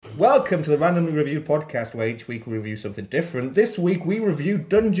Welcome to the Randomly Reviewed podcast, where each week we review something different. This week we review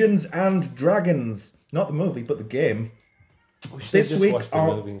Dungeons and Dragons. Not the movie, but the game. This week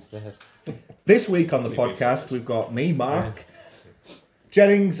on the podcast, we've got me, Mark,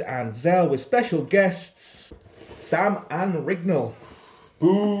 Jennings, and Zell with special guests Sam and Rignall.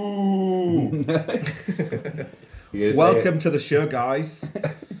 Boo! Welcome to the show, guys.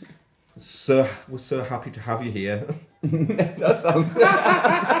 We're so happy to have you here. That sounds.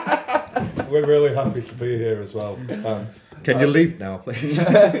 We're really happy to be here as well. Thanks. Can you leave now, please?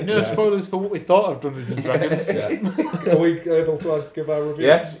 No spoilers for what we thought of Dungeons and Dragons. Are we able to give our review?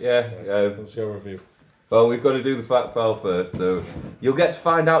 Yeah. Let's go review. Well, we've got to do the fact file first, so you'll get to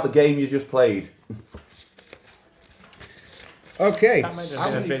find out the game you just played. Okay. That might How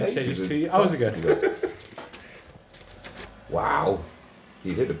have many been pages changed of 2 hours ago. Wow,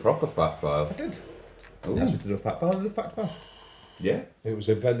 you did a proper fact file. I did. Ooh. You asked me to do a fact file. I did a fact file. Yeah. It was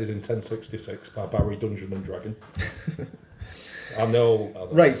invented in 1066 by Barry Dungeon and Dragon. I know.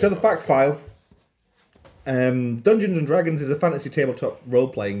 Right, so the fact file. Dungeons and Dragons is a fantasy tabletop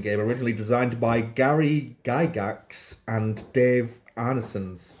role-playing game originally designed by Gary Gygax and Dave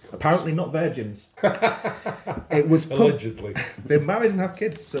Arnesons. Apparently not virgins. It was Allegedly. They're married and have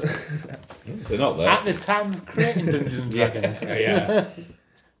kids. So. They're not there. At the time of creating Dungeons and Dragons. Yeah.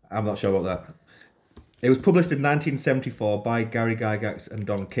 I'm not sure about that. It was published in 1974 by Gary Gygax and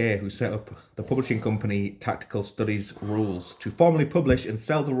Don Kay, who set up the publishing company Tactical Studies Rules to formally publish and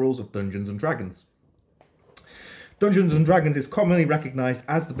sell the rules of Dungeons and Dragons. Dungeons and Dragons is commonly recognised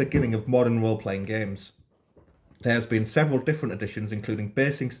as the beginning of modern role-playing games. There has been several different editions, including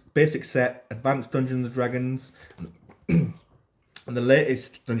basic set, Advanced Dungeons and Dragons, and the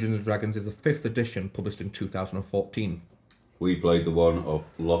latest Dungeons and Dragons is the 5th edition, published in 2014. We played the one of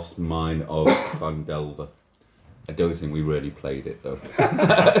Lost Mine of Van Delver. I don't think we really played it though.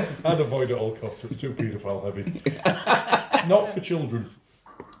 I'd avoid at all costs. It's too paedophile heavy. Not for children.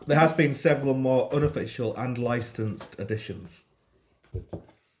 There has been several more unofficial and licensed editions.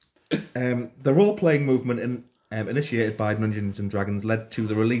 The role-playing movement initiated by Dungeons and Dragons led to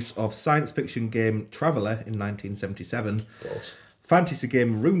the release of science fiction game Traveller in 1977, fantasy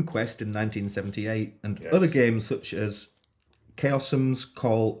game RuneQuest in 1978, and other games such as Chaosium's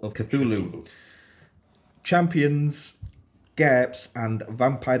Call of Cthulhu, Champions, GURPS, and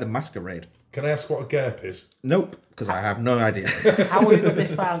Vampire the Masquerade. Can I ask what a GURP is? Nope, because I have no idea. How would you got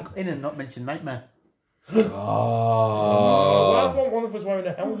this far in and not mention Nightmare? Well, I want one of us wearing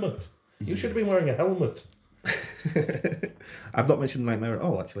a helmet. You should have been wearing a helmet. I've not mentioned Nightmare at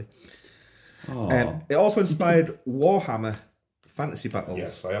all, actually. It also inspired Warhammer Fantasy Battles.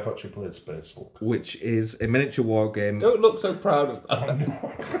 Yes, I have actually played Space Hulk. Which is a miniature war game. Don't look so proud of that.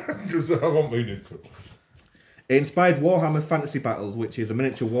 I won't mean it to. It inspired Warhammer Fantasy Battles, which is a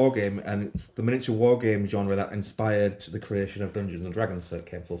miniature war game, and it's the miniature war game genre that inspired the creation of Dungeons and Dragons, so it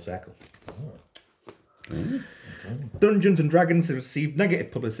came full circle. Dungeons and Dragons has received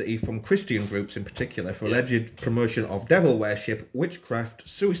negative publicity from Christian groups in particular for alleged promotion of devil worship, witchcraft,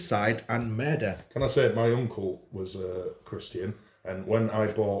 suicide, and murder. Can I say my uncle was a Christian, and when I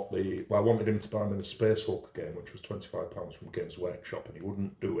bought I wanted him to buy me the Space Hulk game, which was £25 from Games Workshop, and he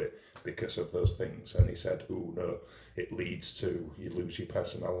wouldn't do it because of those things. And he said, "Oh no, it leads to you lose your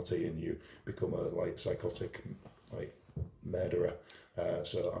personality and you become a psychotic murderer.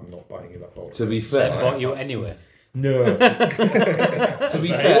 So I'm not buying you that board." To be So I fair, bought you anyway. No. to be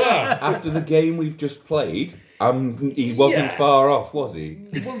fair, after the game we've just played, he wasn't far off, was he?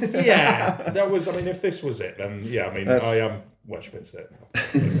 Well, yeah, that was. I mean, if this was it, then yeah. I mean, I am worshipping Satan.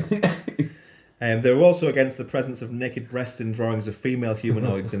 They were also against the presence of naked breasts in drawings of female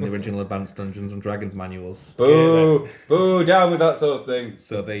humanoids in the original Advanced Dungeons and Dragons manuals. Boo! Boo! Down with that sort of thing.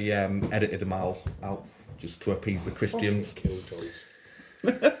 So they edited them all out just to appease the Christians. Killjoys.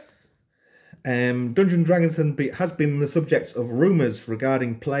 Dungeons and Dragons has been the subject of rumours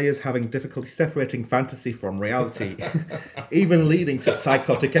regarding players having difficulty separating fantasy from reality, even leading to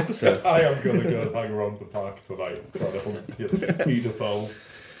psychotic episodes. I am going to go hang around the park tonight trying to hunt paedophiles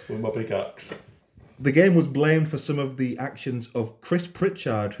with my big axe. The game was blamed for some of the actions of Chris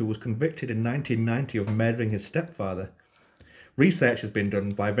Pritchard, who was convicted in 1990 of murdering his stepfather. Research has been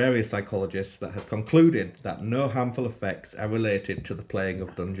done by various psychologists that has concluded that no harmful effects are related to the playing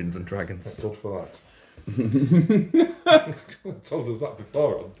of Dungeons and Dragons. Good for that. Told us that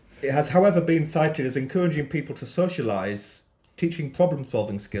before. It has, however, been cited as encouraging people to socialise teaching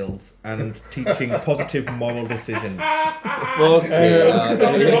problem-solving skills, and teaching positive moral decisions. Fuck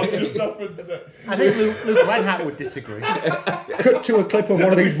Exactly yeah. what's just happened, isn't it? I think Luke Reinhardt would disagree. Cut to a clip of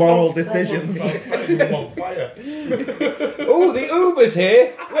one of these moral decisions. On fire. Oh, the Uber's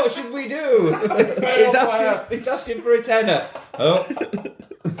here. What should we do? He's asking for a tenner. Oh,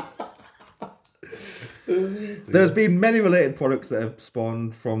 There's been many related products that have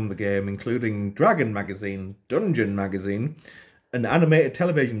spawned from the game, including Dragon Magazine, Dungeon Magazine, an animated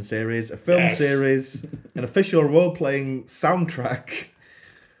television series, a film series, an official role-playing soundtrack,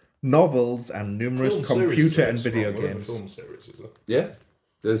 novels, and numerous Film computer series and is video strong, games. Film series, is it? yeah.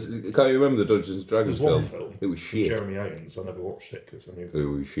 Can't you remember the Dungeons and Dragons There's one film? film. It was shit. Jeremy Irons. I never watched it because I knew It was there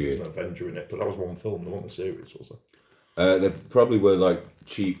was shit. an Avenger in it, but that was one film. There wasn't a series, was there? There probably were like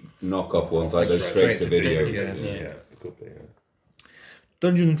cheap knockoff ones, like those straight to video. Yeah. Yeah, it could be. Yeah.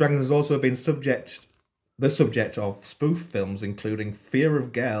 Dungeons and Dragons has also been the subject of spoof films, including Fear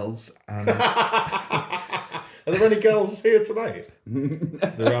of Girls and Are there any girls here tonight?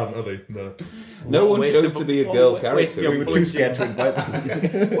 There aren't, are they? No. No one Waste chose of to be a a- girl waste character. of we were too scared to invite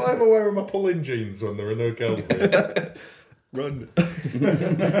them. Why am I wearing my pull-in jeans when there are no girls here? Run.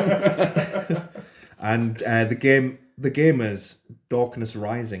 And the gamers, Darkness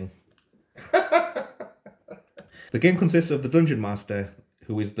Rising. The game consists of the Dungeon Master,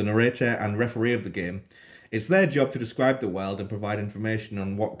 who is the narrator and referee of the game. It's their job to describe the world and provide information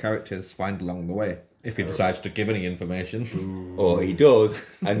on what characters find along the way, if he decides to give any information. Or he does,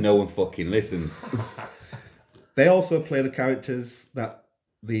 and no one fucking listens. They also play the characters that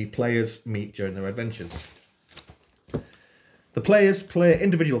the players meet during their adventures. The players play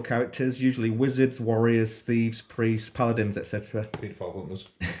individual characters, usually wizards, warriors, thieves, priests, paladins, etc. Pedophile hunters.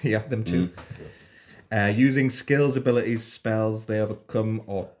 Yeah, them too. Using skills, abilities, spells, they overcome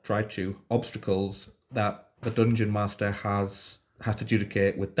or try to obstacles that the dungeon master has to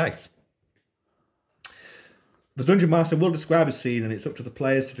adjudicate with dice. The dungeon master will describe a scene, and it's up to the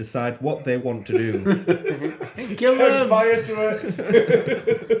players to decide what they want to do. Kill Set them! fire to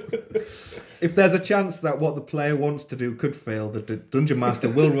it. If there's a chance that what the player wants to do could fail, the dungeon master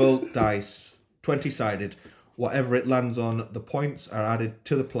will roll dice, 20-sided. Whatever it lands on, the points are added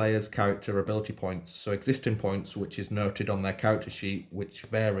to the player's character ability points, so existing points, which is noted on their character sheet, which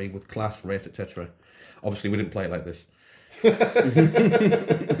vary with class, race, etc. Obviously, we didn't play it like this.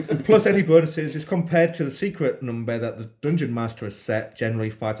 Plus any bonuses is compared to the secret number that the dungeon master has set, generally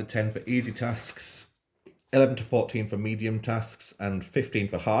 5 to 10 for easy tasks, 11 to 14 for medium tasks, and 15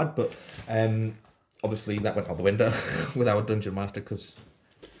 for hard, but obviously that went out the window with our dungeon master because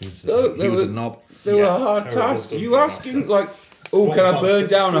he was a knob. They were hard terrible tasks. You dungeon asking master. like, oh, can I One burn month.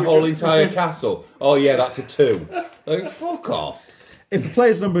 down a We whole just- entire castle? Oh yeah, that's a 2. Like, fuck off. If the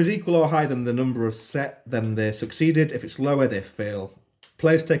player's number is equal or higher than the number is set, then they succeeded. If it's lower, they fail.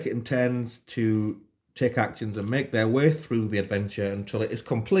 Players take it in turns to take actions and make their way through the adventure until it is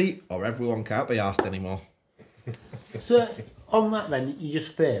complete or everyone can't be asked anymore. So, on that then, you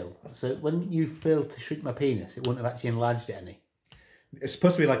just fail. So, when you failed to shrink my penis, it wouldn't have actually enlarged it any. It's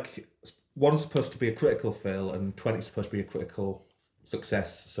supposed to be like, one's supposed to be a critical fail and 20 is supposed to be a critical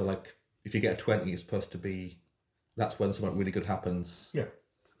success. So like, if you get a 20, it's supposed to be, that's when something really good happens. Yeah.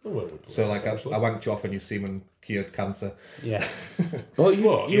 Well, we play So like, I essentially. wanked you off and your semen cured cancer. Yeah. Well, you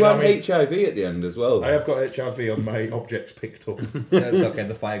What, you you know had what I mean? HIV at the end as well. I have got HIV on my objects picked up. Yeah, it's okay,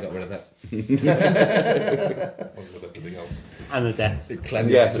 the fire got rid of that. Along with everything else. And the death. It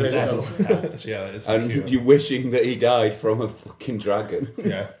cleansed. Yeah. So yeah, it's a cure. And you wishing that he died from a fucking dragon.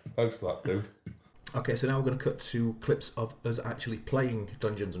 Yeah, thanks for that, dude. Okay, so now we're going to cut to clips of us actually playing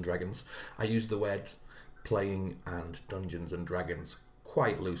Dungeons and Dragons. I use the words playing and Dungeons and Dragons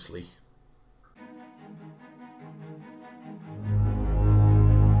quite loosely.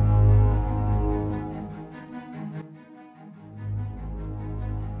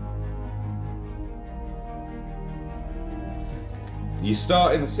 You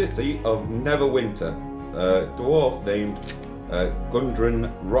start in the city of Neverwinter. A dwarf named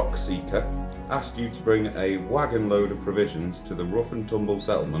Gundren Rockseeker asked you to bring a wagon load of provisions to the rough and tumble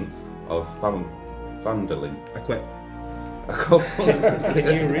settlement of Phandalin. I quit. A couple, Can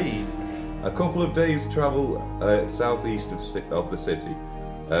you read? a couple of days' travel southeast of the city.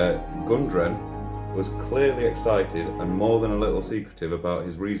 Gundren was clearly excited and more than a little secretive about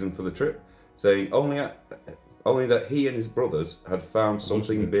his reason for the trip, saying only that he and his brothers had found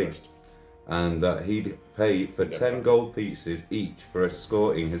something big, interest. and that he'd pay for 10 gold pieces each for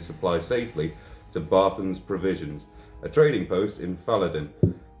escorting his supplies safely to Barthen's Provisions, a trading post in Faladin.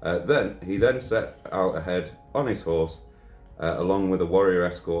 He then set out ahead on his horse, along with a warrior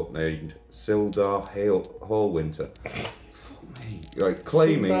escort named Sildar Hallwinter. Right,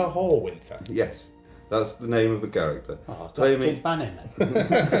 claiming. Cedar Hallwinter. Yes, that's the name of the character. Oh, Claiming- James Bannon then.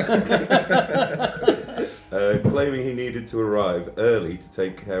 Claiming he needed to arrive early to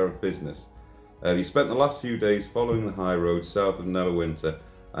take care of business. He spent the last few days following the high road south of Neverwinter,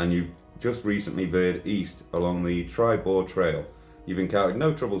 and you just recently veered east along the Tribor Trail. You've encountered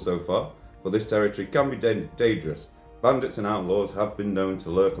no trouble so far, but this territory can be dangerous. Bandits and outlaws have been known to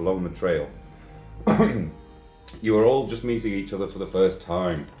lurk along the trail. You are all just meeting each other for the first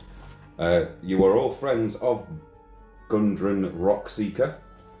time. You are all friends of Gundren Rockseeker,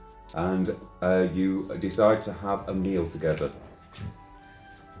 and you decide to have a meal together.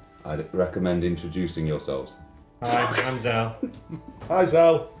 I'd recommend introducing yourselves. Hi, I'm Zal. Hi,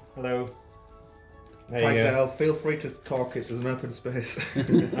 Zal. Hello. There Hi, you go. Zell. Feel free to talk. It's an open space.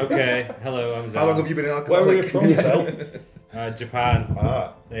 Okay, hello, I'm Zal. How long have you been an Where alcoholic? were you from, Zal? Japan.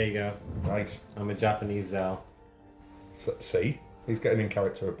 Ah, There you go. nice. I'm a Japanese Zal. See, he's getting in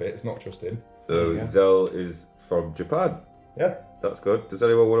character a bit. It's not just him. So Yeah. Zell is from Japan. Yeah. That's good. Does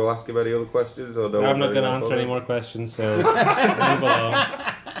anyone want to ask him any other questions? Or no I'm not one going to really answer bother? any more questions, so move along.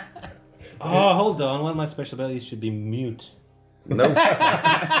 Oh, hold on. One of my special abilities should be mute. No.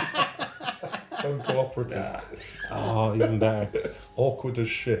 Uncooperative. Oh, even better. Awkward as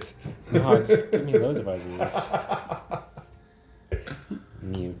shit. No, just give me loads of ideas.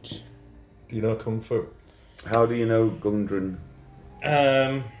 Mute. Do you know Kung Fu? How do you know Gundren?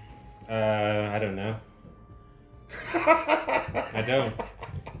 I don't know. I don't.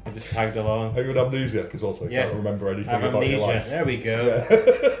 I just tagged along. Are you an amnesiac as well, so you Yeah. can't remember anything I have about your amnesia. life? There we go.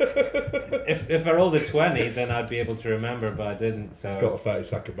 If I rolled a 20, then I'd be able to remember, but I didn't. So He's got a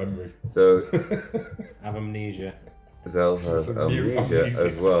 30-second memory. So I have amnesia. Zell has It's a mute amnesia amnesia.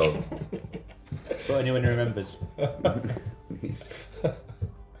 as well. But anyone who remembers.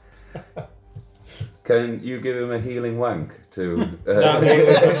 Can you give him a healing wank to That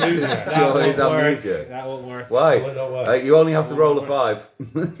cure won't his work. amnesia? That won't work. Why? Well, it don't work. You only have to roll a Won't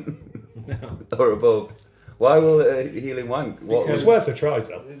 5 No. or above. Why will a healing wank? What It's was, worth a try,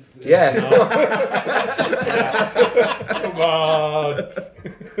 Zal. yeah. Come on!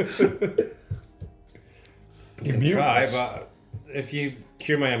 You can try, but if you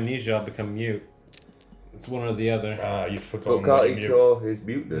cure my amnesia, I'll become mute. It's one or the other. Ah, you've But forgotten can't what he you knew. cure his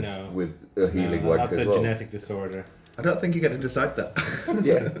muteness No. with a healing No, wank that's as a well? genetic disorder. I don't think you get to decide that.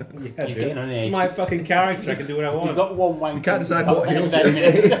 Yeah. Yeah, He's dude. getting on the It's edge. my fucking character. I can do what I want. He's got one wank. You can't decide about what heals 10 you.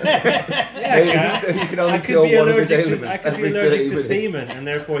 minutes. Yeah, So you can I only could cure be one of his allergic to, ailments I could be every allergic 30 to minutes. semen, and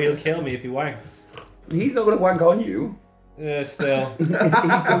therefore he'll kill me if he wanks. He's not going to wank on you. Still. He's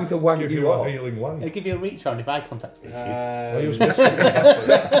going to wank Give you you a off. healing He'll wank. give you a reach round if eye contact's the issue. Well, he was missing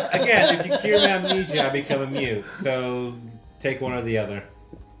that. Again, if you cure my amnesia, I become a mute. So take one or the other.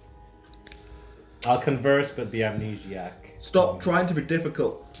 I'll converse but be amnesiac. Stop trying to be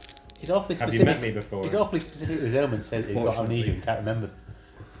difficult. He's awfully Have specific. you met me before? He's awfully specific with his ailment, says he's got Unfortunately. amnesia and can't remember.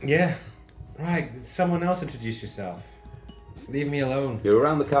 Yeah. Right, someone else introduce yourself. Leave me alone. You're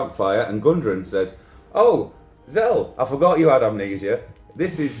around the campfire, and Gundren says, "Oh, Zell, I forgot you had amnesia.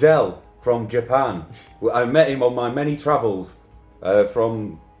 This is Zell from Japan. I met him on my many travels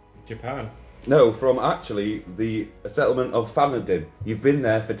from Japan. actually the settlement of Fanadin. You've been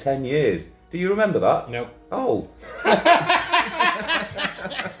there for 10 years. Do you remember that? Nope. Oh,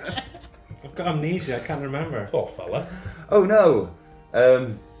 I've got amnesia, I can't remember. Poor fella. oh no.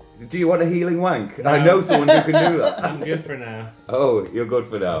 Do you want a healing wank? I No. know someone who can do that. I'm good for now. Oh, you're good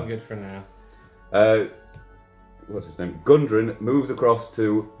for I'm now. good for now. What's his name? Gundren moves across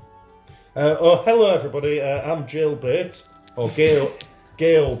to. Hello everybody. I'm Jailbait, or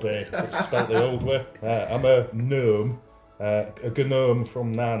Galebait. It's spelled the old way. I'm a gnome, a gnome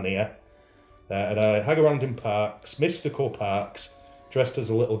from Narnia, and I hang around in parks, mystical parks, dressed as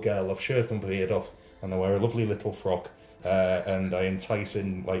a little girl. I've shaved my beard off, and I wear a lovely little frock, and I entice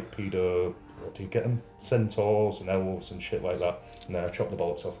in like pedo. What do you get them? Centaurs and elves and shit like that. And then I chop the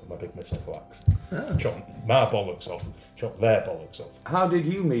bollocks off with my big mystical axe. Chop my bollocks off. Chop their bollocks off. How did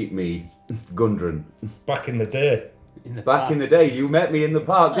you meet me, Gundren? Back in the day. Back in the day, you met me in the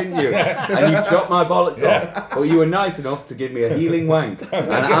park, didn't you? And you chopped my bollocks off. But you were nice enough to give me a healing wank,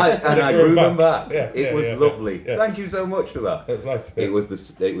 and I grew them back. Yeah, It was yeah, lovely. yeah. Thank you so much for that. It was nice.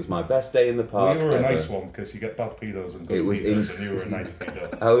 It was my best day in the Well, park. you were a ever. nice one because you get bad pedos and good It was pedos, in- and you were a nice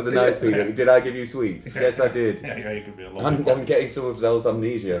pedo. I was a nice Peter. Did I give you sweets? Yes, I did. Yeah, you could be a I'm lollipop. getting some of Zell's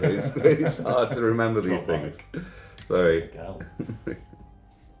amnesia. It's hard to remember these things. Sorry. Girl.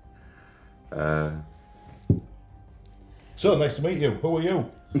 So nice to meet you. Who are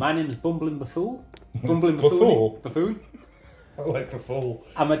you? My name is Bumbling Buffoon. Bumbling Buffoon? Buffoon. I like the fool.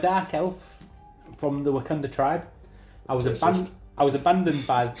 I'm a dark elf from the Wakanda tribe. I was Racist. abandoned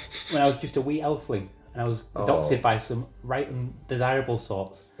by when I was just a wee elfling, and I was adopted by some right undesirable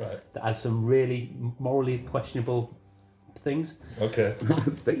sorts that had some really morally questionable things. Okay.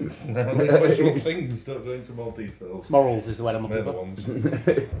 Things. Questionable things. Don't go into more details. Morals is the word I'm They're looking the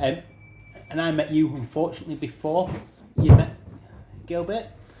for. ones. And I met you, unfortunately, before you met Gilbert,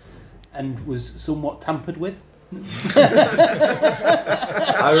 and was somewhat tampered with. I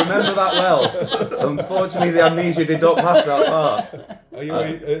remember that well. Unfortunately, the amnesia did not pass that far. Are you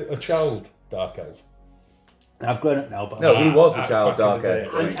a child, Dark Elf? I've grown up now, but No, he was a That's child, back in Dark the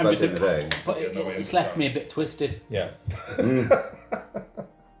Elf, day. I'm back just in the day. but Yeah, no, I it's left understand. me a bit twisted. Yeah.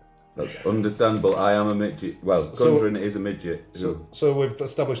 That's understandable. I am a midget. Well, So- Gundren is a midget. So we've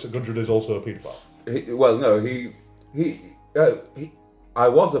established that Gundren is also a paedophile. Well, no, I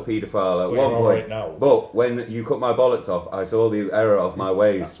was a paedophile at But one you're point. all right now. But when you cut my bollocks off, I saw the error of my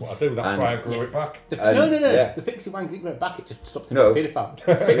ways. That's what I do. That's why I grew it back. No. yeah. The fixie wank didn't go back. It just stopped him No. being a paedophile.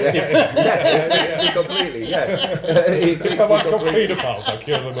 Fixed him. Yeah, completely. Yeah. It fixed If me I like off completely. paedophiles, I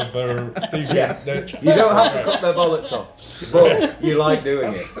cure them of their deviant Yeah. nature. You don't have to cut their bollocks off, but you like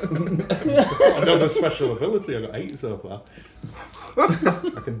doing it. Another special ability. I got 8 so far. I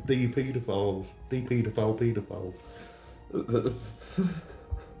can de-paedophiles. De-paedophile paedophiles.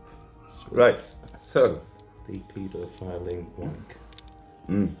 Right. So, De-paedophiling wank.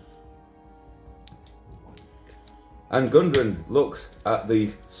 and Gundren looks at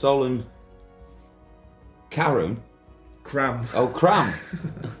the solemn Karen. Cram. Oh, Cram.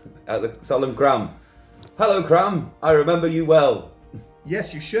 At the solemn Cram. Hello, Cram. I remember you well.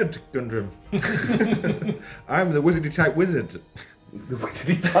 Yes, you should, Gundren. I'm the wizardy type wizard. The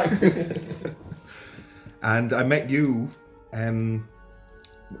wizardy type. And I met you when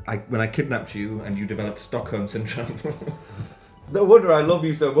I kidnapped you and you developed Stockholm Syndrome. No wonder I love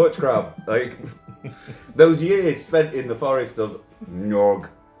you so much, Cram. Like, those years spent in the forest of Nog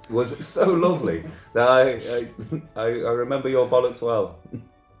was so lovely that I remember your bollocks well.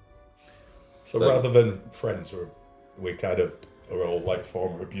 So rather than friends, we kind of are all like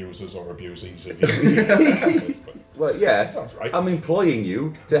former abusers or abusees of you. Well, yeah. Sounds right. I'm employing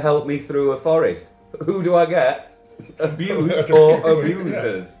you to help me through a forest. Who do I get? Abused or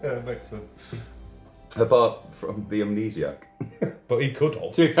abusers? Yeah, makes sense. Apart from the amnesiac. But he could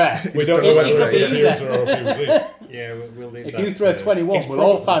have. To be fair, We don't know He whether could he's be an abuser or abusee. Yeah, we'll leave if that. you throw 21, He's we'll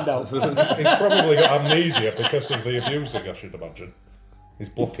all probably- find out. He's probably got amnesia because of the abusing, I should imagine. He's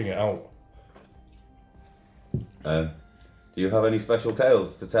blocking it out. Do you have any special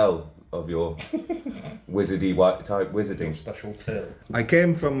tales to tell of your wizardy type wizarding? Special tale. I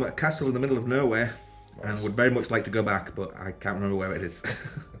came from a castle in the middle of nowhere and would very much like to go back, but I can't remember where it is.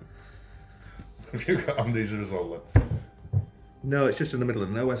 Have you got amnesia as well then? No, it's just in the middle of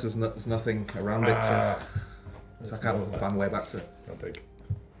nowhere, so there's nothing around it. So I can't find my way back to it. I think.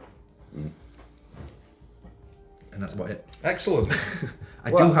 And that's about it. Excellent.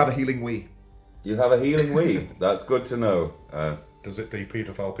 I Well- do have a healing wee. You have a healing weave. That's good to know. Does it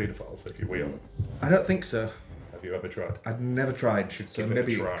de-paedophile if you wheel it? I don't think so. Have you ever tried? I'd never tried, so Give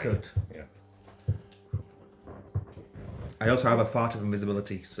maybe it a it try. could. Yeah. I also have a fart of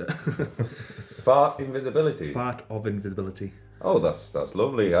invisibility, so Fart invisibility. fart of invisibility. Oh, that's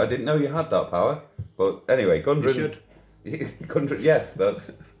lovely. I didn't know you had that power. But anyway, Gundren. You should. Gundren, yes,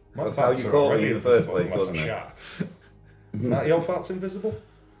 that's My how farts you are caught already me in the first invisible place, unless wasn't I it? shat. That your fart's invisible?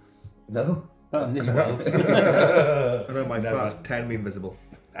 No. Not in this world. I know my farts turn me invisible.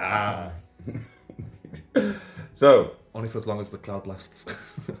 Ah. So, Only for as long as the cloud lasts.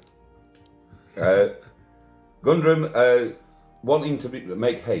 Gundren, wanting to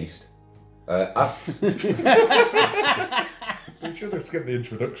make haste, asks. We should have skipped the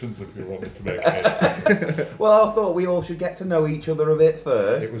introductions if you wanted to make it. Well, I thought we all should get to know each other a bit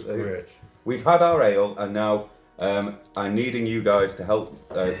first. It was great. We've had our ale, and now I'm needing you guys to help.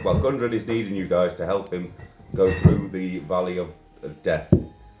 Well, Gundren is needing you guys to help him go through the Valley of Death.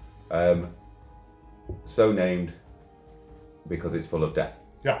 So named because it's full of death.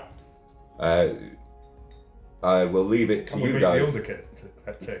 Yeah. I will leave it to Can we you meet guys. the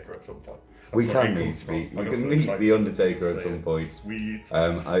Undertaker at some point? That's We where can he meet comes from. we I got can so meet excited. the Undertaker at Say some it. point. Sweet.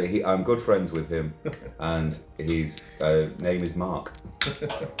 I'm good friends with him, and his name is Mark.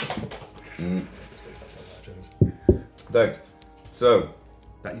 Thanks. So,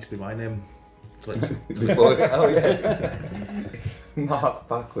 That used to be my name. before, oh yeah, Mark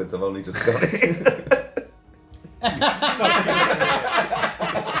backwards. I've only just got it.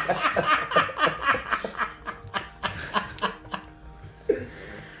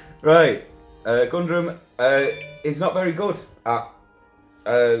 Right, Gundren is not very good at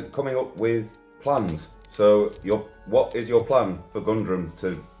coming up with plans. So your what is your plan for Gundren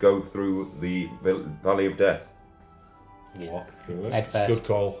to go through the Valley of Death? Walk through it. Head first. Good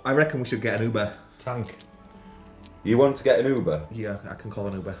call. I reckon we should get an Uber. Tank. You want to get an Uber? Yeah, I can call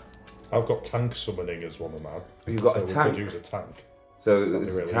an Uber. I've got tank summoning as one of mine. You've got so a we tank. could use a tank. So That'd be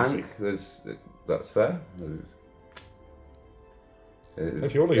there's a really tank. That's fair.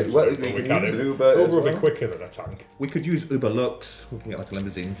 If you want to use well, an Uber, you we can can. use an Uber as Uber will be well. quicker than a tank. We could use Uber Lux. We can get like a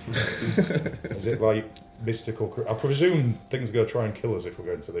limousine. Is it like mystical? I presume things are going to try and kill us if we're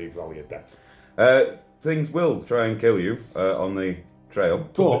going to the Valley of Death. Things will try and kill you on the trail.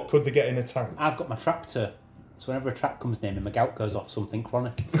 Could they get in a tank? I've got my traptor. So whenever a trap comes near me, my gout goes off something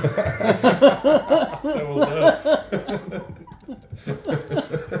chronic. So we'll learn.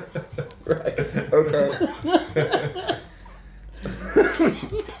 Right. Okay.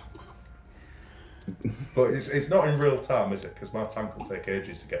 But it's not in real time, is it? Because my tank will take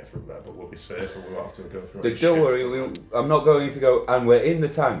ages to get through there, but we'll be safe and we won't have to go through. any Don't shit. worry. I'm not going to go. And we're in the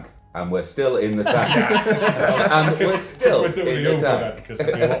tank. And we're still in the tank. And we're still we're doing in the the Uber tank. because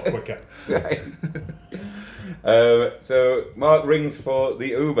it'll be a lot quicker. Right. So Mark rings for the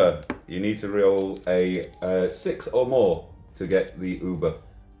Uber. You need to roll a 6 or more to get the Uber.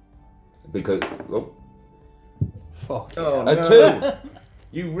 Because Fuck. Oh, a 2.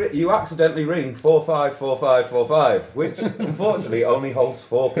 You accidentally ring 454545, which unfortunately only holds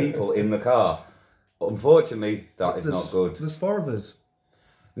 4 people in the car. Unfortunately, that is not good. There's 4 of us.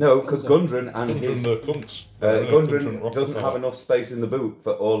 No, because Gundren and his the cunts. Gundren doesn't have enough space in the boot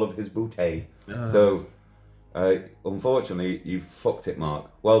for all of his bootay. So, unfortunately, you fucked it, Mark.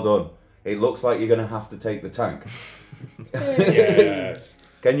 Well done. It looks like you're going to have to take the tank. Yes.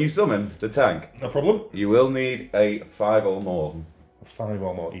 Can you summon the tank? No problem. You will need a 5 or more. 5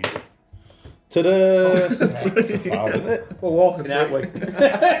 or more easy. Ta-da! It's a 5, isn't it? We're walking, aren't we?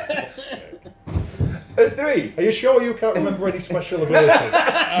 A 3. Are you sure you can't remember any special abilities?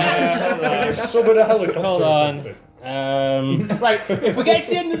 Can you summon a helicopter Hold or on. something? Right, if we get to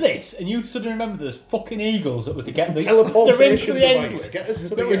the end of this and you suddenly remember there's fucking eagles that we could get the ring Teleportation to the end device. with, Get us to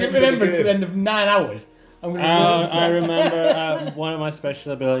that the we end didn't of the remember to game. the end of 9 hours. I'm gonna I remember one of my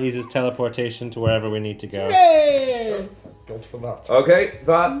special abilities is teleportation to wherever we need to go. Yay! Go for that. Okay,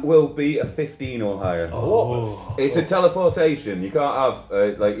 that will be a 15 or higher. Oh. It's a teleportation. You can't have,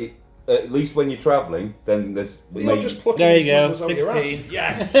 at least when you're travelling, then there's... You're just plucking There these you go, numbers out your 16.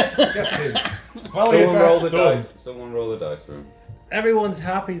 ass. Yes! Get him. Valley of Someone roll the Death done. dice. Someone roll the dice for him. Everyone's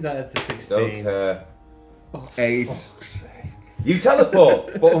happy that it's a 16. Don't care. 8. You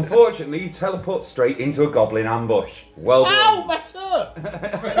teleport, but unfortunately you teleport straight into a goblin ambush. Well done. Ow, my toe!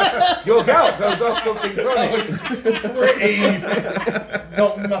 Your gout goes off something chronic. Pretty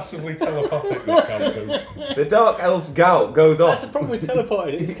not massively telepathic, this character. The Dark Elf's gout goes That's the off. problem with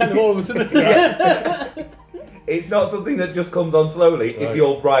teleporting. It's kind of all of a sudden. It's not something that just comes on slowly if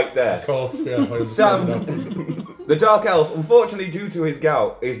you're right there. Of course, yeah. I understand that. Sam, the Dark Elf, unfortunately due to his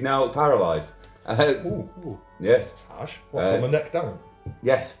gout, is now paralysed. Ooh, Yes. that's harsh. What, from the neck down?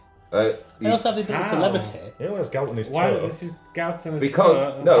 Yes. I also have the ability to Ow. levitate. He only has gout on his Why, toe. if his gout's on his Because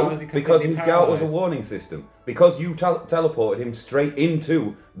foot, how no, is he because his completely gout was a paralysed? warning system. Because you teleported him straight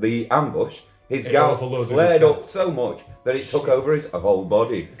into the ambush, his It gout overloaded his flared gout. up so much that it took over his whole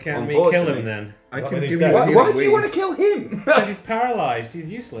body. Can't we kill him then? I that can mean give he's you dead? a Why, healing why do you wave. want to kill him? Because he's paralysed. He's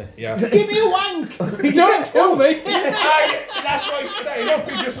useless. Yeah. Give me a wank! Don't kill me! That's why he's setting up.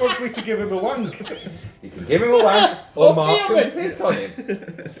 He just wants me to give him a wank. You can give him a wank or Up Mark here, can piss on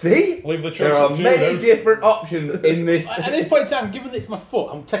him. See? Leave the choice There are up to you, many then. different options in this. At this point in time, given that it's my foot,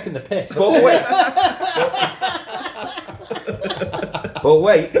 I'm taking the piss. But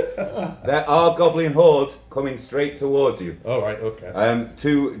wait, there are goblin hordes coming straight towards you. All right, okay.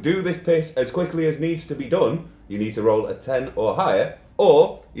 To do this piss as quickly as needs to be done, you need to roll a 10 or higher,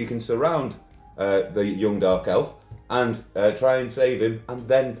 or you can surround the young dark elf and try and save him and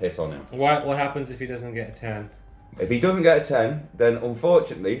then piss on him. What happens if he doesn't get a 10? If he doesn't get a 10, then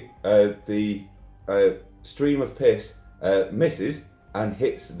unfortunately the stream of piss misses and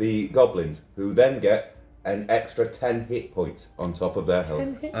hits the goblins, who then get an extra 10 hit points on top of their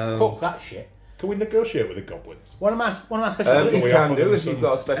health. Fuck that shit. Can we negotiate with the goblins? One of my special You abilities. we can offer do them if you've some-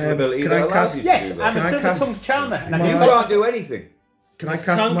 got a special ability can that I allows cast- you to Yes, do I'm that. a Can I silver cast- tongued charmer, and I You You can can't do anything. Can I His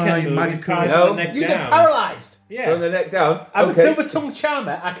cast tongue my can move, his magical... power's No. from the neck You said down. paralysed. Yeah. From the neck down. I'm a Okay. silver tongued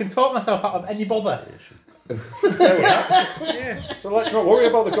charmer. I can talk myself out of any bother. Yeah. So let's not worry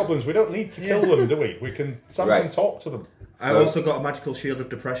about the goblins. We don't need to kill them, do we? We can Sam Right. can talk to them. I've So- also got a magical shield of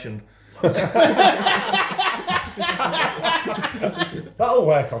depression. That'll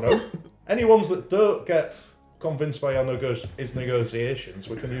work on them. Any ones that don't get convinced by his negotiations,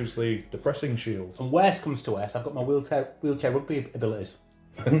 we can use the depressing shield. And worst comes to worst, I've got my wheelchair rugby abilities.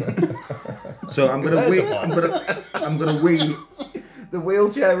 So I'm gonna wee. I'm gonna wee. The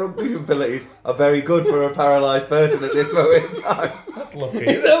wheelchair rugby abilities are very good for a paralysed person at this moment in time. That's lucky.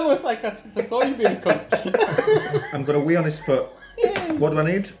 It's almost like I saw you being a cunt. I'm gonna wee on his foot. What do I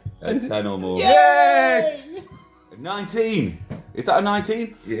need? 10 or more. Yes. 19. Is that a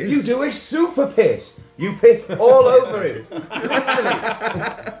 19? Yes. You do a super piss. You piss all over him.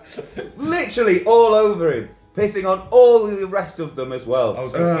 Literally all over him. Pissing on all the rest of them as well. I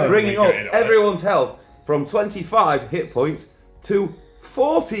was gonna say, Bringing we're up getting on everyone's health from 25 hit points to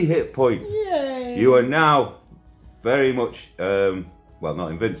 40 hit points. Yay. You are now very much, well,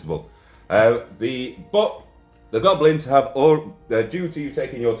 not invincible. But the goblins have, all due to you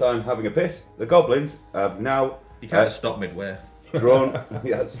taking your time having a piss, the goblins have now You can't stop midway. drawn.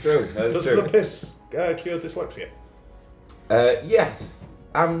 Yeah, that's true. That's Does true. the piss cure dyslexia? Yes.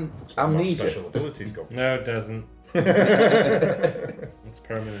 My Amnesia. special abilities gone. No, it doesn't. It's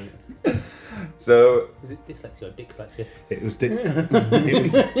permanent. So Is it dyslexia or dyslexia? It was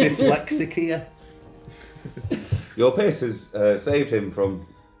dyslexicia. your piss has saved him from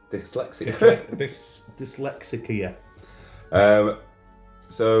dyslexia. Dyslexicia.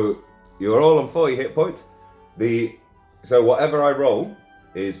 So you're all on 40 hit points. So whatever I roll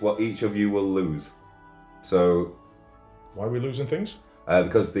is what each of you will lose. So Why are we losing things?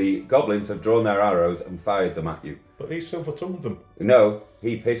 because the goblins have drawn their arrows and fired them at you. But he silver-tongued them. No,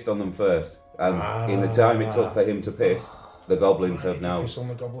 he pissed on them first, and in the time it took for him to piss, the goblins have now. Piss on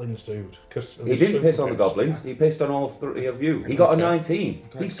the goblins, dude. He didn't piss on the goblins. He pissed on all three of you. He got a 19.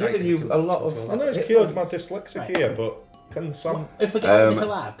 He's given you a lot of. I know it's hit cured points. my dyslexic here, but can some... If we get this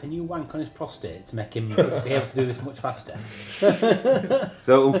alive, can you wank on his prostate to make him be able to do this much faster?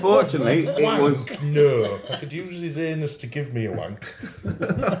 So unfortunately, it Wank? was. No, I could use his anus to give me a wank.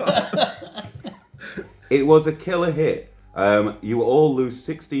 It was a killer hit. You all lose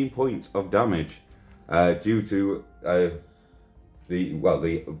 16 points of damage due to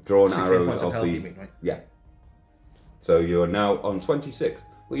the drawn 16 arrows points of health, the. you mean, right? Yeah. So you are now on 26.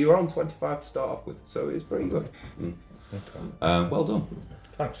 Well, you were on 25 to start off with, so it's pretty good. Well done.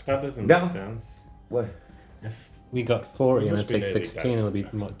 Thanks. That doesn't No. make sense. Well, If we got 40 and I must be take nearly 16, dead. it'll be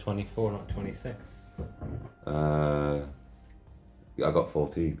what, 24, not 26. I got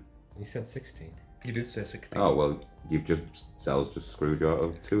 14. You said 16. You did say 16. Oh well, Sal's just screwed you out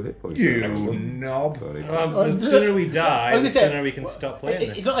of 2 hit points. You Excellent. knob. Sorry. The sooner we die, I was the gonna say, sooner we can stop playing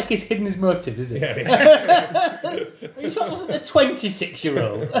It's this. not like he's hidden his motives, is it? Yeah, Are you sure it wasn't a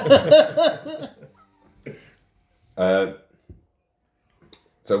 26-year-old?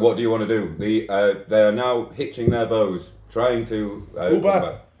 So what do you want to do? They are now hitching their bows, trying to. Uber. come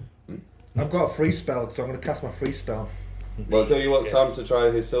back. I've got a free spell, so I'm going to cast my free spell. Well, tell you what, Sam, to try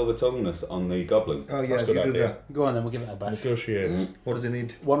his silver tongueness on the goblins. Oh yeah, That's a you good do idea. that. Go on then, we'll give it a bash. Negotiate. What does he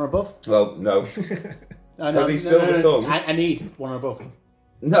need? One or above? Well, no, No, he's silver-tongued. I need one or above.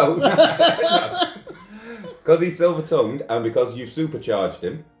 no, because he's silver tongued, and because you've supercharged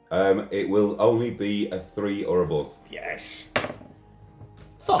him, it will only be a 3 or above. Yes.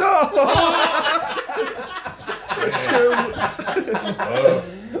 Fuck.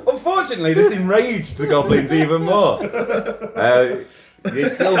 Unfortunately, this enraged the goblins even more.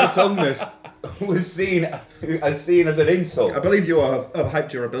 His silver tongueness was seen as an insult. I believe you have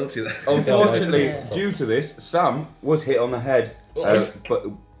hyped your ability there. Unfortunately, Yeah. due to this, Sam was hit on the head,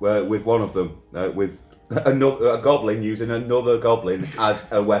 but with one of them, with a goblin using another goblin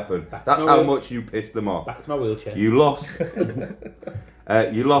as a weapon. That's how much you pissed them off. Back to my wheelchair. You lost.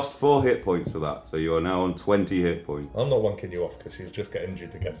 You lost 4 hit points for that, so you are now on 20 hit points. I'm not wanking you off because he's just get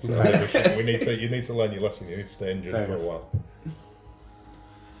injured again. So you need to learn your lesson. You need to stay injured Fair for a enough.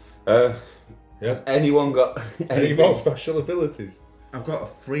 while. Has anyone got Any anything? more special abilities? I've got a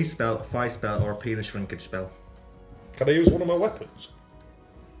free spell, a fire spell, or a penis shrinkage spell. Can I use one of my weapons?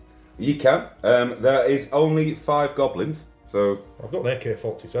 You can. There is only 5 goblins, so I've got an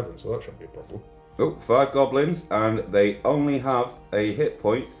AK-47, so that shouldn't be a problem. 5 goblins, and they only have a hit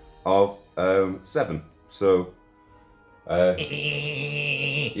point of 7. So,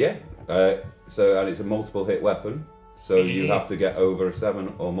 yeah. So, and it's a multiple hit weapon. So you have to get over a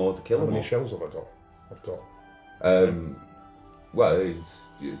 7 or more to kill How them many all. shells have I got? I've got. Well, it's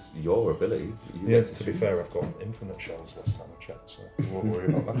your ability. You Yeah, get to be choose. fair, I've got infinite shells last time I checked, so we won't worry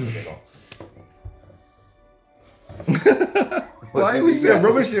about that anymore. Why are we so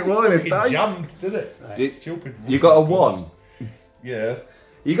rubbish at rolling this It dice? jammed, did it? Did- Stupid. You got a 1. Yeah.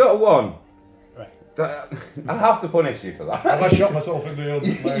 You got a 1. Right. I have to punish you for that. I shot myself in the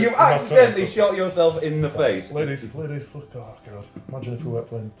own. You accidentally shot yourself in the face. Ladies, look, oh god. Imagine if we weren't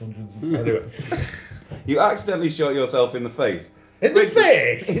playing Dungeons. Anyway. You accidentally shot yourself in the face. In the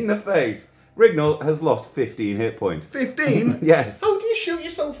face? In the face. Rignall has lost 15 hit points. 15? Yes. How do you shoot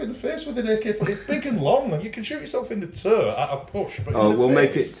yourself in the face with an AK-47? It's big and long, and you can shoot yourself in the toe at a push, but Oh, in the we'll face.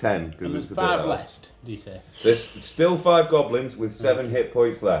 make it 10 And because there's it's a bit 5 else. left, do you say? There's still 5 goblins with 7 hit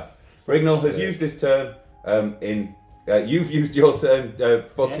points left. Rignall has used his turn you've used your turn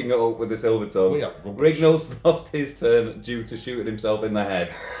fucking it up with the silver tongue. We are rubbish. Rignall's lost his turn due to shooting himself in the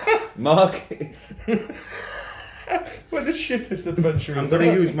head. Mark, We're the shittest adventurers. I'm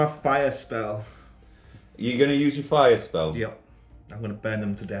going to use my fire spell. you're going to use your fire spell. Yep. I'm going to burn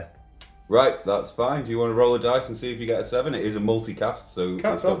them to death. Right, that's fine. Do you want to roll a dice and see if you get a 7? It is a multicast, so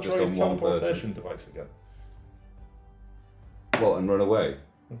Can't it's not try just his on one person. teleportation device again. What, and run away?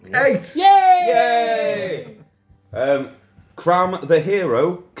 8! Yay! Cram the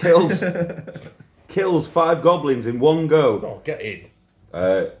hero kills 5 goblins in one go. Oh, get in.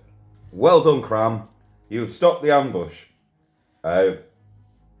 Well done, Cram. You've stopped the ambush.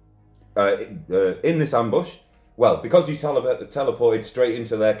 In this ambush, well, because you teleported straight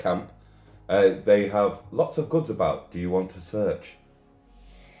into their camp, they have lots of goods about. Do you want to search?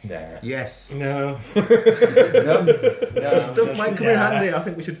 Nah. Yes. No. No? No. Stuff might come in handy. I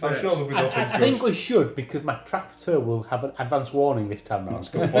think we should I'm search. sure there'll be nothing I good. think we should, because my trapper will have an advance warning this time round. It's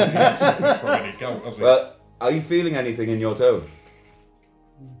got one suffering from any count, has it? Well, are you feeling anything in your toe?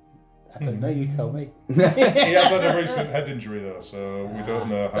 I don't know, you tell me. He has had a recent head injury though, so we don't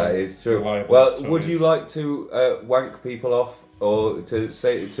know how That is true. reliable Well, his toe would is. you like to wank people off, or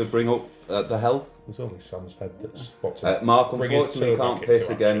to bring up the health? There's only Sam's head that's what to Mark bring his unfortunately toe can't back piss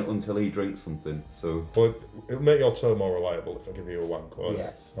into again action. until he drinks something. So Well, it'll make your toe more reliable if I give you a wank. Or,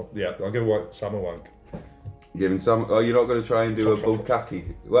 Yes. Yeah, I'll give Sam a wank. giving some. Oh, you're not going to try and do a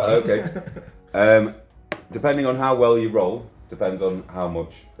bukkake. Well, okay. Depending on how well you roll, depends on how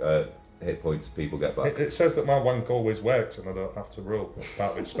much hit points people get back. It says that my wank always works and I don't have to roll. It's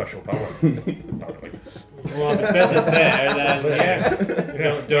part of its special power. Apparently. Well, if it says it there, then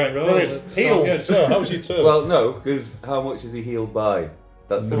yeah. Don't roll. Brilliant. It's all Heal, good. sir. How's your toe? Well, no, because how much is he healed by?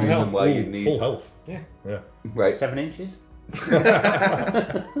 That's the Full reason health. why you need. full health. Yeah. Yeah. Right. 7 inches?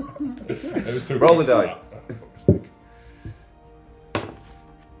 It was too Roll quick the for dice. that. Oh, fuck's sake.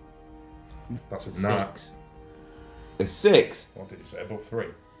 That's a 9. 6. A 6. What did you say? Above 3.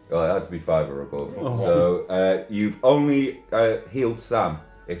 Oh, it had to be 5 or above. Oh. So you've only healed Sam.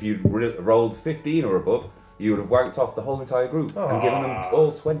 If you'd rolled 15 or above, you would have wanked off the whole entire group and given them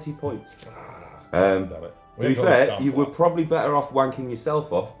all 20 points. Damn it. To be fair, you were probably better off wanking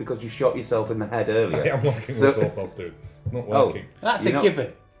yourself off because you shot yourself in the head earlier. I'm wanking So- myself off, dude. Not Oh. wanking. That's You're a not-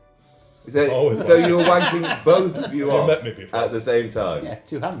 given. Always So wanking. you were wanking both of you You off met me before. at the same time? Yeah,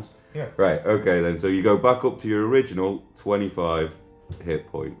 2 hands. Right, okay then. So you go back up to your original 25 hit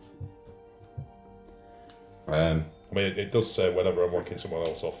points. I mean, it does say whenever I'm wanking someone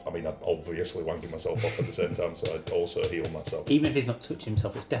else off. I mean, I'm obviously wanking myself off at the same time, so I'd also heal myself. Even if he's not touching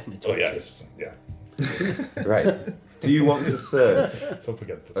himself, it's definitely Oh touching. yeah, yeah. Right. Do you want to search? It's up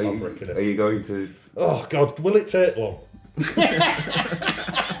against the Are fabric, you, innit? are you going to... Oh God, will it take long?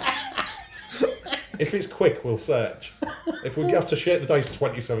 If it's quick, we'll search. If we have to shake the dice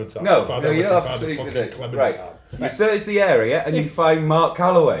 27 times, No, find no, out you if don't we have to find a do fucking it. Clementine. Right. You search the area and you find Mark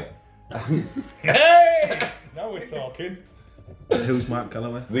Calloway, Hey! Now we're talking. Who's Mark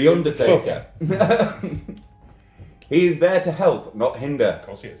Calloway? the Undertaker. He is there to help, not hinder. Of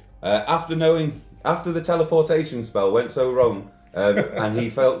course he is. After the teleportation spell went so wrong, and he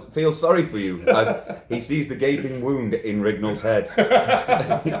feels sorry for you as he sees the gaping wound in Rignall's head.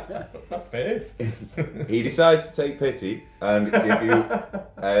 That face. He decides to take pity and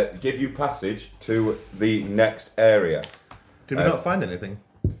give you passage to the next area. Did we not find anything?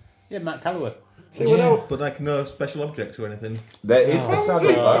 Yeah, Matt Calloway. But like no special objects or anything? There is the Found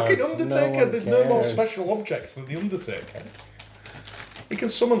the saddlebag. fucking Undertaker. one There's no more cares. special objects than the Undertaker. He can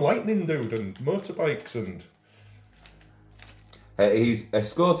summon lightning, dude, and motorbikes and. He's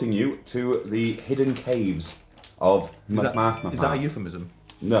escorting you to the hidden caves of Is that Maha. a euphemism?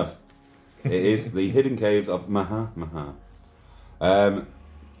 No. It is the hidden caves of Maha.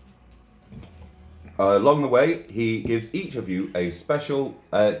 Along the way, he gives each of you a special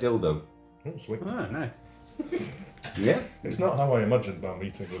dildo. Oh, sweet. Oh, no. Yeah? It's not how I imagined my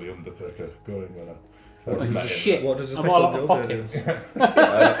meeting with the Undertaker going when I first met him. Shit. What does a I'm special all out of dildo pockets.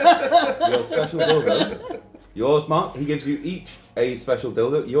 do? Your special dildo. Yours, Mark, he gives you each a special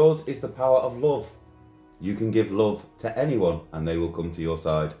dildo. Yours is the power of love. You can give love to anyone and they will come to your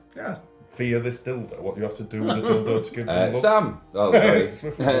side. Yeah, via this dildo? What do you have to do with the dildo to give them love? Sam. Oh, sorry.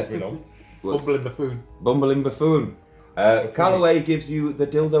 Swiftly moving on. Bumbling buffoon. Bumbling buffoon. Callaway gives you the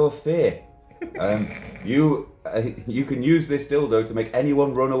dildo of fear. You can use this dildo to make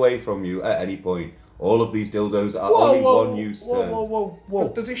anyone run away from you at any point. All of these dildos are only one use turns.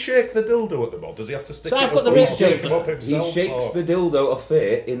 But does he shake the dildo at them, or does he have to stick So it I've up got the or wrist shake shake. them up He himself? shakes or- the dildo of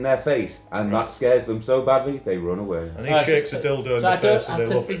fear in their face, and that scares them so badly they run away. And he shakes the dildo in So I the don't face and have they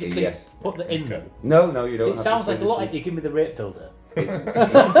to love it. physically Yes. put the in. Okay. No, you don't. It have sounds to like a lot like physically- you give me the rape dildo.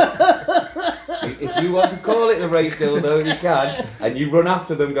 If you want to call it the rape dildo, you can, and you run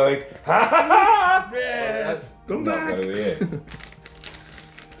after them going, ha ha ha! Yes! Come back! Not gonna be it.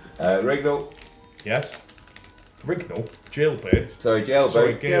 Rignall. Yes? Rignall? Jailbait? Sorry, jailbait.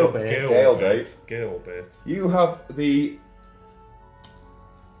 Sorry, Jailbait. Jailbait. Jailbait. You have the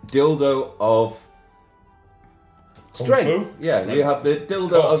dildo of Kung strength. fu? Yeah, Strength. you have the dildo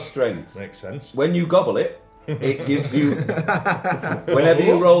Of of course. strength. Makes sense. When you gobble it, it gives you. Whenever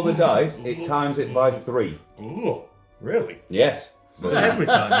you roll the dice, it times it by 3. Ooh, really? Yes. Not every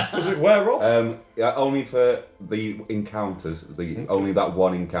time. Does it wear off? Yeah, only for the encounters. Only that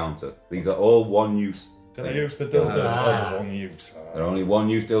one encounter. These are all one use. Can I things. use the dildo Ah. on one use? They're only one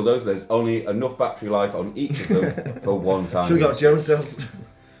use dildos. There's only enough battery life on each of them for one time. So we got use. Jones cells.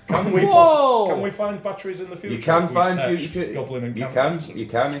 Can we? Whoa! Can we find batteries in the future? You can if we find search future. Goblin You encampments?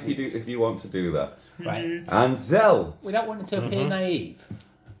 can if you want to do that. Right. And Zell. Without wanting to appear naive,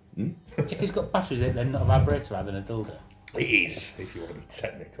 if it's got batteries in it, then not a vibrator rather than a dildo. It is, if you want to be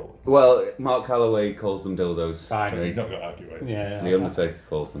technical. Well, Mark Calloway calls them dildos. Fine. So you've not got to argue it. Yeah, The Undertaker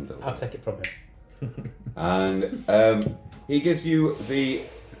calls them dildos. I'll take it from him. And he gives you the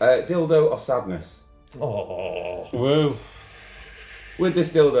dildo of sadness. Oh, Whoa. With this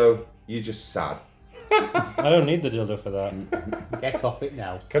dildo, you're just sad. I don't need the dildo for that. Get off it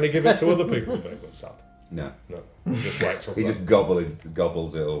now. can he give it to other people and make them sad? No. No, he just writes up. He that. just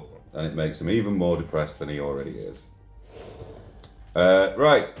gobbles it up, and it makes him even more depressed than he already is.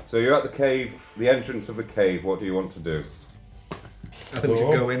 Right, so you're at the cave, the entrance of the cave. What do you want to do? I think we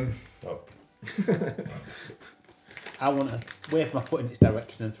should go in. Oh, I want to wave my foot in its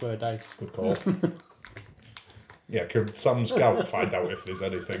direction and throw a dice. good call. Yeah, can Sam Scout find out if there's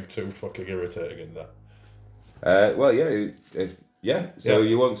anything too fucking irritating in there? Well, yeah. So Yeah.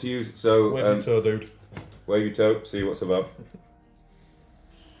 you want to use so Wave your toe, dude. wave your toe, see what's above.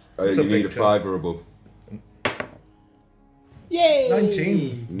 It's You a need big a toe. 5 or above. Yay!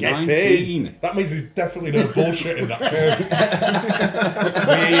 19. Get 19. in. That means there's definitely no bullshit in that cave.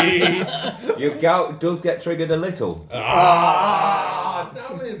 Sweet. Your gout does get triggered a little. Ah,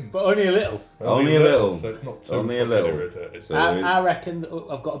 damn him. But only a little. Only a little. So it's not too Only a fucking little. irritated. So there is- I reckon that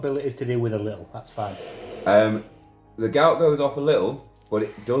I've got abilities to deal with a little. That's fine. The gout goes off a little, but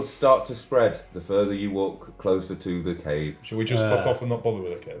it does start to spread the further you walk closer to the cave. Should we just fuck off and not bother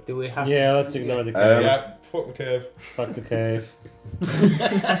with the cave? Do we have Yeah, to? let's ignore the cave. Yeah, fuck the cave. Fuck the cave.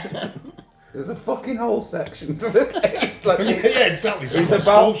 There's a fucking whole section to the cave. Like, Yeah, exactly. So it's fuck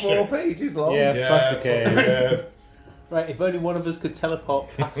about bullshit. 4 pages long. Yeah, Yeah, fuck the cave. cave. Right, if only one of us could teleport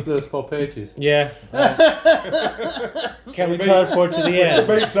past those 4 pages. Yeah. Can we teleport to the It end?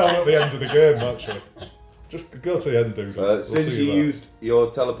 makes out at the end of the game, actually. Just go to the end, dude. We'll Since see you that. used your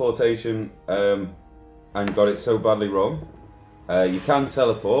teleportation and got it so badly wrong, you can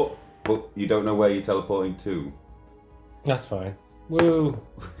teleport, but you don't know where you're teleporting to. That's fine. Woo.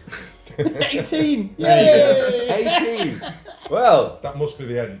 18! Yay! 18! Well, That must be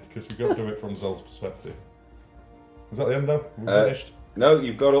the end, because we've got to do it from Zell's perspective. Is that the end now? We're finished? no,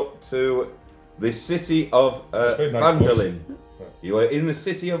 you've got up to the city of It's been nice, Vandalin. boys. You are in the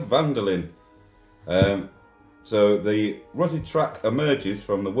city of Vandalin. So the rutted track emerges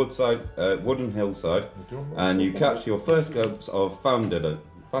from the wooden hillside, and you catch your first glimpse of Vandalin.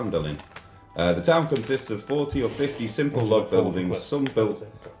 The town consists of 40 or 50 simple log buildings, some built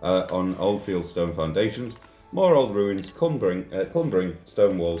on old fieldstone foundations, more old ruins, cumbering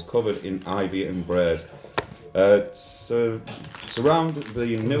stone walls covered in ivy and briars. Surround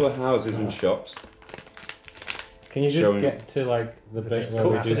the newer houses and shops. Can you just Showing- get to like the bit Just where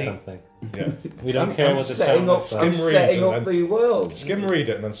we talk do to me. something? Yeah. We don't I'm care what the setting sound up, is. I'm Skim read setting and up then- the world. Skim read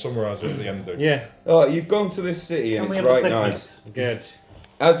it and then summarise it at the end, dude. Yeah, Oh, you've gone to this city and Can we it's have a right cliff nice. good.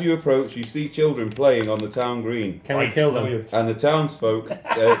 As you approach, you see children playing on the town green, Can we kill them? Brilliant. and the townsfolk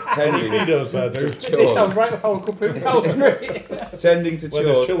Any tending, pedos there, dude? This sounds right up our company boundary. tending to Where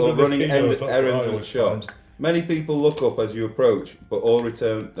there's chores children, or there's running pedos, that's what I errands and always shops. Many people look up as you approach, but all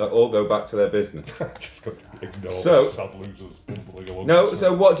go back to their business. Just got to ignore So- the sad losers bumbling along. No,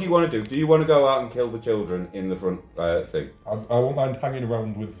 so what do you want to do? Do you want to go out and kill the children in the front thing? I won't mind hanging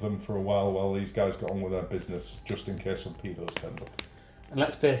around with them for a while these guys get on with their business, just in case some pedos turn up. And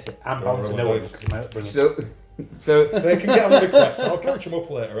let's face it, I'm Don't bound to roll know it dice. because I'm out bringing. So They can get on with the quest. I'll catch them up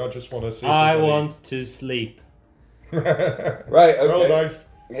later. I just want to see. If I there's any- want to sleep. right, okay. Roll dice.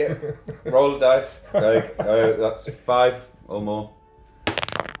 Yeah. Roll a dice. That's 5 or more.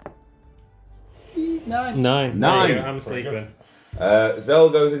 9. 9. Nine. There you go, I'm sleeping. Zell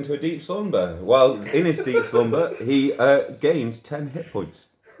goes into a deep slumber. While in his deep slumber, he gains 10 hit points.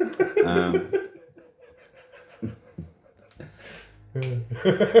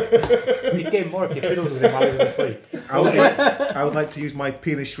 You'd gain more if you fiddled with him while he was asleep. I would like to use my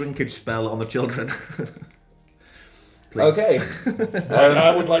penis shrinkage spell on the children. Please. Okay.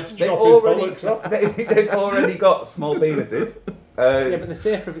 I would like to chop his bollocks off. They've already got small penises. Yeah, but they're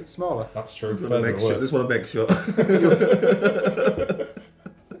safer if it's smaller. That's true. Just Further want to away. make sure.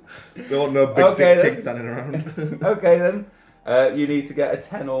 Don't want no big Okay, dick then. pig standing around. Okay then. You need to get a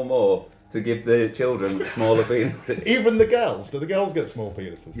 10 or more to give the children smaller penises. Even the girls. Do the girls get small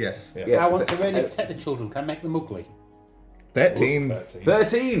penises? Yes. Yeah. Yeah. I want to really protect the children. Can I make them ugly? 13.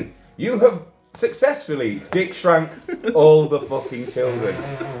 13. You have successfully dick shrank all the fucking children.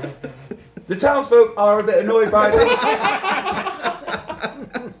 The townsfolk are a bit annoyed by this.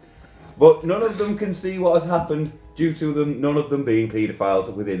 But none of them can see what has happened due to them, none of them being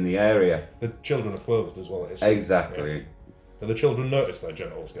paedophiles within the area. The children are clothed as well. Exactly. Yeah. Do the children notice their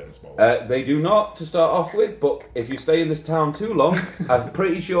genitals getting smaller? They do not to start off with, but if you stay in this town too long, I'm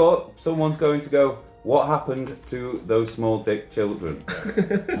pretty sure someone's going to go, what happened to those small dick children?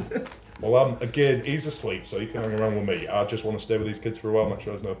 Well, again, he's asleep, so you can hang around with me. I just want to stay with these kids for a while, make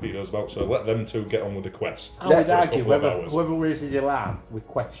sure there's no pedos about, so let them two get on with the quest. I would For a argue couple of whoever, hours. whoever raises the alarm, we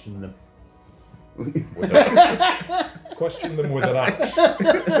question them. Question them with an axe.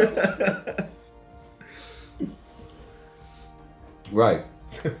 Right.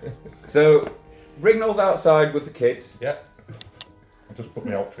 So, Rignall's outside with the kids. Yeah. I just put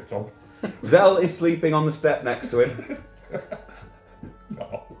my outfit on. Zell is sleeping on the step next to him.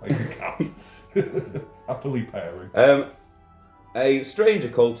 No, like a cat. Happily pairing. A stranger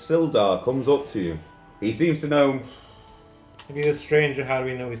called Sildar comes up to you. He seems to know. If he's a stranger, how do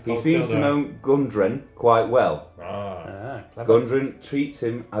we know he's He called seems to Sildar? know Gundren quite well. Clever. Gundren treats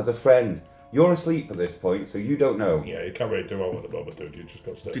him as a friend. You're asleep at this point, so you don't know. Yeah, you can't really do out at the moment, dude. You just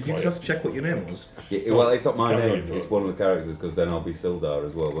got to stay Did you quiet. just have to check what your name was? Yeah, well, it's not my Can't go name. for It's it. one of the characters, because then I'll be Sildar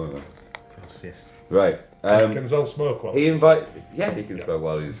as well, won't I? Of course, yes. Right. Can Zell smoke while He he's invite. Yeah, he can Yeah. smoke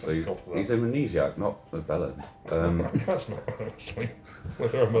while he's asleep. Go for that. He's an amnesiac, not a bellend. I can't smoke while I'm asleep.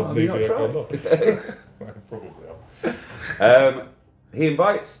 Whether I'm Have you not amnesiac or tried? not. I probably am. He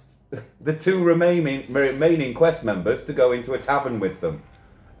invites the two remaining quest members to go into a tavern with them.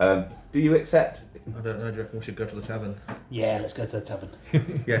 Do you accept? I don't know, do you reckon we should go to the tavern? Yeah, let's go to the tavern.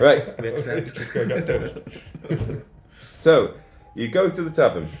 Yes, Right. we accept. Just go get pissed. So, you go to the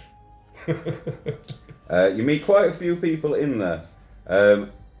tavern. You meet quite a few people in there.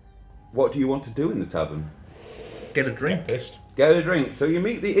 What do you want to do in the tavern? Get a drink. Pissed. Get a drink. So you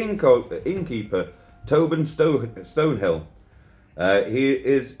meet the innkeeper, Tobin Stonehill. He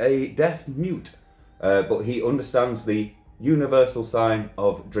is a deaf mute, but he understands the universal sign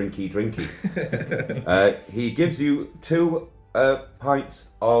of drinky drinky. He gives you 2 pints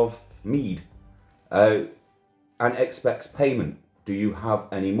of mead and expects payment. Do you have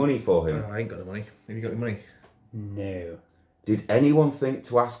any money for him? Oh, I ain't got the money. Have you got any money? No. Did anyone think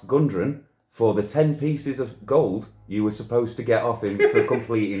to ask Gundren for the 10 pieces of gold you were supposed to get off him for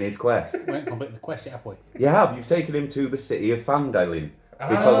completing his quest? We haven't completed the quest yet, have we? You have. You've taken him to the city of Fandalin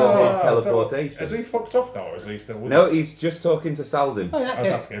because of his teleportation. So, is he fucked off now, or is he still with No, us? he's just talking to Saldin. Oh, in that Oh,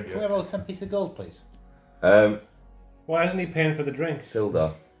 case, that's good, yeah. can we have all 10 pieces of gold, please? Why isn't he paying for the drinks?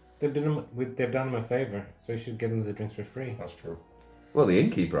 Sildar. They've done him a favour, so he should give them the drinks for free. That's true. Well, the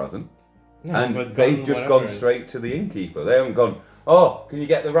innkeeper hasn't. No, And but they've Gundren, just whatever gone it is. straight to the innkeeper. They haven't gone, oh, can you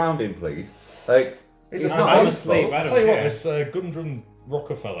get the round in, please? Like, it's I'm not his asleep, fault. I I'll don't tell you what, care. this Gundren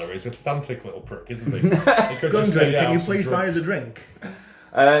Rockefeller is a pedantic little prick, isn't he? He could just say, Gundren, yeah, can you have some please buy us drinks. a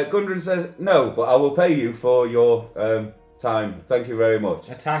drink? Gundren says, no, but I will pay you for your time. Thank you very much.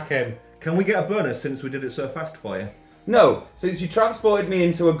 Attack him. Can we get a bonus since we did it so fast for you? No, since you transported me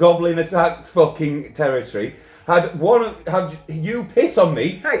into a goblin attack fucking territory, had you piss on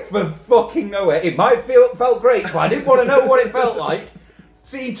me for fucking nowhere. It might felt great, but I didn't want to know what it felt like.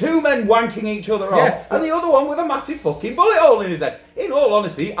 Seeing 2 men wanking each other off, and the other one with a massive fucking bullet hole in his head. In all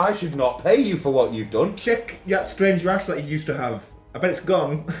honesty, I should not pay you for what you've done. Check that strange rash that you used to have. I bet it's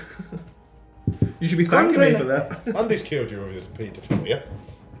gone. You should be thanking me for that. Andy's cured you of his paedophilia.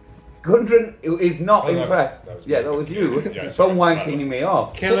 Gundren is not Oh, impressed. that was yeah, me. that was you. Yeah, from sorry. wanking me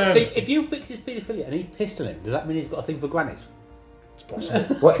off. Kill So, him. so if you fix his paedophilia and he pissed on him, does that mean he's got a thing for grannies? It's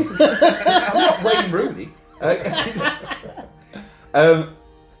possible. What? I'm not Wayne Rooney.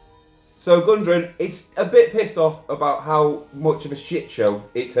 So Gundren is a bit pissed off about how much of a shit show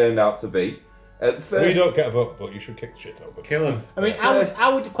it turned out to be. At We first, don't get a vote, but you should kick the shit out of him. Kill him. I mean, First-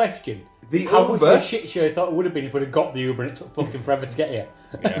 I would question the how much of Uber, a shit show I thought it would have been if we'd have got the Uber and it took fucking forever to get here.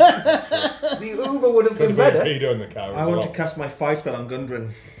 the Uber would have Could been have been better. pedo in the car. I want to cast my fire spell on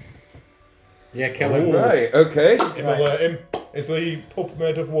Gundren. Yeah, kill him. Right, okay. Immolate him. Is the pup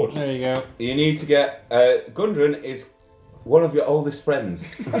made of wood? There you go. You need to get Gundren is one of your oldest friends.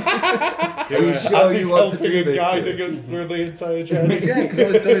 Are you sure Andy's you want to helping do and this? guiding to him? us through the entire journey. Yeah, because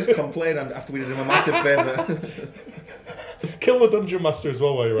all he's done is complain and after we did him a massive favour. Kill the dungeon master as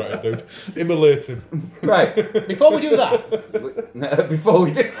well while you're at it, dude. Immolate him. Right. Before we do that, Before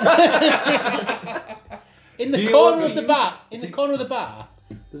we do. in Do the you corner want of to the bar,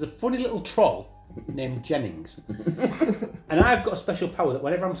 there's a funny little troll named Jennings, and I've got a special power that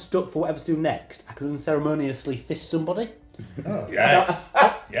whenever I'm stuck for whatever to do next, I can unceremoniously fist somebody. Yes.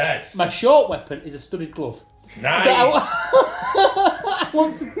 Yes. My short weapon is a studded glove. Nice. So I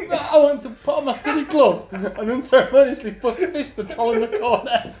want to put on my studded glove and unceremoniously fucking fist the troll in the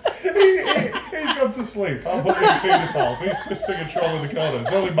corner. He's gone to sleep. I'm putting paedophiles. He's fisting a troll in the corner.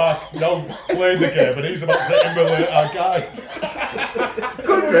 It's only Mark now playing the game, and he's about to immolate our guide.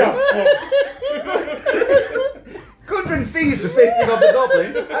 Gundren sees the fisting of the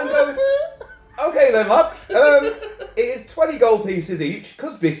goblin and goes, "Okay then, lads. It is 20 gold pieces each,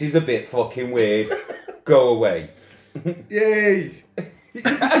 because this is a bit fucking weird. Go away." Yay!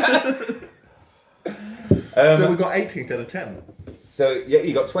 So we got 18 instead of 10. So yeah,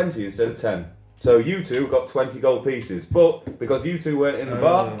 you got 20 instead of 10. So you two got 20 gold pieces, but because you two weren't in the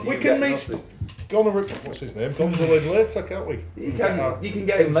bar, We you can get meet nothing. what's his name? Gondolin later, can't we? You can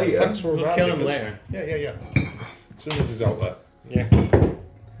get him later. Thanks for We'll kill him reminding us. later. Yeah. As soon as he's out there. Yeah.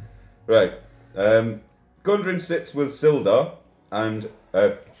 Right. Gundren sits with Sildar and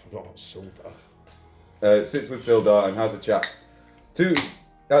I forgot about Sildar. sits with Sildar and has a chat.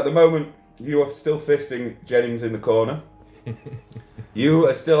 At the moment, you are still fisting Jennings in the corner. You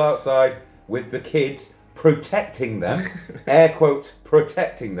are still outside with the kids, protecting them, air quote,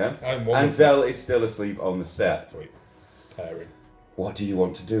 protecting them, And and one of Zell is still asleep on the step. Sweet. Pairing. What do you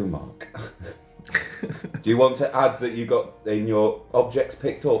want to do, Mark? Do you want to add that you got in your objects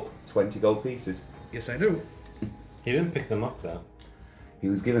picked up 20 gold pieces? Yes, I do. He didn't pick them up though. He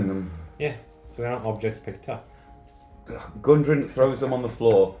was given them. Yeah. So they aren't objects picked up. Gundren throws them on the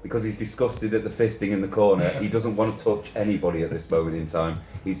floor because he's disgusted at the fisting in the corner. He doesn't want to touch anybody at this moment in time.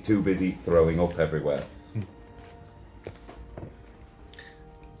 He's too busy throwing up everywhere.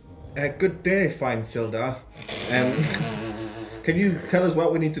 Good day, fine Sildar. Can you tell us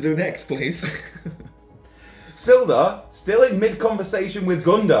what we need to do next, please? Sildar, still in mid-conversation with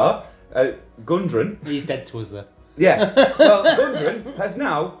Gundren. He's dead to us there. Yeah, well, Gundren has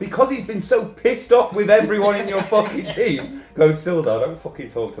now, because he's been so pissed off with everyone in your fucking team, goes, Sildar, don't fucking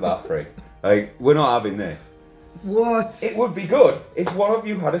talk to that prick. Like, we're not having this. What? It would be good if one of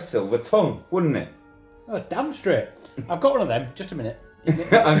you had a silver tongue, wouldn't it? Oh, damn straight. I've got one of them. Just a minute.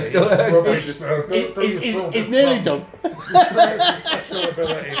 I'm still... Rubbish, though. Don't use silver It's nearly tongue. done. It's a special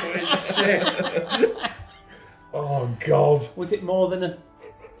ability, but it's shit. Oh, God. Was it more than a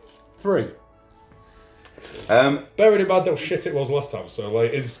 3? Bearing in mind how shit it was last time, so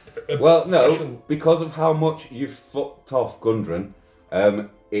like, is Well, no, special... because of how much you fucked off Gundren, it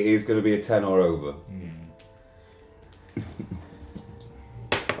is going to be a 10 or over.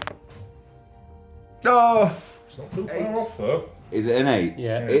 Oh! It's not too far off, though. Is it an 8?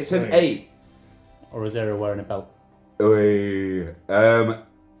 Yeah. It's an it's 8. Or is there wearing a belt? Oi.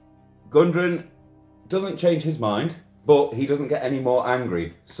 Gundren doesn't change his mind, but he doesn't get any more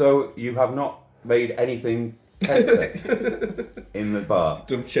angry. So you have not made anything tenser in the bar.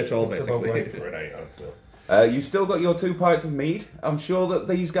 Done shit all, It's about basically. waiting for an 8, I'd say. You've still got your 2 pints of mead. I'm sure that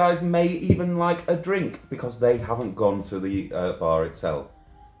these guys may even like a drink because they haven't gone to the bar itself.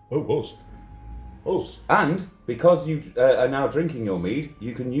 Oh, us. And because you are now drinking your mead,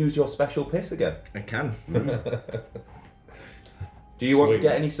 you can use your special piss again. I can. Do you want to Sweet.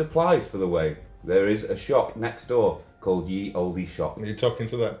 get any supplies for the way? There is a shop next door called Ye Oldie Shop. Are you talking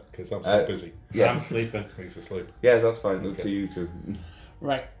to them? Because I'm so busy. Yeah, I'm sleeping. He's asleep. yeah, that's fine. Up to you two.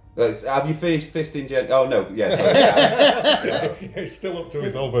 Right. Have you finished fisting Jen? Oh no, yeah, sorry. Yeah. It's still up to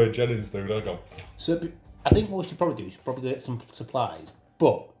his Albert Jennings, dude. Hang on. So I think what we should probably do is probably get some supplies.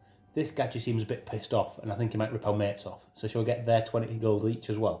 But this gadget seems a bit pissed off, and I think he might rip our mates off. So she'll get their 20 gold each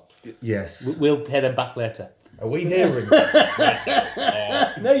as well. Yes. We'll pay them back later. Are we hearing this?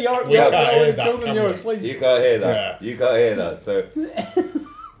 No, you're children. You're asleep. You can't hear that. Yeah. You can't hear that. So,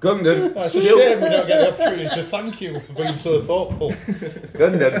 Gundon, It's a shame we don't get the opportunity to thank you for being so thoughtful.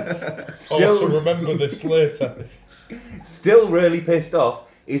 Gundon, I'll have to still, remember this later. still really pissed off.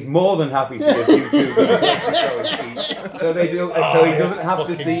 Is more than happy to give you two these electric speech, so they do, so he doesn't have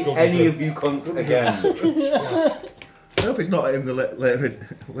to see any of you cunts again. I hope he's not in the later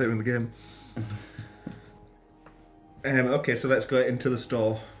in the game. Okay, so let's go into the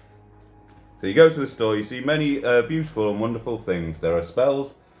store. So you go to the store, you see many beautiful and wonderful things. There are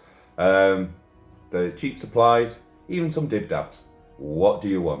spells, the cheap supplies, even some dib-dabs. What do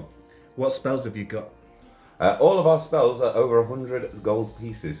you want? What spells have you got? All of our spells are over 100 gold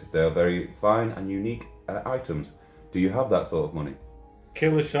pieces. They are very fine and unique items. Do you have that sort of money?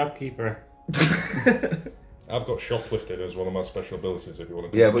 Kill the shopkeeper. I've got shoplifting as one of my special abilities if you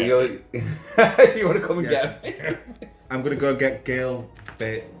want to Yeah, but you're... if you want to come and get me. I'm going to go get Gale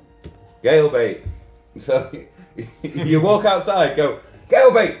Bait. Gale Bait. So you walk outside, go,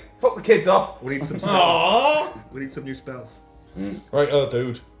 Gale Bait, fuck the kids off. We need some spells. We need some new spells. Right,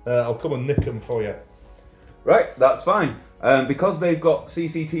 dude. I'll come and nick them for you. Right, that's fine. Because they've got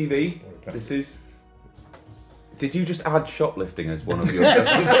CCTV, this is... Did you just add shoplifting as one of your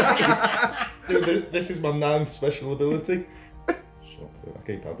special abilities? Dude, this is my 9th special ability. Shoplifting. I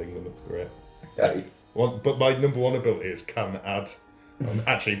keep adding them, it's great. Okay. But my number 1 ability is can add. And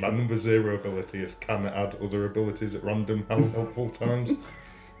actually, my number 0 ability is can add other abilities at random helpful times.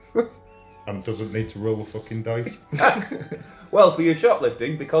 And doesn't need to roll a fucking dice. Well, for your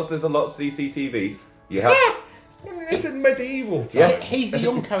shoplifting, because there's a lot of CCTV, you have... It's in medieval times. Yes. He's the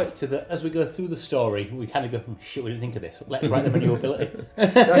young character that, as we go through the story, we kind of go, shit, we didn't think of this. Let's write them a new ability.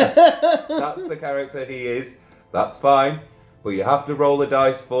 That's the character he is. That's fine. But you have to roll the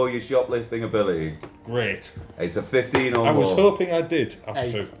dice for your shoplifting ability. Great. It's a 15 or more. I was hoping I did have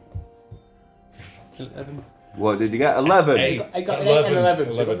 8. to. 11. What did you get? 11? I got an 8 and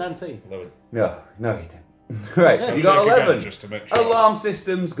 11, so I got 19. 11. No, you didn't. Right, so you got Check again, 11. just to make sure. Alarm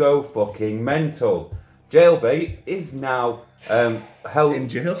systems go fucking mental. Jailbait is now held In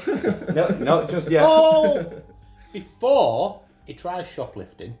jail? No, not just yet. Oh! Before he tries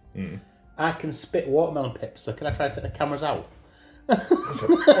shoplifting, I can spit watermelon pips, so can I try to take the cameras out? That's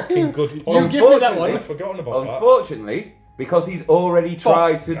a fucking good point. give me that one. I've forgotten about that. Unfortunately, because he's already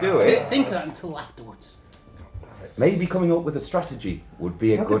tried to do I it, didn't think of that until afterwards. maybe coming up with a strategy would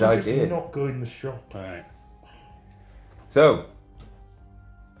be a How good did we just idea. not go in the shop. Alright. So,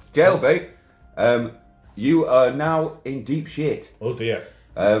 Jailbait, you are now in deep shit. Oh dear.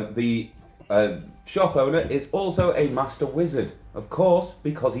 The shop owner is also a master wizard, of course,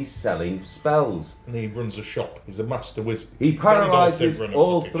 because he's selling spells. And he runs a shop. He's a master wizard. He paralyzes Gandalf did run a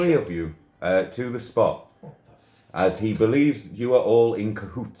all fucking 3 shop. of you to the spot, as he believes you are all in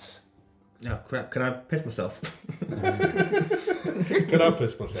cahoots. No, crap. Can I piss myself? Can I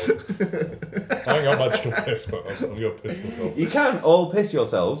piss myself? I ain't got much to piss, but I'm going to piss myself. You can all piss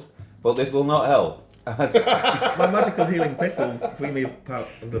yourselves, but this will not help. As My magical healing piss will free me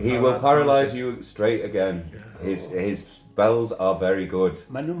of the he will paralyze you straight again. His spells are very good.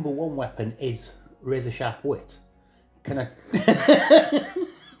 My number 1 weapon is razor sharp wit. Can I?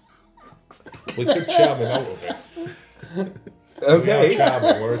 We could charm him out of it. Okay. We are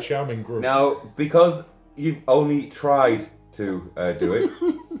charming. We're a charming group. Now, because you've only tried to do it,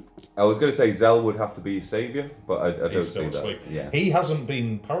 I was going to say Zell would have to be saviour, but I don't He's see still that. asleep. Yeah. He hasn't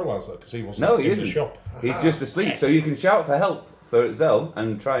been paralysed though, because he wasn't No, he in isn't. the shop. He's just asleep, so you can shout for help for Zell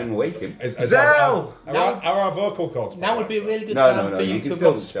and try and wake him. Zell! Are our vocal cords Now would be a really good No, time no, for you you can to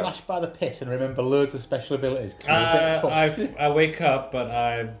still get shout. splashed by the piss and remember loads of special abilities. 'Cause you're a bit fucked. I wake up, but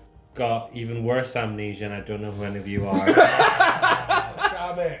I've got even worse amnesia, and I don't know who any of you are.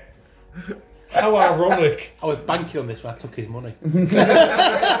 Damn it. How ironic. I was banking on this when I took his money.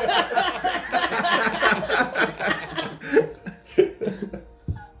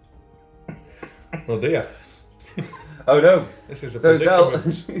 Oh dear. Oh no! This is a So Zell,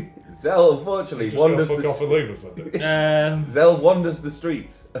 predicament. Zell unfortunately Just gonna wanders fuck off the and leave us then, dude. Zell wanders the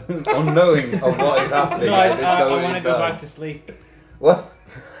streets, unknowing of what is happening No, at this I moment want to in go time. back to sleep. What?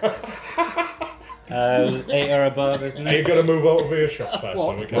 8 or above, isn't Are you it? going to move out of earshot first?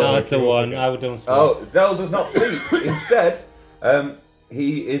 What? So we can No, wake it's a you up 1. again? I don't sleep. Oh, Zell does not sleep. Instead,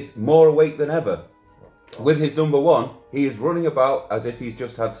 he is more awake than ever. With his number 1, he is running about as if he's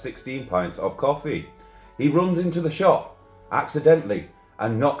just had 16 pints of coffee. He runs into the shop accidentally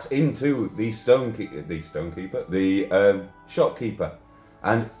and knocks into the shopkeeper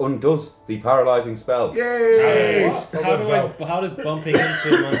and undoes the paralysing spell. Yay! How does bumping into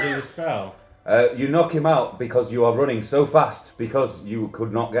him undo the spell? You knock him out because you are running so fast because you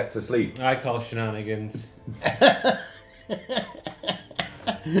could not get to sleep. I call shenanigans.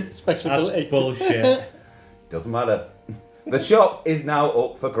 Special That's ability. bullshit. Doesn't matter. The shop is now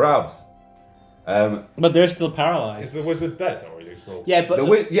up for grabs. But they're still Is paralysed. the wizard dead or is he still? Yeah, but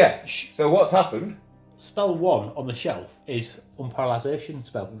So what's happened? spell 1 on the shelf is unparalysation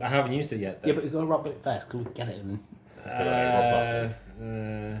spell. I haven't used it yet. Yeah, Though. but you got to rob it first. Can we get it? And...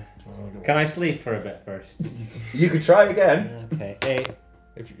 Can I sleep for a bit first? You could try again. Okay. 8.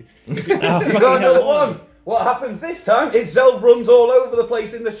 If you, Oh, You got another one. What happens this time is Zell runs all over the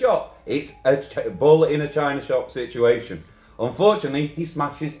place in the shop. It's a bull in a china shop situation. Unfortunately, he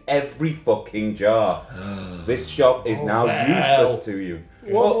smashes every fucking jar. This shop is now useless to you.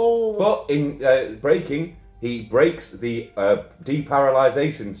 But in breaking, he breaks the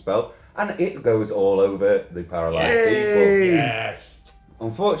deparalysation spell, and it goes all over the paralysed people. yes.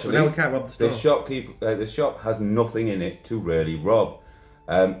 Unfortunately, But now we can't rob the store. the shop has nothing in it to really rob,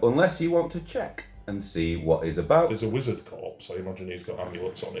 unless you want to check and see what is about. There's a wizard corpse, so I imagine he's got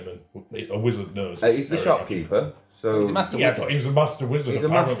amulets on him, and a wizard knows. He's the very shopkeeper, so He's a master Yeah, wizard. but he's a master wizard. he's a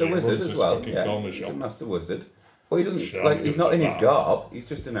apparently. master He wizard runs as this well. fucking Yeah, corner he's shop. a master wizard. Well, he doesn't Shenanigans he's not in his like that. garb. He's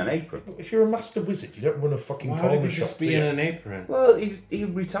just in an apron. If you're a master wizard, you don't run a fucking Why would corner he shop. just do be you? in an apron? Well, he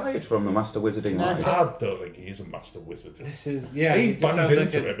retired from the master wizarding life. I don't think he is a master wizard. This is He just banged sounds into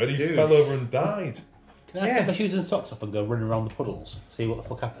like a him and he douche. fell over and died. Can I take my shoes and socks off and go running around the puddles? See what the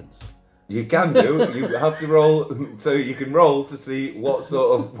fuck happens? You can do. You have to roll, so you can roll to see what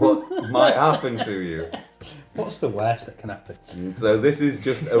might happen to you. What's the worst that can happen? So this is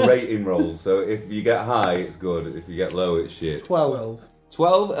just a rating roll. So if you get high, it's good. If you get low, it's shit. 12.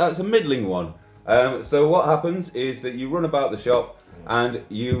 12, that's a middling one. So what happens is that you run about the shop and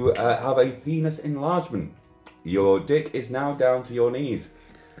you have a penis enlargement. Your dick is now down to your knees.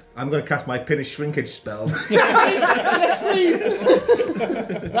 I'm going to cast my penis shrinkage spell. Yes,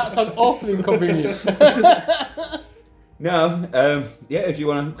 please! That's an awfully inconvenient. Now, if you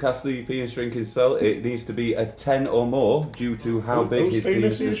want to cast the penis shrinking spell, it needs to be a 10 or more due to how big Whose his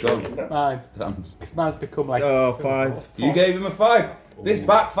penis is has shrinking gone. down? Mine. Mine's become like... Oh, 5. You gave him a 5. This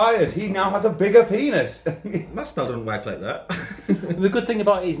backfires. He now has a bigger penis. My spell doesn't work like that. The good thing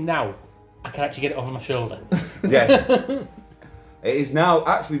about it is now, I can actually get it over my shoulder. Yeah. It has now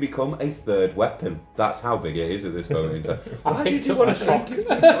actually become a third weapon. That's how big it is at this moment in time. Why did picked you up want my to shrink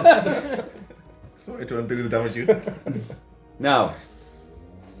his Sorry to undo the damage you did. Now,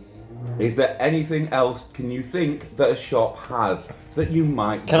 is there anything else can you think that a shop has that you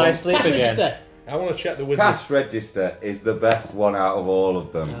might Can I want? sleep Cash again? register. I want to check the wizard. Cash register is the best one out of all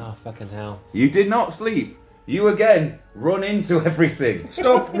of them. Oh, fucking hell. You did not sleep. You again run into everything.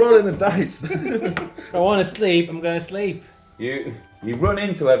 Stop rolling the dice. If I want to sleep, I'm going to sleep. You run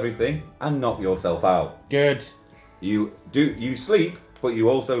into everything and knock yourself out. Good. You sleep, but you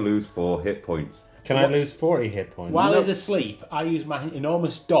also lose 4 hit points. Can I lose 40 hit points? While he's asleep, I use my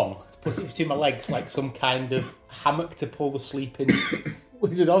enormous dong to put it between my legs like some kind of hammock to pull the sleeping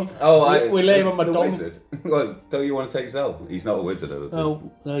wizard on. We lay him on my the dong. wizard. Well, don't you want to take Zell? He's not a wizard, I don't think.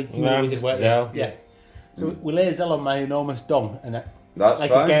 Oh, no, you No, I'm wizard, just weren't you? Zell. Yeah. So we lay Zell on my enormous dong, and That's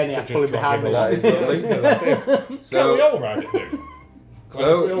like fine. a gurney, I Just pull him drop behind him me. That is lovely. Can't we So, all ride it, dude?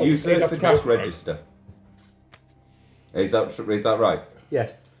 so you He'd search have the to cash go for it. register. Is that right?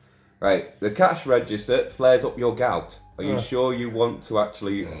 Yes. Right. The cash register flares up your gout. Are you sure you want to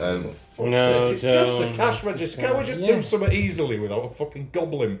actually? No, It's just a don't. cash register. Can't we just Yeah. do something easily without a fucking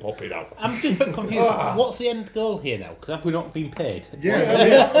goblin popping out? I'm just a bit confused. What's the end goal here now? Because have we not been paid?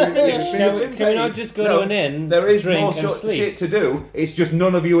 Can we not just go to an inn, There is drink more and sleep? shit to do. It's just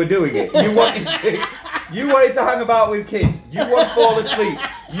none of you are doing it. You wanted to hang about with kids. You want to fall asleep.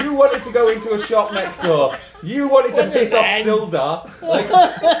 You wanted to go into a shop next door. You wanted to piss off Sildar. Like,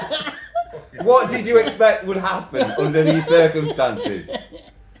 what did you expect would happen under these circumstances?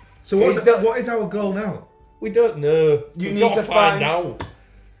 So what is our goal now? We don't know. You We've need got to find find- out.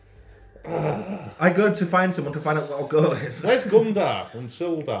 I go to find someone to find out what our goal is. Where's Gundar and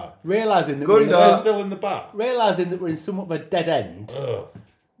Sildar? Realising that, Gundar. They're still in the back. realising that we're in somewhat of a dead end, Ugh.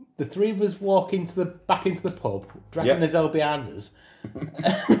 the three of us walk back into the pub, dragging Yep. the Zell behind us,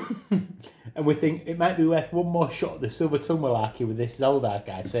 and we think it might be worth one more shot at the Silver Tongue malarkey with this Zeldar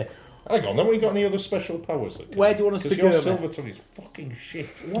guy. Say, Hang on, then we got any other special powers that Where do you want us to Because your go, silver tongue is fucking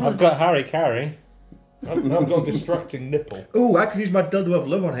shit. I've got Harry Carry. I've got a distracting nipple. Ooh, I can use my dildo of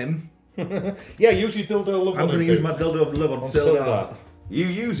love on him. Yeah, use your dildo of love I'm on going to him, use dude. my dildo of love on On Sildar. Sildar. You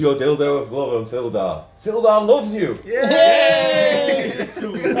use your dildo of love on Sildar. Sildar loves you.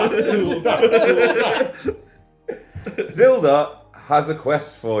 Sildar has a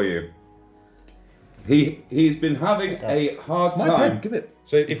quest for you. He's been having a hard My pen, time. give it.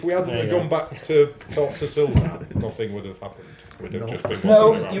 So if we hadn't There you gone back to talk to Sildar, nothing would have happened. We'd have just been wandering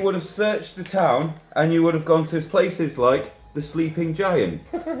No, around. you would have searched the town and you would have gone to places like the Sleeping Giant,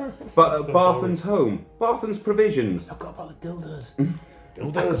 Barthen's home, Barthen's Provisions, I forgot about the dildos.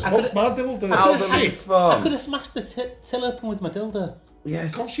 Dildos. I What's could've- my dildo? Aldermead I Farm. could have smashed the till open with my dildo.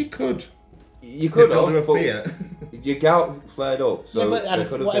 Yes, Of course you could. you Your could dildo have, of but fear. your gout flared up, so yeah, but there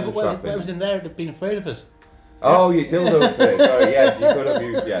could have whatever, been whatever trapping. was in there would have been afraid of us. Oh, your dildo fit. Sorry, yes, you could have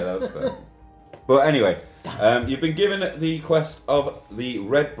used. Yeah, that was fair. But anyway, you've been given the quest of the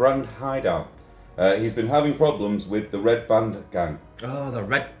Red Brand hideout. He's been having problems with the Red Band gang. Oh, the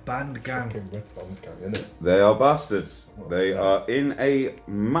Red Band Gang. Fucking red band gang, innit? They are bastards. They are in a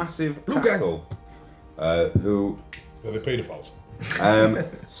massive Blue gang. castle. Who Are they paedophiles?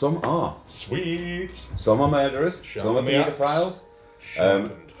 some are. Sweet. Some are murderers. Some are Sharpen the axe. paedophiles.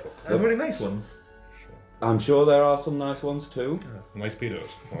 Sharpened. There's really nice ones. I'm sure there are some nice ones too. Nice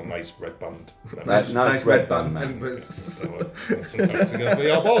pedos. Or nice red band. Nice red band men. Sometimes against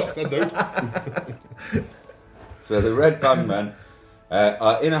your bollocks, then, dude. So the Red Band men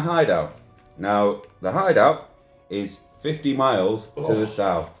are in a hideout. Now, the hideout is 50 miles to the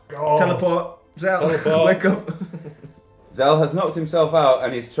south. Teleport. Zell, Teleport. wake up. Zell has knocked himself out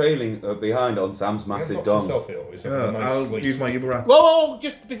and is trailing behind on Sam's massive Knocked dong. himself ill. He's having a nice I'll sleep. use my Uber app. Whoa,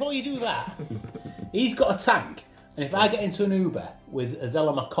 just before you do that, he's got a tank, and if I get into an Uber with a Zell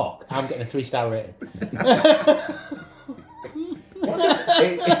on my cock, I'm getting a 3-star rating.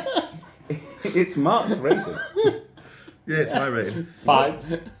 It's Mark's rated. Yeah, it's my rating.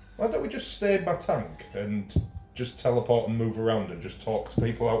 Fine. Why don't we just stay in my tank and just teleport and move around and just talk to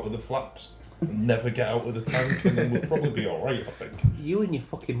people out of the flaps and never get out of the tank, and then we'll probably be alright, I think. You and your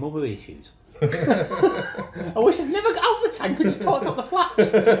fucking mother issues. I wish I'd never got out of the tank and just talked up the flaps.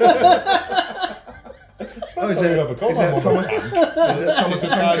 Oh, That's all we've ever called is my it mum, Thomas? a tank. Is it Thomas It's a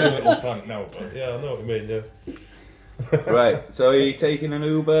the tiny Tank? little tank now, but yeah, I know what you mean, yeah. Right, so are you taking an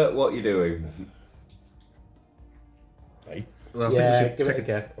Uber? What are you doing? Hey, Well, I Yeah, think we give should it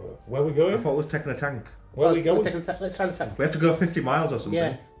a take go. where are we I going? thought it was taking a tank. Where are we going? Let's try the tank. We have to go 50 miles or something.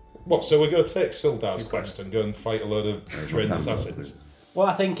 Yeah. What, so we're going to take Sildar's quest and go and fight a load of trained assassins? Well,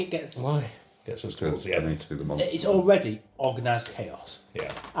 I think it gets. Why? Gets us towards the I need end. to do the monsters. It's already organised chaos.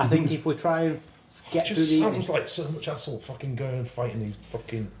 Yeah. I think if we try and get through Just the sounds like so much hassle fucking going and fighting these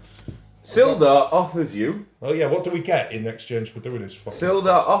fucking... Sildar offers you. Oh yeah, what do we get in exchange for doing this fucking...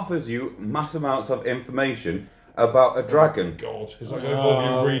 Sildar offers you mass amounts of information about a dragon. God, is that going to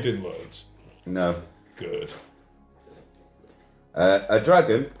involve you reading loads? No. Good. A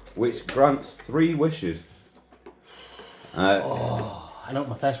dragon which grants 3 wishes. I know what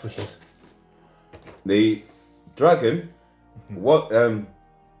my first wish is. The dragon, well,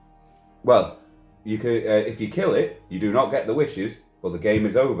 you could if you kill it, you do not get the wishes, but the game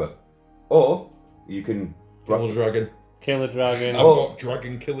is over. Or you can, Kill the dragon. Kill a dragon. I've got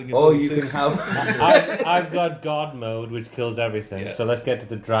dragon killing or abilities. you can have. I've got God mode, which kills everything. Yeah. So let's get to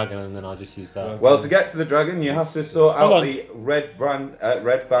the dragon, and then I'll just use that. Well, to get to the dragon, you have to sort Hold out on. the red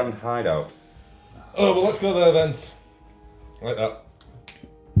band hideout. Oh, well, let's go there then. Like that.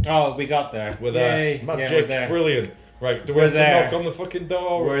 Oh, we got there. We're there. Yay. Magic. Yeah, we're there. Brilliant. Right, do we We're have to there. knock on the fucking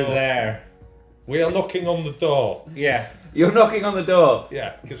door? We're or- there. We are knocking on the door. Yeah. You're knocking on the door.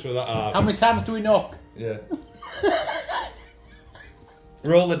 Yeah, because we're that hard. How many times do we knock? Yeah.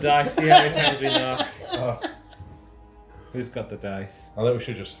 Roll the dice. See how many times we knock. Who's got the dice? I think we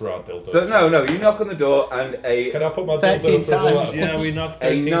should just throw our dildos. So no, you knock on the door and Can I put my 13 dildo through the times. letter? Yeah, we knocked a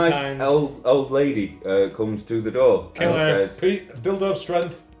 13 nice times. old lady comes to the door Kill and her. says, Pete, dildo of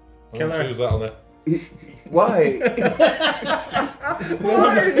strength. Kill her. Choose that on there. "Why?"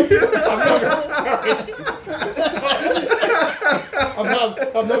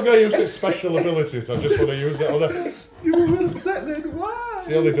 I'm not going to use its special abilities. I just want to use it on there. You were well upset then. Why? It's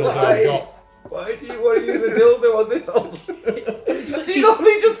the only dildo I've got. Why do you want to use a dildo on this old lady? She's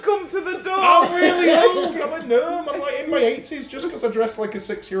only just come to the door. I'm really old. I'm a gnome. I'm like in my 80s just because I dress like a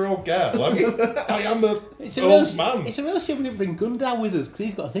 6-year-old girl. I am a It's a old real, man. It's a real shame we didn't bring Gundown with us because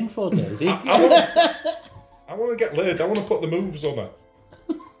he's got a thing for days. I want to get laid. I want to put the moves on her.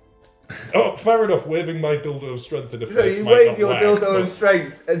 Oh, fair enough. Waving my dildo of strength in the face. So you might wave not your work, dildo but of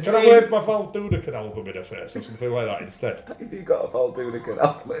strength and Can I see wave my Val Dudekin album in her face or something like that instead? if you got a Val Dudekin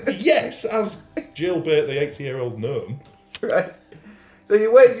album. Yes, as jailbait the 80-year-old gnome. Right. So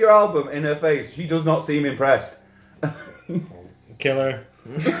you wave your album in her face. She does not seem impressed. Killer.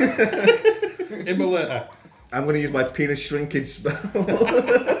 Immolator. I'm going to use my penis shrinkage spell.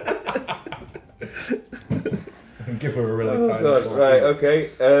 And give her a really Oh tiny God, small right, penis.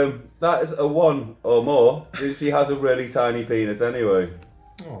 okay. That is a 1 or more. She has a really tiny penis anyway.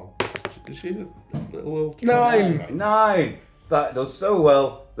 Oh, is she a little old 9. 9. That does so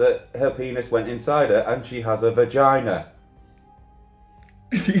well that her penis went inside her and she has a vagina.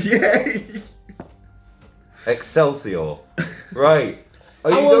 Yay! Excelsior. Right.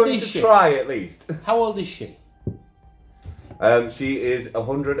 Are How you old going is to she? try at least? How old is she? She is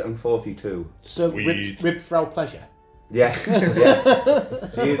 142. So Sweet. ribbed for our pleasure. Yes, yes.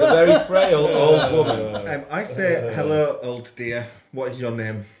 She is a very frail old woman. I say, hello, old dear. What is your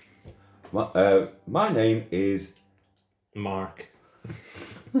name? My name is Mark.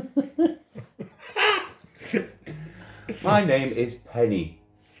 My name is Penny.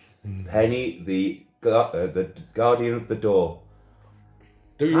 Penny, the guardian of the door.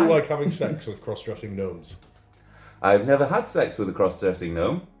 Do you like having sex with cross-dressing gnomes? I've never had sex with a cross-dressing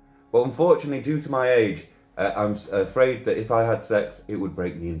gnome, but unfortunately, due to my age, I'm afraid that if I had sex, it would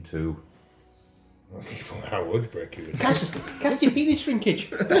break me in two. I would break you in. Cast your penis shrinkage.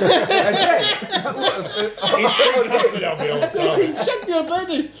 He's casting on me all the time. Check your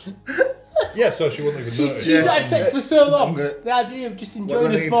body. Yeah, so she wouldn't even notice. She's not had sex for so long. gonna- The idea of just enjoying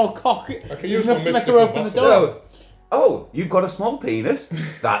do I a need? small cock can is use enough my to make her mystical open the muscle. door. So, you've got a small penis?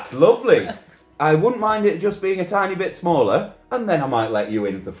 That's lovely. I wouldn't mind it just being a tiny bit smaller, and then I might let you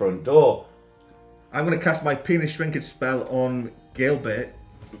in the front door. I'm going to cast my penis shrinkage spell on Galebait.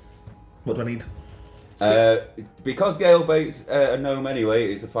 What do I need? Because Gale Bates a gnome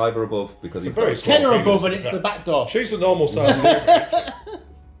anyway, it's a 5 or above because he's a very got- small 10 or penis. above and it's the back door. She's a normal size.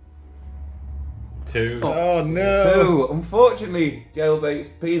 2. Oh no! 2. Unfortunately, Gale Bates'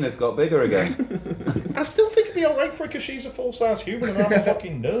 penis got bigger again. I still think it'd be alright for her because she's a full-size human and I'm a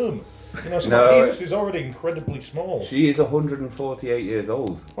fucking gnome. You know, so No. my penis is already incredibly small. She is 148 years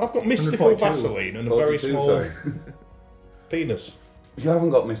old. I've got mystical 142. Vaseline and a very 42, small sorry. penis. You haven't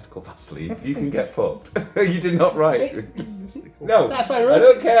got mystical Vaseline. You can get fucked. You did not write. No, That's why I I wrote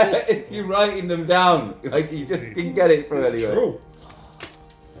don't it. care if you're writing them down. Like you just didn't get it from It's anywhere. true.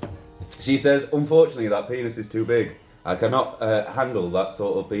 She says, unfortunately, that penis is too big. I cannot handle that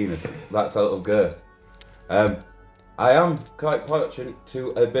sort of penis, that sort of girth. I am quite fortunate to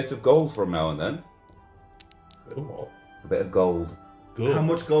a bit of gold from now and then. What? A bit of gold. Good. How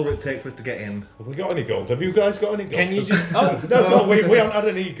much gold would it take for us to get in? Have we got any gold? Have you guys got any gold? Can you 'Cause- just... No, we haven't had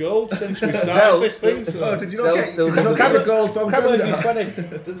any gold since we started this thing. Zell So. Oh, did you Still- not still get, did you not doesn't get the get- gold from Crab only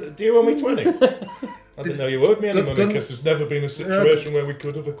Gundar? 20. Do you owe me 20? I didn't know you owed me any money Gun- because there's never been a situation where we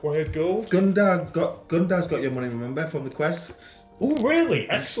could have acquired gold. Gundar's got your money, remember, from the quests? Oh, really?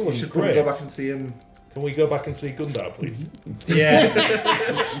 Excellent. You should probably Great. go back and see him. Can we go back and see Gundar, please?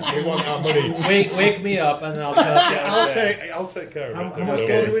 Yeah. We want our money. Wake me up and I'll tell you. I'll take care of it. How much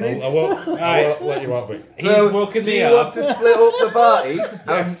gold do we need? I won't let you have it. He's woken do me you up. want to split up the party?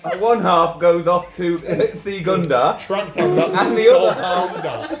 And one half goes off to see Gundar, Track down that And the little other half-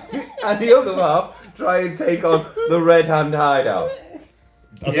 Gundar. and the other half try and take on the Red Hand Hideout.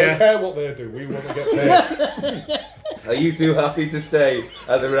 I Yeah. don't care what they do. We want to get paid. Are you two happy to stay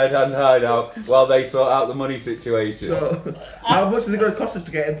at the Red Hand Hideout while they sort out the money situation? So, how much is it going to cost us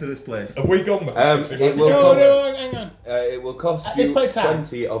to get into this place? Have we gone there? It will No, cost, no, hang on. it will cost At this you point in time,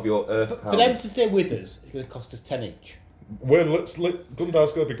 20 of your Earth For pounds. them to stay with us, it's going to cost us 10 each.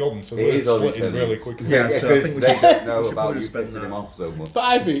 Gundar's going to be gone, so It we're is only splitting 10 really each. quickly. Yeah, so I because think we they should- don't know we should about probably you spend pissing him that. off so much.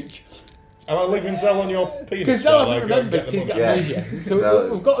 5 each. Am I leaving Zell on your penis? Because Zell while I hasn't go and remembered get the because he's got money? Yeah. amnesia. So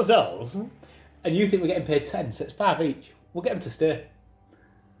No. we've got Zell's, and you think we're getting paid 10, so it's 5 each. We'll get them to stay.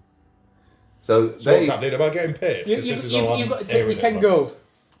 So So they, what's happening? Am I getting paid? 'Cause this is all You've I'm got to take me hearing 10 about. gold,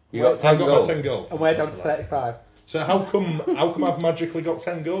 you got 10 I've got gold. my 10 gold. and we're down to 35. So how come I've magically got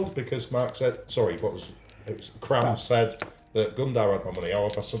 10 gold? Because Mark said, sorry, it was Cram said that Gundar had my money. How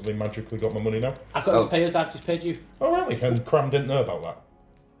have I suddenly magically got my money now? I've got Oh. to pay us, I've just paid you. Oh really? And Cram didn't know about that.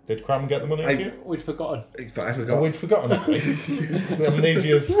 Did Cram get the money off you? We'd forgotten. I forgot. Oh, we'd forgotten it. The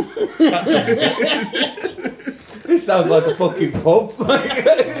amnesia's This sounds like a fucking pub.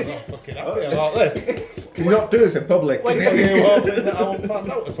 fucking happy about this. Can you not do this in public? Wait, Are you hoping that I won't find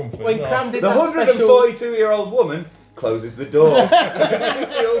out or something? When No. Cram did The that special... 142-year-old woman closes the door. She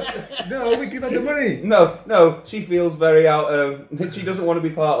feels, No, we give her the money. no, she feels very out. She doesn't want to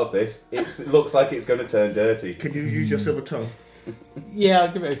be part of this. It looks like it's going to turn dirty. Can you use your silver tongue? Yeah,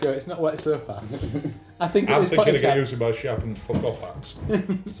 I'll give it a go. It's not worked so far. I think I'm it's thinking of using my sharpened fuck off axe.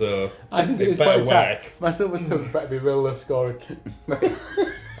 So I think it it's better quite tight. work. My silver tongue better be real low scoring.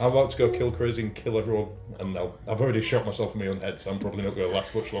 I'm about to go kill Crazy and kill everyone, and I've already shot myself in my own head, so I'm probably not going to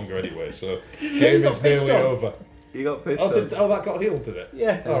last much longer anyway. So game is nearly over. You got pissed Oh, off. that got healed, did it?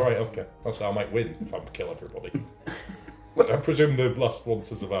 Yeah. Oh, right, okay. So I might win if I kill everybody. I presume the last one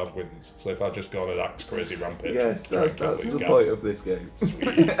to survive wins. So if I just go on an axe crazy rampage. Yes, and try and that's kill the these guys. point of this game.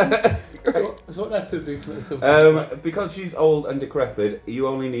 Sweet. So what do I have to do to make the silver tongue? Because she's old and decrepit, you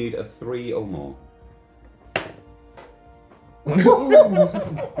only need a 3 or more.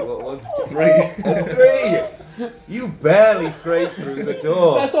 What was it? 3. A 3! You barely scraped through the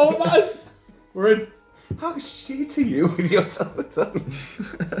door. That's all that matters. We're in. How shit are you with your silver tongue?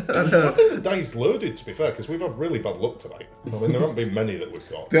 I think the dice loaded, to be fair, because we've had really bad luck tonight. I mean, there haven't been many that we've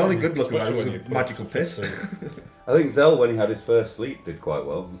got. The only good look about it Especially was when you a put magical it to piss. 15. I think Zell, when he had his first sleep, did quite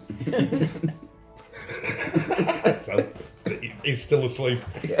well. So, he's still asleep.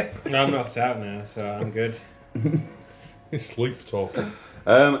 I'm knocked out now, so I'm good. He's sleep talking.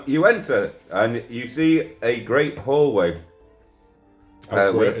 You enter and you see a great hallway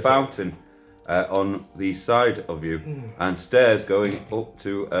How great with is a it? fountain on the side of you and stairs going up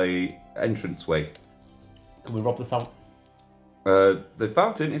to a entranceway. Can we rob the fountain? The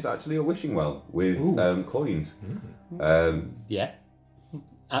fountain is actually a wishing well with coins. Yeah.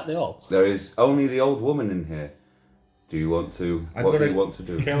 Aren't they all? There is only the old woman in here. Do you want to? I'm What do gonna- you want to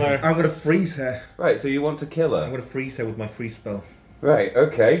do? Kill her. I'm going to freeze her. Right, so you want to kill I'm her. going to freeze her with my freeze spell. Right,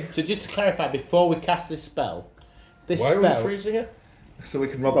 okay. So just to clarify, before we cast this spell, Why are we spell. freezing it? So we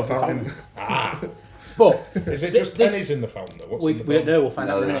can rob Rob the the fountain. But Is it Thi- just this- pennies in the fountain? Though? What's we in the don't fountain? know. We'll find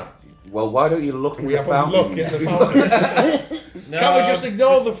out in a No, minute. well, why don't you look in We the have a fountain? look in the fountain. No, Can't we just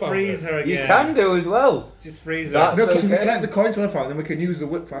ignore the fountain? Freeze her again. You can do as well. Just freeze her. That- No, because if we okay. collect the coins from the fountain, then we can use the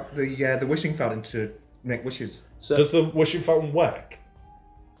wishing fountain to make wishes. So Does the wishing fountain work?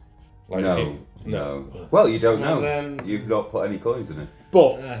 Like No, if no. Well, you don't Well, know. then- You've not put any coins in it.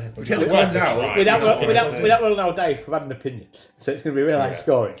 but It's We take the It's worth coins a out. try. without rolling our dice, we've had an opinion. So it's going to be real high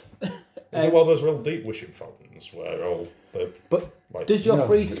scoring. Is it one of those real deep wishing fountains where all the But like, does your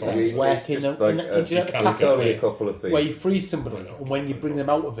freeze It's spells work in just a, like in a, do you know, you the can't it's classic only way a couple of feet. where you freeze somebody and when you bring them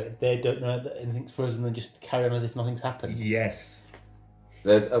out of it, they don't know that anything's frozen and just carry on as if nothing's happened? Yes.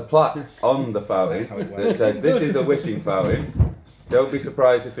 There's a plaque on the fountain That's how it that works. says, "This is a wishing fountain. Don't be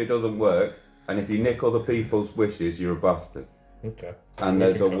surprised if it doesn't work. And if you nick other people's wishes, you're a bastard." Okay. And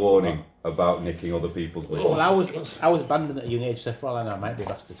there's a warning about nicking other people's Well, wishes. I was abandoned at a young age, so for all I know, I might be a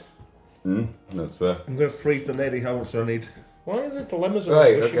bastard. That's fair. I'm going to freeze the lady. How much do I need? Why are the dilemmas around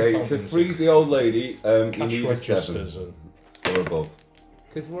Right, wishing okay. To fountains freeze the old lady, you cash need a 7 registers and or above.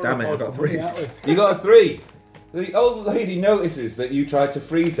 Damn it, I got 3. You got a 3. The old lady notices that you tried to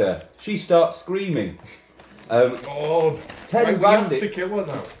freeze her. She starts screaming. God, 10 right, we have to bandits. kill her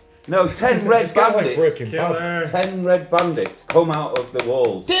now. No, 10 red It's kind of like bandits. Breaking Kill Bad. her. 10 red bandits come out of the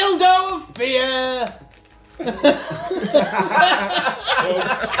walls. Dildo of fear!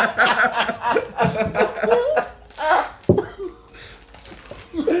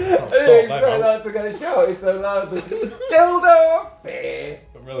 Sort Expect them out. that to get a shout. It's so loud. Dildo of fear.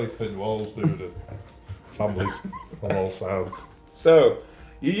 Really thin walls, dude. And families on all sides. So,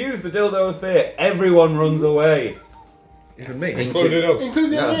 you use the dildo of fear. Everyone runs away. Even me. Including us.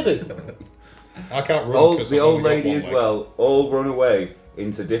 Including the No. lady. I can't run. 'cause The I've old only got lady one as leg. well. All run away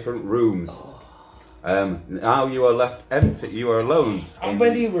into different rooms. Now you are left empty. You are alone. How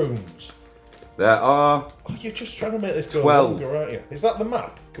many rooms? There are. Oh, you're just trying to make this go 12. longer, aren't you? Is that the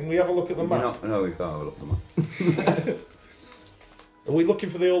map? Can we have a look at the You're map? not, no, we can't have a look at them. Are we looking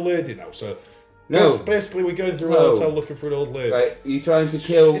for the old lady now? So, No. yes, basically we're going through No. a hotel looking for an old lady. Right, you're trying to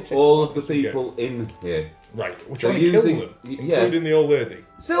kill Shit, it's all of the obviously people in here. Right, we're So trying to using- kill them, yeah. including the old lady.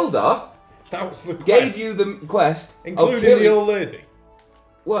 Sildar That was the quest. gave you the quest of including killing. the old lady.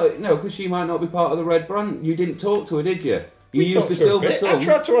 Well, no, because she might not be part of the Red Brand. You didn't talk to her, did you? You We used talked the to her a silver bit. I tongue.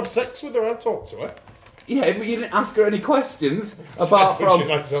 tried to have sex with her. I talked to her. Yeah, but you didn't ask her any questions apart Said from she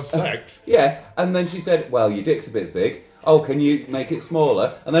likes to have sex. yeah. And then she said, "Well, your dick's a bit big. Oh, can you make it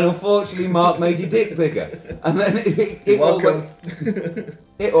smaller?" And then unfortunately, Mark made your dick bigger. And then Welcome.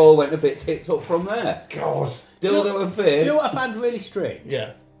 it all went a bit tits up from there. God. Dildo of Do you know fear. what I find really strange?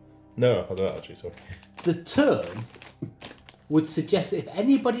 Yeah. No, I don't actually. So. The term would suggest that if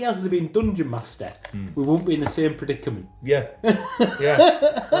anybody else had been Dungeon Master, we wouldn't be in the same predicament. Yeah.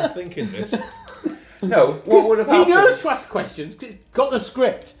 Yeah. I'm thinking this. No, what would have He happened? knows to ask questions because he's got the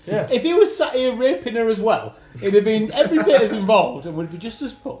script. Yeah. If he was sat here raping her as well, it'd have been every bit as involved and would be just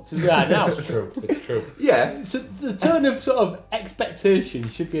as fucked as we are now. It's true. It's true. Yeah. So the tone of sort of expectation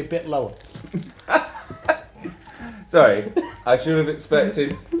should be a bit lower. Sorry, I should have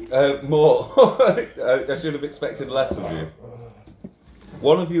expected more. I should have expected less of you.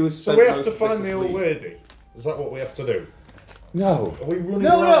 One of you has So spent we have most to of find this the old asleep. lady. Is that what we have to do? No. Are we running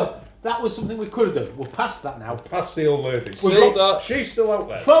No, around no, that was something we could have done. We're past that now. past the old lady? Still dark. She's still out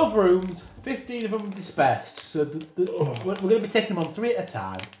there. 12 rooms, 15 of them dispersed. So we're going to be taking them on 3 at a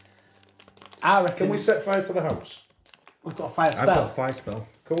time. I reckon Can we set fire to the house? we've got a fire I've got a spell. fire spell.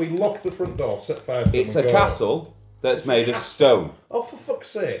 Can we lock the front door, set fire to them It's and a go out? castle that's made of stone. Oh, for fuck's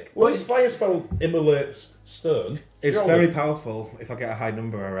sake. Well, this fire spell immolates stone. It's Surely. very powerful if I get a high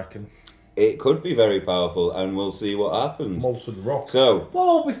number, I reckon. It could be very powerful, and we'll see what happens. Molten rock. So,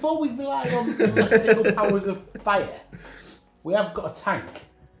 Whoa, before we rely on the mystical powers of fire, we have got a tank.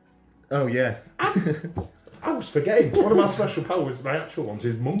 Oh, yeah. I was forgetting. One of my special powers, my actual ones,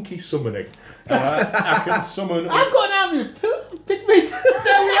 is monkey summoning. I can summon. I've got an army of pygmies.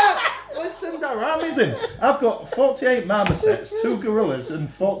 Let's send our armies in. I've got 48 marmosets, 2 gorillas,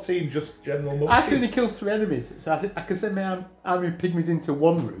 and 14 just general monkeys. I can only kill 3 enemies, so I can send my army of pygmies into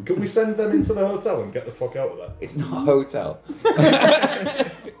one room. Can we send them into the hotel and get the fuck out of there? it's not a hotel.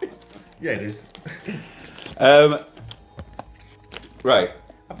 Yeah, it is. Right.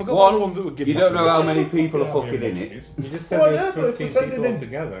 I forgot all the One, ones that were given. you don't know how many Fuck people the are army fucking of in it. monkeys. You just said Well, there's yeah, but if we 15 send it people in-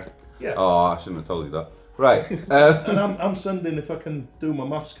 altogether. Yeah. Oh, I shouldn't have told you that. Right. And I'm sending, if I can do my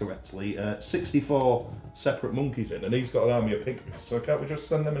maths correctly, 64 separate monkeys in, and he's got an army of pygmies. So can't we just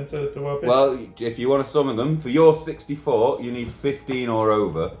send them into our bit? Well, if you want to summon them, for your 64, you need 15 or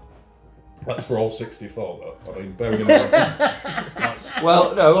over. That's for all 64, though. I mean, bearing in mind. That's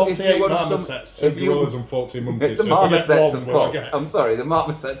Well, no, if 48 you want to summon... marmosets, 2 gorillas, and 14 monkeys. The so if we get marmosets are one, we'll fucked. get- I'm sorry, the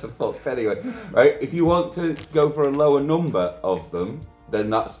marmosets are fucked anyway. Right, if you want to go for a lower number of them, then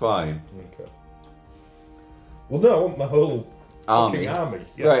that's fine. Okay. Well, no, I want my whole Army. fucking army.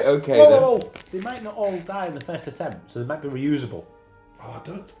 Yes. Right, okay Whoa, then. whoa, whoa. They might not all die in the first attempt, so they might be reusable. Oh,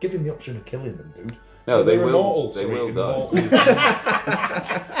 don't give him the option of killing them, dude. No, they They're will. immortal, They so will he die.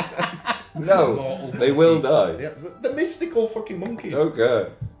 can No, Immortal they will die. Yeah, the mystical fucking monkeys. Okay.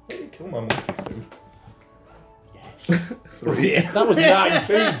 Why do you kill my monkeys, dude? That was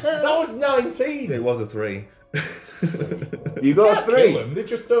 19. That was 19. It was a 3. You got a Can't 3. kill them. They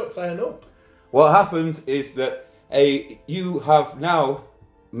just don't turn up. What happens is that you have now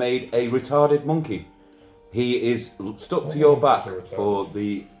made a retarded monkey. He is stuck to your back monkeys are for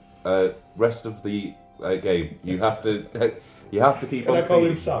the rest of the game. You have to keep Can on I call him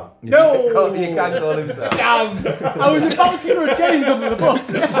feeding. Sam? No! You can call him Sam. Damn! I was about to throw Jennings under the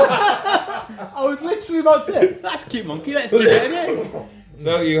bus. I was literally about to say, that's a cute monkey, let's give it a name.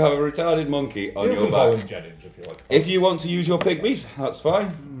 So you have a retarded monkey on You your can call back. him Jennings if you like. If you want to use your pygmies, that's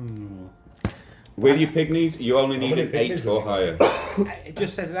fine. With your pygmies, you only need many an pygmies 8 or have higher. It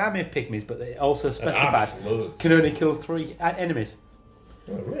just says an army of pygmies, but it also And specified armies, loads. can only kill 3 enemies.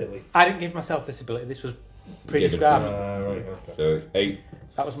 Oh, really? I didn't give myself this ability, this was Give it to pre-described. Right, okay. So it's 8.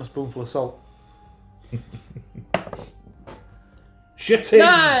 That was my spoonful of salt. Shit in!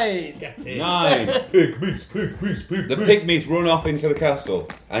 9! Get in! 9. Pygmies. The pygmies run off into the castle,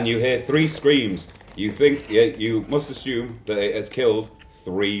 and you hear 3 screams. You must assume that it has killed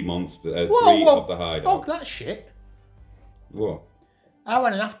 3 monsters, 3 of the hideout. Oh, that's shit. What? I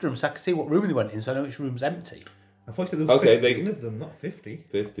went in after them so I could see what room they went in, so I know which room's empty. I thought there was Okay, 15 of them, not 50.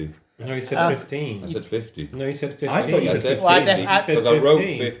 50. No, he said 15. I said 50. No, he said 15. I thought you I said said 50. Well, 50 I said because I wrote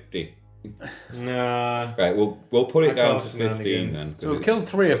 15. 50. Nah. Right, we'll put I it down call to 15 shenanigans. then. 'cause So we've it's killed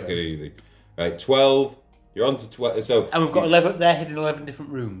 3 of fucking them. easy. Right, 12. You're on to 12. So And we've got 11, they're hidden in 11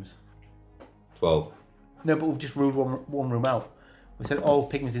 different rooms. 12. No, but we've just ruled one room out. We said all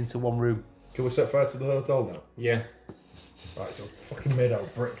pygmies into one room. Can we set fire to the hotel now? Yeah. Right, so fucking made out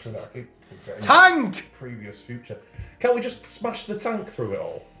of bricks and I keep forgetting Tank! previous future. Can't we just smash the tank through it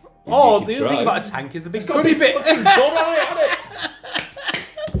all? Oh, could the other thing try. about a tank is the big Got a goodie big bit. fucking gun on it, hasn't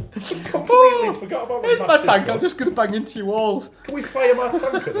it? Completely forgot about Here's the my massive tank, gun. I'm just going to bang into your walls. Can we fire my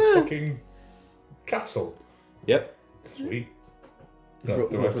tank at the fucking castle? Yep. Sweet. Ro- No,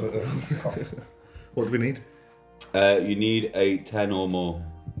 do I have ro- to, What do we need? You need a 10 or more.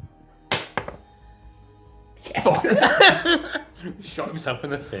 Shot himself in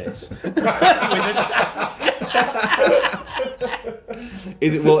the face.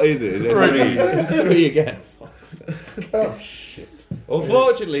 Is it? What is it? Is it 3? It's 3 again. oh shit.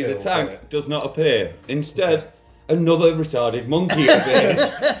 Unfortunately, the Yeah, tank right. does not appear. Instead, another retarded monkey appears.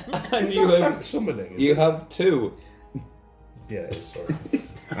 And It's you not have, tank summoning. Is you it? have two. Yeah, it is, sorry.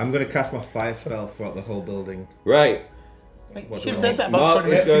 I'm going to cast my fire spell throughout the whole building. Right. You What should have do said that about Mark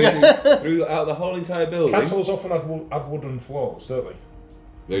 20 is minutes going ago. to, throughout the whole entire building. Castles often have wooden floors, don't they?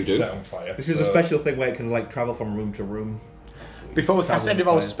 They do. Set on fire. This is a special thing where it can like travel from room to room. Before we cast any of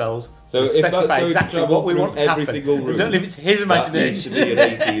our Fire. spells, So we if that's specify going to exactly travel what we through want to every happen. single We room, don't leave it to his that needs to imagination. be an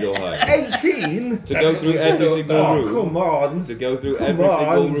 18 or higher. 18? To go through every single Oh, room. come on. To go through Come every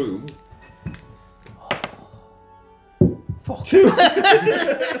single on. room. Fuck.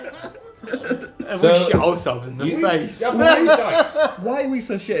 And So- we shot ourselves in the face. Yeah, why dice? Why are we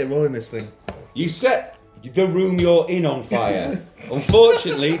so shit at rolling this thing? You set the room you're in on fire.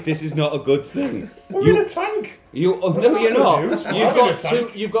 Unfortunately, this is not a good thing. We're in a tank. No, not you're good not. news. You've I'm in a got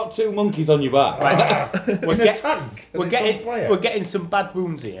tank. you've got two monkeys on your back. We're, In a tank. we're and it's on getting fire. we're getting some bad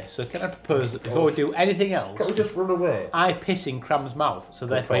wounds here. So can I propose that before we do anything else, Can't we just run away? I piss in Cram's mouth, so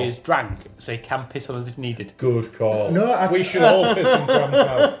therefore call. he's drank, so he can piss on us if needed. Good call. No, we should all piss in Cram's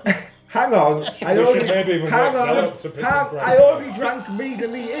mouth. Hang on. I should already, maybe even hang wake Zell on. up to piss Hang, in Cram's I already drank mead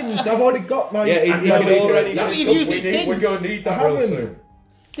in the inn, so I've already got my. Yeah, he my had mead. already- Yeah, you've used it since. We're going to need that I real haven't. soon.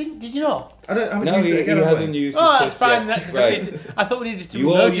 Did you not? I haven't No, used he it again. have I? hasn't used his Oh, that's piss fine. yet. That, Right. I thought we needed to You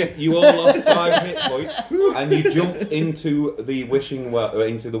all merge you all lost 5 hit points, and you jumped into the wishing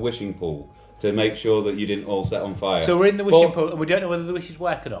pool to make sure that you didn't all set on fire. So we're in the wishing But- pool, and we don't know whether the wishes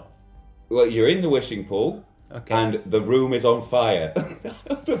work or not. Well, you're in the wishing pool, Okay. and the room is on fire.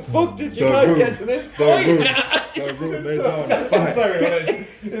 How the fuck did you The guys room. get to this The point? room, the room is on fire. Sorry,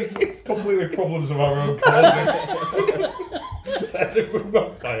 it's completely problems of our own causing. Set the room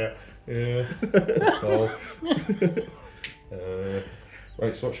on fire. Yeah. Cool.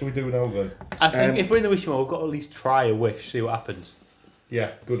 Right, so what should we do now then? I think if we're in the wishing pool, we've got to at least try a wish, see what happens.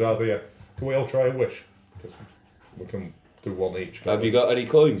 Yeah, good idea. Can we all try a wish? Because we can do one each. Have you got any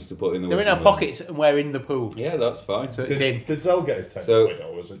coins to put in the They're in wishing our pool? pockets, and we're in the pool. Yeah, that's fine. So it's in. Did Zell get his 10 So- quid,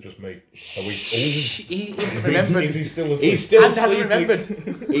 or was it just me? Are we? He hasn't Is remembered. he still asleep? He's still And hasn't sleeping.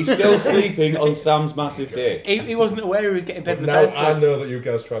 remembered. He's still sleeping on Sam's massive dick. He wasn't aware he was getting paid in the Now first I place. know that you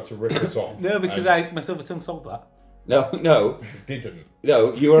guys tried to rip us off. No, because and my silver tongue solved that. No. didn't.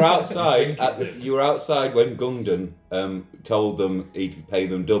 No, you were outside. I think it did. You were outside when Gundon told them he'd pay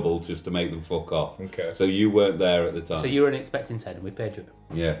them double just to make them fuck off. Okay. So you weren't there at the time. So you were an expecting 10, and we paid you.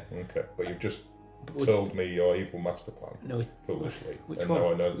 Yeah. Okay, but you've just we- told me your evil master plan No, foolishly, Which and one?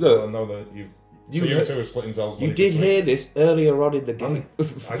 now I know. Look, I know that you. you So you heard- two are splitting Zell's money. You did between- hear this earlier on in the game.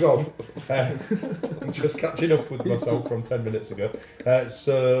 Hang on. I'm just catching up with myself from 10 minutes ago.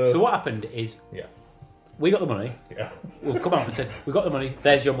 So what happened is Yeah. we got the money. Yeah. We've come out and said, we got the money.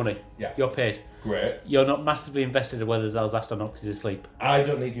 There's your money. Yeah. You're paid. Great. You're not massively invested in whether Zal's last or not because he's asleep. I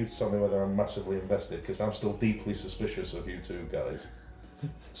don't need you to tell me whether I'm massively invested because I'm still deeply suspicious of you two guys.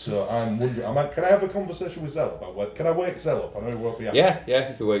 So I'm wondering, can I have a conversation with Zell about what? Can I wake Zell up? I know he won't be happy. Yeah,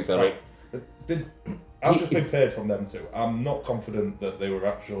 if you wake that Right. up. I've just been paid from them too. I'm not confident that they were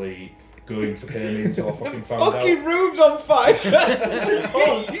actually going to pay me until I fucking found out. Fucking room's on fire!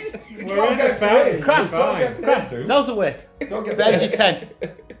 We're in a fine. Crap, Crap, dude. Zal's awake. Don't get There's paid. your 10.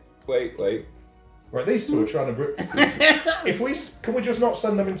 Wait. Right, these two are trying to rip. Can we just not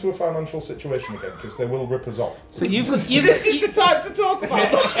send them into a financial situation again? Because they will rip us off. So you've This is the time to talk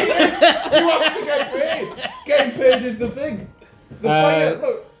about that. You have to get paid. Getting paid is the thing. The fire.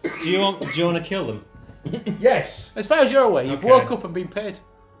 Look. Do you want to kill them? Yes. as far as you're aware, you've Okay. woke up and been paid.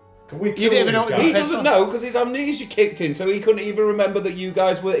 Can we kill didn't even these know what guys? He doesn't know because his amnesia kicked in, so he couldn't even remember that you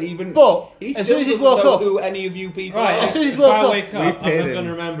guys were even. But he as still soon as he doesn't woke know up- who any of you people Right, are. As soon as if he woke I up, wake we've up, I'm paid not him. going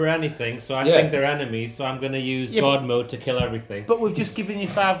to remember anything, so I Yeah. think they're enemies, so I'm going to use Yeah, God mode to kill everything. But we've just given you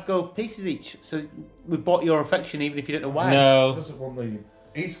 5 gold pieces each. So we've bought your affection even if you don't know why. No, Doesn't want the.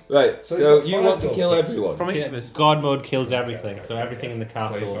 He's. Right, So so, he's got you 5 want to gold kill pieces. everyone. From each of us. God mode kills everything, so everything in the So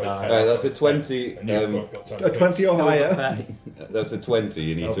castle he's will got his die. 10. Right, that's a 20. And you've both got 10 A 20 or higher. 30. That's a 20.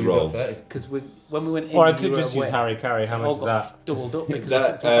 You need Oh, to you've got roll. 30. Because when we went in, Or I you could were just use away. Harry Carry. How We much all is got that? doubled up because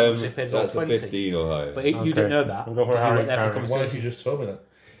That they paid us all that's a 20. 15 or higher. But you Okay. didn't know that. I'll go for 'cause you Harry weren't there for Carey. conversation. Why have you just told me that?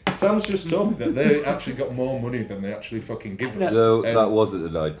 Sam's just told me that they actually got more money than they actually fucking give us. No, And- that wasn't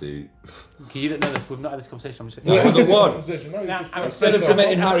an idea. Because you didn't know this. We've not had this conversation. I'm just No, it was a one. No, Nah, just- I'm Instead of So-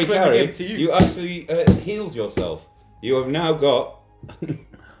 committing I'll Harry explain the Carey, game to you. you actually healed yourself. You have now got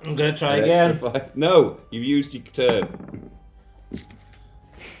I'm going to try an again. extra 5. No, you've used your turn.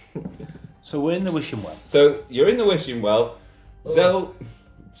 So we're in the wishing well. So you're in the wishing well.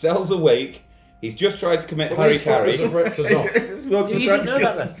 Zell's awake. He's just tried to commit Harry These fuckers have Carey. ripped us off. You didn't know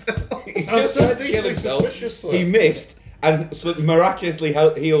that then. He's I'm just still tried to kill deeply himself. suspicious, though. He missed and miraculously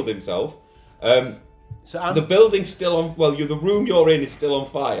healed himself. So I'm... The building's still on. Well, the room you're in is still on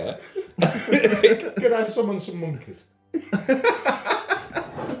fire. Could I summon some monkeys?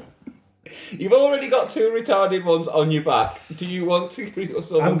 You've already got 2 retarded ones on your back. Do you want to?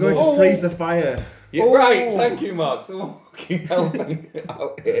 I'm going to freeze the fire. Yeah, right. Thank you, Mark. Someone fucking helping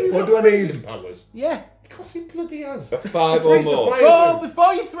out here. What do I need? Powers. Yeah. Of course, he bloody has. 5 or Freeze the more. fire Oh, thing.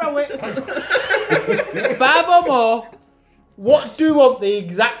 before you throw it, 5 or more. What do you want the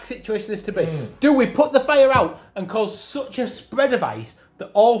exact situation is to be? Do we put the fire out and cause such a spread of ice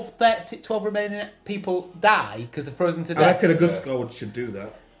that all 12 remaining people die because they're frozen to I death? reckon a good score should do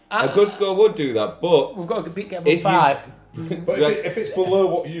that. A good score would do that, but We've got to get If above you- 5. But if it's below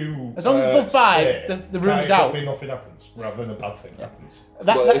what you As long as it's above 5, say, the room's can it out. just mean nothing happens rather than a bad thing happens.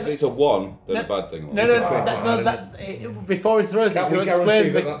 if it's a 1, then a bad thing will No, before he throws Can't it, we you explain guarantee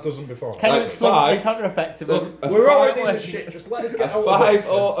the... that doesn't before? Can you Like explain 5? the counter effect of Look, it? a We're 5 already in the shit. Just let us get out of 5 this.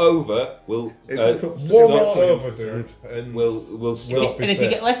 or over will It's One stop or it. over, dude. And will stop. be And if you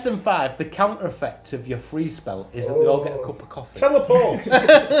safe. get less than 5, the counter effect of your freeze spell is that we all get a cup of coffee.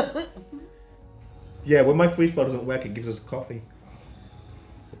 Teleport. Yeah, when my freeze spell doesn't work, it gives us coffee.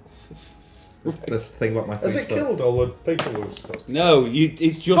 That's the thing about my freeze Has it spell. killed all the people we were supposed to? No,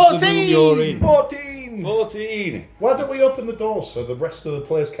 it's just the room 14! you're in. 14! 14. Why don't we open the door so the rest of the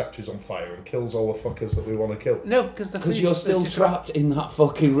place catches on fire and kills all the fuckers that we want to kill? No, because the Because freeze you're is still just- trapped in that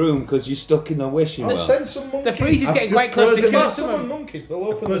fucking room because you're stuck in the wishing Let's well. send some monkeys. The freeze is I've getting just quite close closed to the If I killing summon someone. monkeys, they'll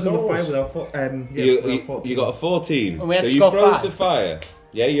open the Frozen the fire doors. without You 14. got a 14. And we had So to you score froze 5. the fire.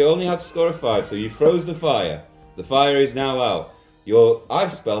 Yeah, you only had to score a 5, so you froze the fire. The fire is now out. Your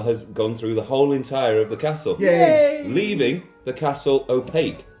ice spell has gone through the whole entire of the castle, Yay! leaving the castle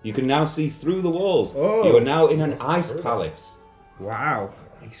opaque. You can now see through the walls. Oh. You are now in an ice palace. Wow.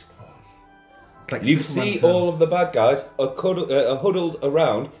 Ice palace. It's like You Superman's see all of the bad guys are huddled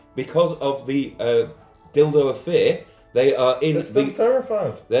around because of the dildo of fear. They are in They're still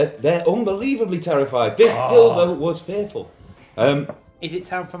terrified. They're unbelievably terrified. This dildo was fearful. Is it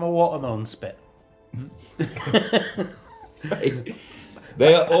time for my watermelon spit?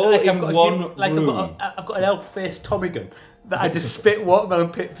 They are all Like in I've got one I've room. got an elf-faced Tommy gun that I just spit watermelon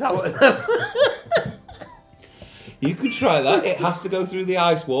pips out at them. You could try that. It has to go through the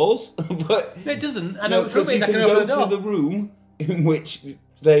ice walls, but No, it doesn't. I know no, which room because it is. you I can can go open the door. to the room in which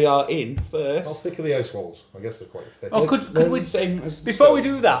they are in How first. thick are the ice walls? I guess they're quite thick. Oh, They're could we? the same as Before we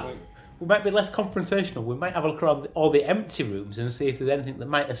do that, we might be less confrontational. We might have a look around all the empty rooms and see if there's anything that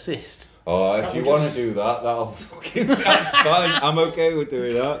might assist. Oh, if Can't you we want to just- do that, that's fine. I'm okay with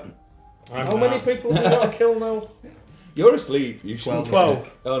doing that. How many people have we got to kill now? You're asleep. You should.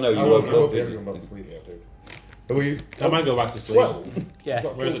 12. Oh no, you I woke won't up. be Didn't able you? to sleep yet, dude. Are we I might go back to sleep. 12? Yeah.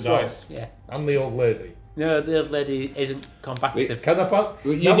 Got Where's the killed 12. dice? Yeah. And the old lady. No, the old lady isn't combative. Can I find?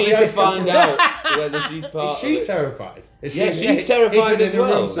 You need to find out whether she's part Is she of it. terrified? Is Yeah, she's terrified hidden as in a room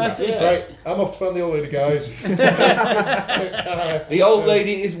well. somewhere? Yeah. Right, I'm off to find the old lady, guys. The old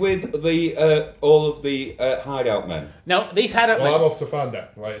lady is with the all of the hideout men. Now, these hideout Well, I'm men, off to find her.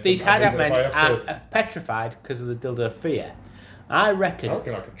 Like, these I hideout mean, men if I have to- are petrified because of the dildo of fear. I reckon I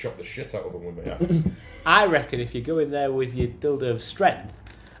reckon I could chop the shit out of them with my axe. I reckon if you go in there with your dildo of strength,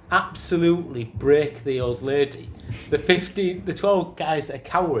 absolutely break the old lady. The 12 guys that are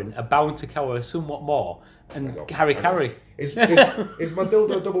cowering are bound to cower somewhat more and carry. Is my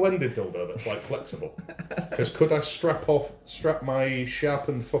dildo a double-ended dildo that's like flexible? Because could I strap my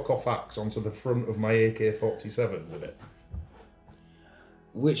sharpened fuck-off axe onto the front of my AK-47 with it?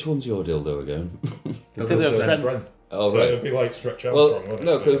 Which one's your dildo again? Dildo of So strength. Oh, so right. it'd be like Stretch Well, Armstrong, wouldn't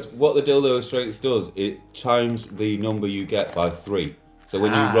no, it? because what the dildo of strength does, it chimes the number you get by 3. So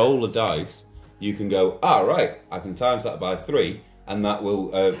when you roll a dice, you can go, right, I can times that by 3, and that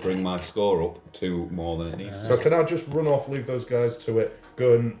will bring my score up to more than it needs to. So can I just run off, leave those guys to it,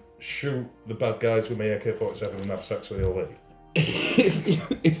 go and shoot the bad guys with my AK-47 and have sex with the old lady?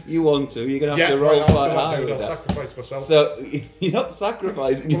 if you want to, you're going to have to roll right, I'll quite do that, high dude, with I'll that. sacrifice myself. So you're not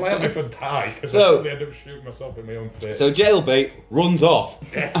sacrificing Well, I yourself. have to die, because So- I'll probably end up shooting myself in my own face. So Jailbait runs off.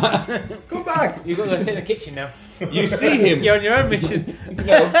 Come back! You've got to go sit in the kitchen now. You see him. You're on your own mission.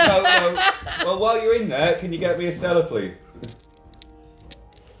 No. Well, while you're in there, can you get me a Stella, please?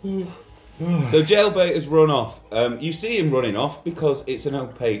 So Jailbait has run off. You see him running off because it's an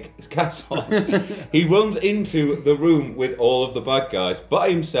opaque castle. He runs into the room with all of the bad guys by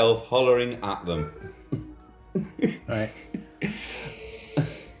himself, hollering at them. Right.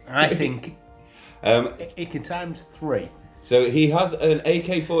 I think it can times 3. So he has an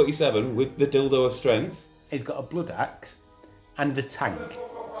AK-47 with the dildo of strength. He's got a blood axe and a tank.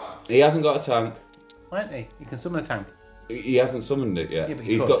 He hasn't got a tank. Why don't he? You can summon a tank. He hasn't summoned it yet. Yeah, but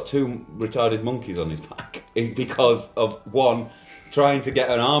he He's could. got 2 retarded monkeys on his back because of 1, trying to get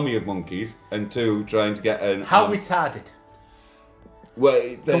an army of monkeys, and 2, trying to get an. How retarded?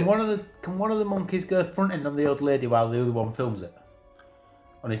 Well, Can one of the monkeys go front end on the old lady while the other one films it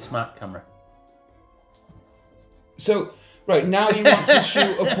on his smart camera? So right now you want to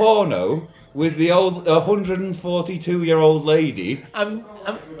shoot a porno with the old 142-year-old lady? I'm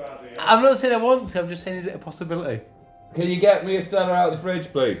not saying I want to. I'm just saying, is it a possibility? Can you get me a Stella out of the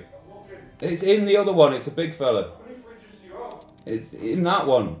fridge, please? It's in the other one. It's a big fella. How many fridges do you have? It's in that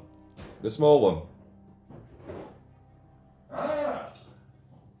one, the small one. Ah!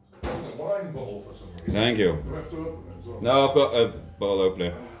 It's a wine bottle for some reason. Thank you. Do I have to open it as well? No, I've got a bottle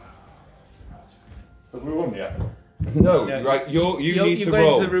opener. Have we won yet? No, Yeah. right. You need you to go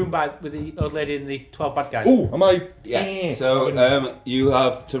roll. into the room with the old lady and the 12 bad guys. Oh, am I? Yeah. So you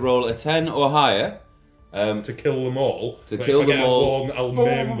have to roll a 10 or higher. To kill them all. To But kill if I them get all. One, I'll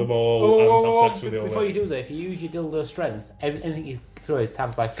maim them all and have sex with the old Before you lady. do that, if you use your dildo strength, anything you throw is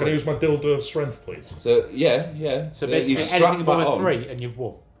times by 3. Can I use my dildo of strength, please? So yeah. So you basically, strap anything above that a on. 3 and you've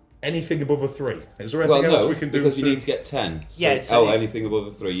won. Anything above a 3. Is there Well, anything else no, we can do because to... you need to get 10. So, Yeah, so it's- anything above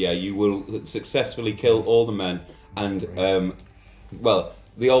a 3, yeah, you will successfully kill all the men, and well,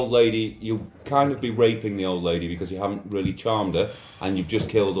 the old lady, you'll kind of be raping the old lady because you haven't really charmed her, and you've just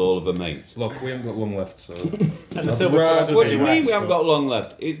killed all of her mates. Look, we haven't got long left, so... And the I'd silver rather sword What do you do mean that, we haven't so- got long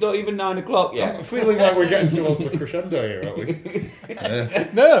left? It's not even 9 o'clock yet. I'm feeling like we're getting towards the crescendo here, aren't we?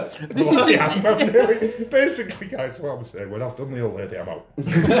 No, this Well, is yeah, I'm nearly- basically, guys, what I'm saying, when I've done the old lady, I'm out.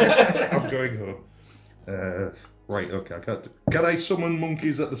 I'm going home. Right, okay. Can I summon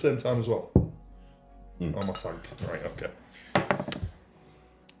monkeys at the same time as well? On my tank. Right, okay.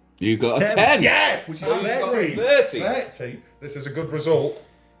 You got a 10. Yes! So you've got 30. 30. This is a good result.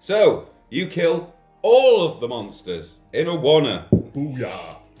 So you kill all of the monsters in a wanna.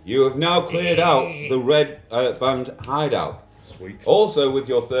 Booyah. You have now cleared out the red band hideout. Sweet. Also, with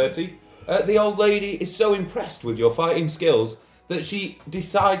your 30, the old lady is so impressed with your fighting skills that she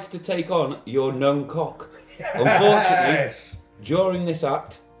decides to take on your known cock. Unfortunately, Yes! during this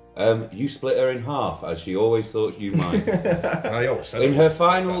act, you split her in half, as she always thought you might. I always said In it her was-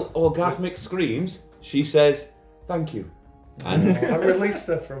 final orgasmic screams, she says, "Thank you." And I released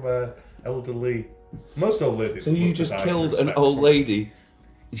her from a elderly... Most old ladies... so would you love to just die killed from an sex. old lady.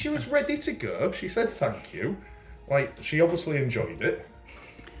 She was ready to go. She said thank you. Like, she obviously enjoyed it.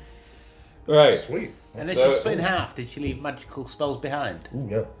 Right. Sweet. And then So- she split in half. Did she leave magical spells behind? Ooh,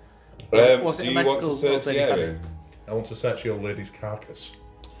 yeah. Was it do a you want magical to search old the lady area? I want to search the old lady's carcass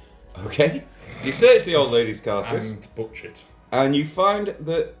Okay. You search the old lady's carcass. and butch it. And you find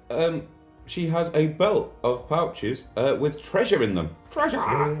that she has a belt of pouches with treasure in them. Treasure!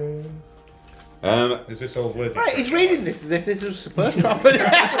 Is this old lady? Right, he's reading this as if this was supposed to happen.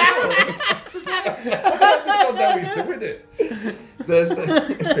 That's not how he's doing it. There's,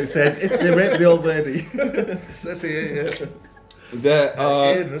 It says, if they rape the old lady. Says here, there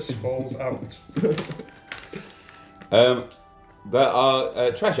are anus falls out.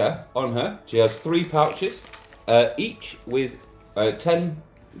 treasure on her. She has 3 pouches, each with 10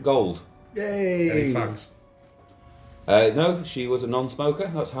 gold. Any Yay! facts? No, she was a non-smoker.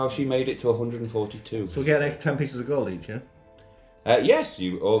 That's how she made it to 142. So we get an extra 10 pieces of gold each, yeah? Yes,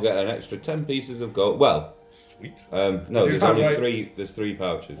 you all get an extra 10 pieces of gold. Well, Sweet. no, You there's have, only like- 3. There's 3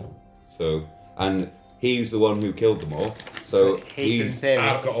 pouches. So, and he's the one who killed them all. So He can he's. say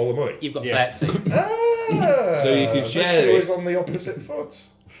I've got all the money. You've got Yeah. 30. So you can the share shoe it. is on the opposite foot.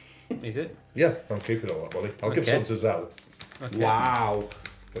 Is it? Yeah, I'm keeping all that money. I'll give Okay. some to Zell. Okay. Wow.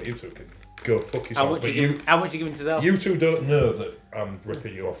 But you two can go fuck How yourselves. much, But how much are you giving to Zell? you two don't know that I'm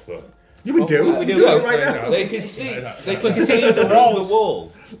ripping you off though. You would do. we We do. do it No, right now. They can see. They We can can see see through the the walls.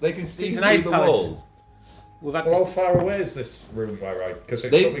 walls. They can see It's an through ice the palace. walls. We've had Well, how this. far away is this room where I? Because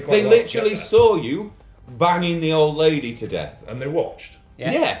it They took me quite a while to get literally there. saw you banging the old lady to death. And they watched.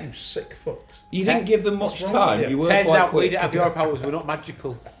 Yeah. You sick fucks. You didn't give them much wrong time. with you? You were Turns quite out we quick. don't have your powers. We're not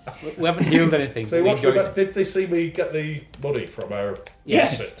magical. We haven't healed anything. So we watch me enjoyed back. it. Did they see me get the money from our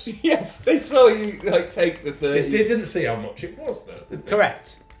Yes, assets? yes. They saw you like take the They 30. didn't see how much it was though, did they?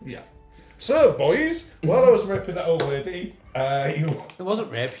 Correct. Yeah. So, boys, while I was raping that old lady, It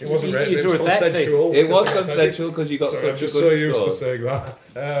wasn't rape. it wasn't You- rape, you it was threw a 30. consensual. It was consensual because you got Sorry, I'm such a just so good used to score. saying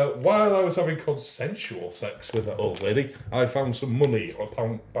that. While I was having consensual sex with that old lady, I found some money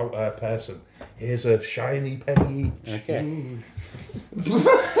about her person. Here's a shiny penny. Okay.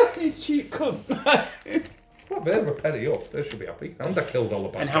 You cheap cunt. Well, they have a penny up. They should be happy. And I killed all the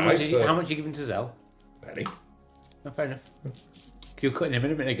bad And how much? guys. so- How much are you giving to Zell? Penny. No, fair enough. You were cutting him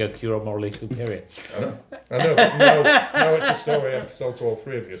in a minute ago because you're morally superior. I know. Now it's a story I have to tell to all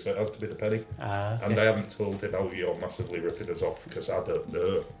three of you, so it has to be the penny. Okay. And I haven't told him how you're massively ripping us off because I don't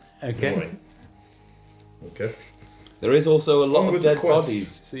know. Okay. Okay. There is also a lot On of with the dead quest.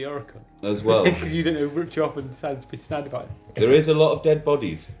 bodies So you're a cunt. as well. Because you didn't know ripped you off and decided to be snide about it. There is a lot of dead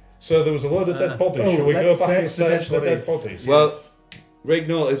bodies. So there was a load of dead bodies. Oh, Shall we go let's back and search search the the dead dead bodies. bodies? Well,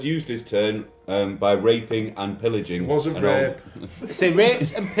 Rignall has used his turn by raping and pillaging. It wasn't an old- rape. So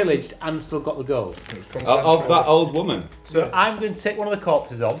raped and pillaged and still got the gold. It was of consensual. that old woman. So I'm going to take one of the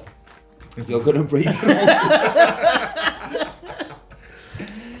corpses on. You're going to rape an old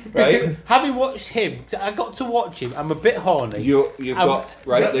Right? Having watched him, so I got to watch him. I'm a bit horny. You've got,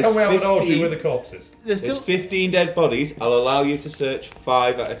 right, Can we have an orgy 15 with the corpses? There's there's still 15 dead bodies. I'll allow you to search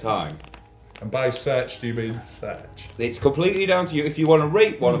 5 at a time. And by search, do you mean search? It's completely down to you. If you want to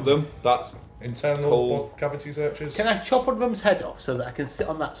rape one of them, that's Internal Cold. cavity searches? Can I chop one of them's head off so that I can sit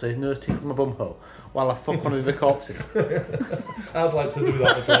on that so his nose tickles my bum hole while I fuck one of the corpses? I'd like to do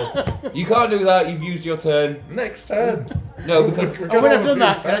that as well. you can't do that. You've used your turn. Next turn. No, because We're And gonna when have I've a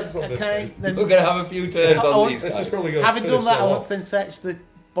done few that, turns on can this I thing. then, we're going to have a few turns I on want- these This guys. is probably going having to done that, I want off. to then search the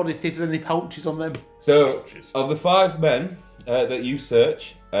bodies, see if there's any pouches on them. So, Pouches. of the 5 men that you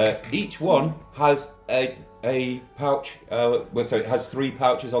search, each one has a pouch. Has 3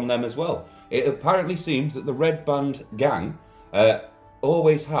 pouches on them as well. It apparently seems that the Red Band gang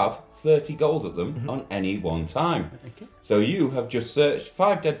always have 30 gold at them on any one time. Okay. So you have just searched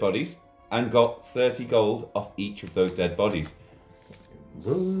 5 dead bodies and got 30 gold off each of those dead bodies.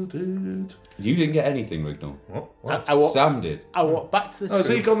 Loaded. You didn't get anything, Rignall. What? I walk, Sam did. I walk back to the Oh, has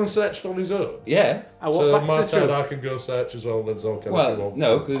he troop. gone and searched on his own? Yeah. I walk So back my to the turn, troop. I can go search as well, and then Zol can. Well,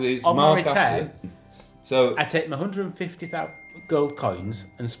 no, because it's On my Mark return, after. So, I take my 150,000 gold coins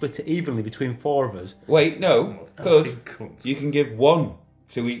and split it evenly between 4 of us. wait, no, because cunt. you can give 1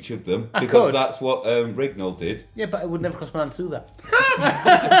 to each of them, I because could. that's what Rignall did. Yeah, but it would never cross my mind to do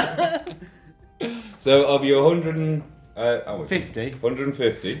that. So, of your 150, 50.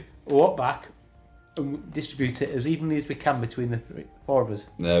 150, We walk back and distribute it as evenly as we can between the 4 of us.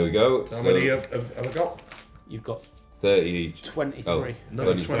 there we go. How So many have I got? You've got 30 each. 23. Oh, No,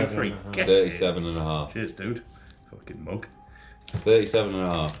 27 23. Get 37 and a half. Cheers, dude. Fucking mug. 37 and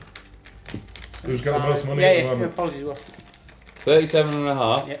a half. Who's got the most money Yeah, at the yeah, moment? apologies. Well, 37 and a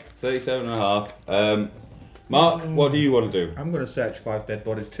half. Yep. 37 and a half. Mark, what do you want to do? I'm going to search 5 dead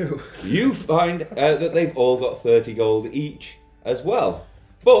bodies too. You find that they've all got 30 gold each as well.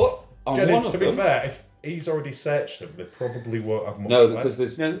 But on one Jennings, of to be them... fair, if he's already searched them, they probably won't have much No, left. because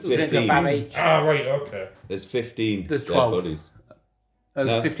there's no, there's 15. no 5 each. Ah, right, okay. There's 15 There's dead 12. bodies. There's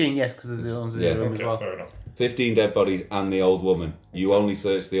No. 15, yes, because there's the ones in Yeah. the room Okay, as well. fair enough. 15 dead bodies and the old woman. You only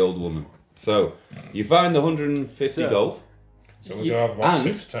search the old woman. So, you find the 150 So- gold, So we're going to have about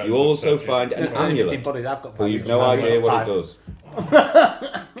and 6 turns you of also searching. find an There's only 15 amulet, bodies, I've got 5. but you've no idea what it does.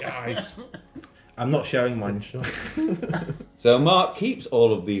 Guys. I'm not sharing mine. So, Mark keeps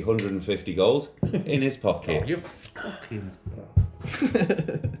all of the 150 gold in his pocket. You fucking...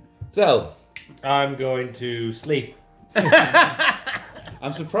 Zell, I'm going to sleep.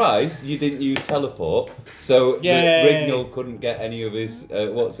 I'm surprised you didn't use teleport, so that Yay. Rignall couldn't get any of his,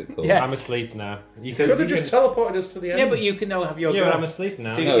 what's it called? Yeah. I'm asleep now. You Could have just teleported us to the end. Yeah, but you can now have your Yeah, but gold. I'm asleep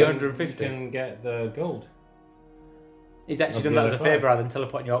now. So you No. get your You 150. can get the gold. He's actually Of done the that as a other favour rather than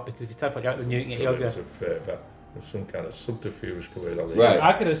teleporting you out, because if you teleport you out, then you can get your It's gold. a favour. There's some kind of subterfuge going on here. Right.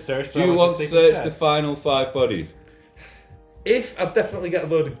 I could have searched. Do but I you went want to sleep search instead. the final 5 bodies? If I definitely get a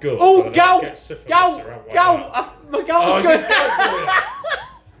load of gold, Oh, but I don't go! get syphilis Go! around like Go! that. My Oh, gold is was this going. gold going?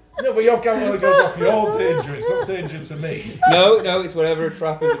 No, but your count only goes off your danger. It's not danger to me. No, it's whatever a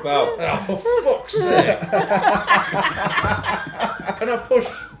trap is about. Ah, for fuck's sake! Can I push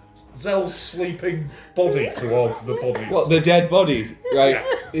Zell's sleeping body towards the bodies? What, the dead bodies? Right,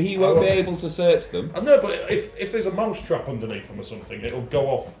 he won't be able to search them. I know, but if there's a mouse trap underneath them or something, it'll go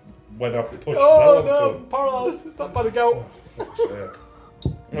off when I push Zell Oh onto no! him. Parallels! It's not bad to go. Fuck's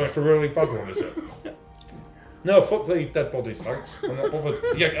sake. No, it's a really bad one, is it? No, fuck the dead bodies, thanks. I'm not bothered.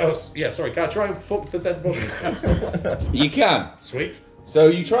 Yeah, sorry, can I try and fuck the dead bodies? You can. Sweet. So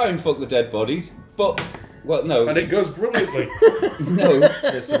you try and fuck the dead bodies, but, well, no. And it goes brilliantly. No,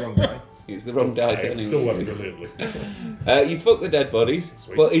 That's the wrong guy. it's the wrong dice It still anyway. went brilliantly. You fuck the dead bodies,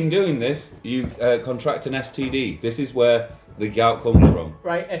 Sweet. but in doing this, you contract an STD. This is where the gout comes from.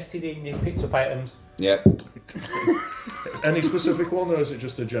 Right, STD and you picked up items. Yep. Any specific one, or is it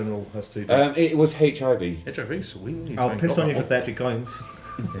just a general STD? It was HIV. HIV, sweet. I'll piss on you for 30 coins.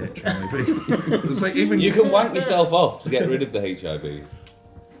 HIV. It's like even You can wank yourself off to get rid of the HIV.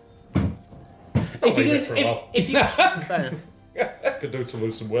 I'll leave it for a while. If you, fair enough. Could do to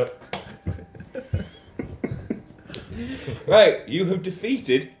lose some weight. Right, you have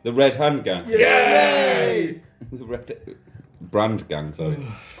defeated the Red Hand Gang. Yay! The Red Brand Gang, sorry.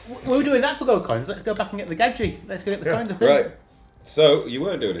 We were doing that for gold coins. Let's go back and get the gadget. Let's go get the coins. I think. Right. So, you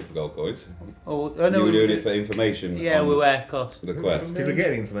weren't doing it for gold coins. Oh, no, You were doing it for information. Yeah, on we were, of course. the quest. Did we get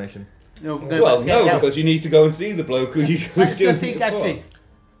any information? No, we're going Well, back to get no, help. because you need to go and see the bloke who you were Let's go doing see it before. gadget.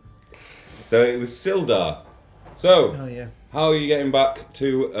 So it was Sildar. So, Oh yeah. how are you getting back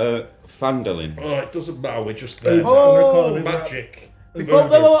to Phandalin? Oh, it doesn't matter. We're just there. Oh, Magic. Before,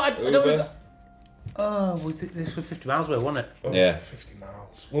 I don't Uber? know. Oh, this was 50 miles away, wasn't it? Oh, Yeah. 50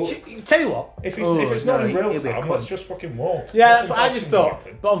 miles. Well, Tell you what. if it's not in real it'll be a time, con. let's just fucking walk. Yeah, that's Nothing what I bad just can thought.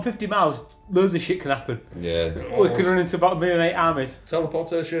 happen. But on 50 miles, loads of shit can happen. Yeah. We could run into about a million 8 armies.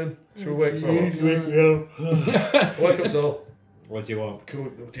 Teleportation. Should we wake Sol? Wake up, Sol. What do you want?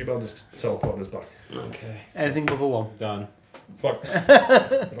 Do you mind just teleporting us back? Okay. Anything but a one. Done. Thanks. Right,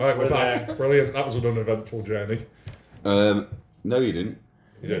 we're We're back. there. Brilliant. That was an uneventful journey. No, you didn't.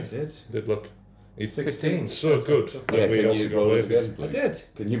 You Yeah, I did. did. Did look. 16. So good. that Yeah, we can also you got roll it ladies. again, I please? did.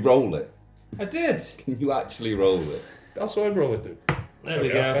 Can you roll it? I did. Can you actually roll it? That's what I'm rolling, dude. There we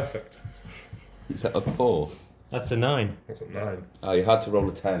Yeah, go. perfect. Is that a 4? That's a 9. That's a 9. Oh, you had to roll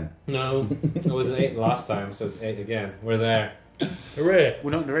a 10. No, it was an 8 last time, so it's 8 again. We're there. Hooray!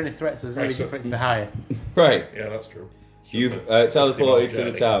 We're not under any threats, there's no reason Excellent. for it to be higher. Right. Yeah, that's true. It's You've just a 50-mile teleported to the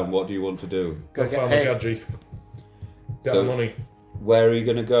journey. town. What do you want to do? Go Go get find the paid. Gadget. Get So- the money Where are you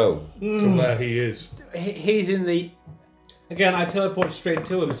going to go? to where he is. He's in the Again, I teleport straight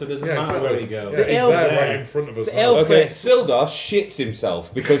to him, so it doesn't Yeah, matter exactly. where we go. Yeah, The he's elf there there. right in front of us. The now. elf- Okay, Okay. Sildar shits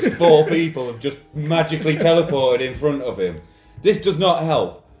himself because 4 people have just magically teleported in front of him. This does not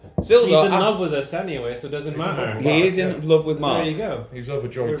help. Sildar He's in asks- love with us anyway, so it doesn't matter. He is in love with There Mark. you go. He's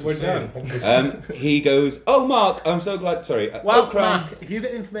overjoyed to We're see done. him. He goes, "Oh, Mark, I'm so glad." Sorry. Well, oh, Cram. Mark, if you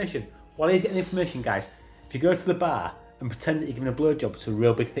get the information, while he's getting the information, guys, if you go to the bar and pretend that you're giving a blowjob to a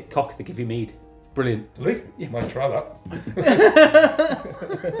real big thick cock, they give you mead. Brilliant. Really? Might try that.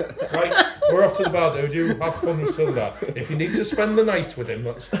 Right, we're off to the bar, dude. You have fun with Sildar. If you need to spend the night with him,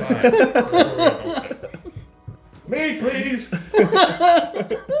 that's fine. Me, please.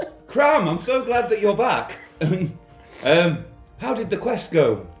 Cram, I'm so glad that you're back. How did the quest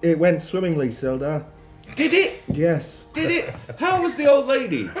go? It went swimmingly, Sildar. Did it? Yes. Did it? How was the old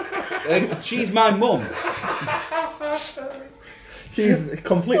lady? She's my mum. She's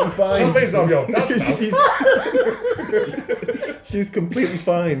completely fine. Somebody's on your dad now. She's completely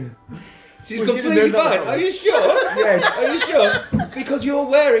fine. She's We should've completely known that fine. was Are you sure? Yes. Are you sure? Because you're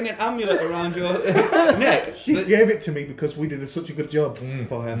wearing an amulet around your neck. She gave it to me because we did such a good job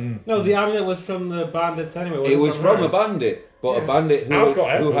for her. No, the amulet was from the bandits anyway. It was from a hers. bandit, but a bandit I've who got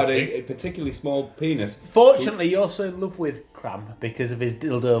had epilepsy. a particularly small penis. Fortunately, you're so in love with Cram because of his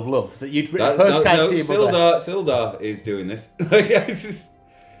dildo of love that you'd written That- a postcard no, to your mother. Sildar is doing this. Okay, it's just-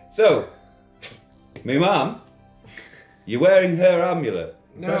 so, me mum, you're wearing her amulet.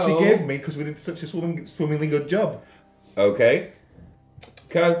 That she gave me because we did such a swimmingly good job. Okay.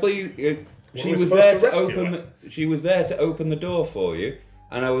 Can I please? She we was supposed there to to rescue open. her? She was there to open the door for you,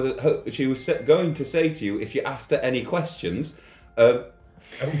 and I was. She was going to say to you if you asked her any questions. Have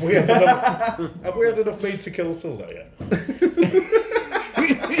we had enough meat to kill Sildar yet?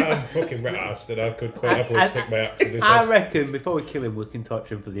 I'm fucking bastard. I could quite happily stick my axe in his I head. reckon before we kill him, we can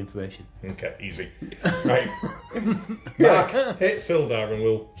torture him for the information. Okay, easy. Right. Mark, hit Sildar and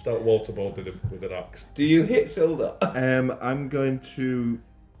we'll start waterboarding him with an axe. Do you hit Sildar? I'm going to.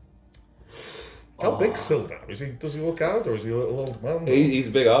 How big's Sildar? Is he? Does he look hard or is he a little old man? He's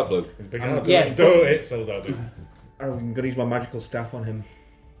a big hard bloke. He's big hard. yeah, Don't hit Sildar, dude. I'm going to use my magical staff on him.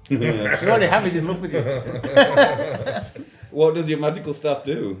 You already have his in love with you. What does your magical staff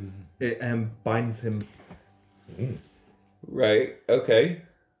do? It binds him. Right. Okay.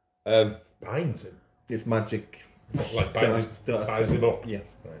 Binds him. It's magic. Like Don't- ties him up. Yeah.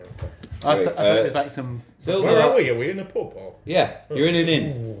 Right, okay. I Right, thought it was like some. Where are Sildar. we? Are we in a pub or? Yeah, you're in an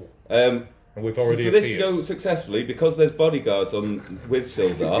inn. And we've So already for this to appeared. go successfully, because there's bodyguards on with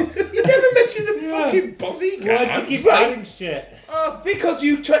Sildar. You never mentioned a fucking bodyguard. Why'd you keep Right. adding shit? Because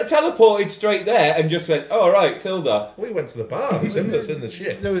you teleported straight there and just went, "Oh right, Sildar." We went to the bar. It's him that's in the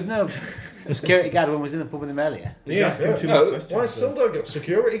shit. There was no security guard when we was in the pub with him earlier. He's Yeah, asking yeah. too No, many questions. Why has Sildar got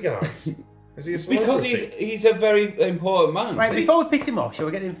security guards? Is he a Because celebrity? he's a very important man. Right, See? before we piss him off, shall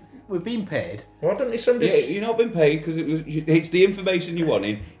we get him? We're being paid. Why didn't he send Yeah, his... you've not been paid because it's the information you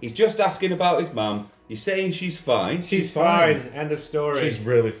wanted. He's just asking about his mum. You're saying she's fine. She's fine. End of story. She's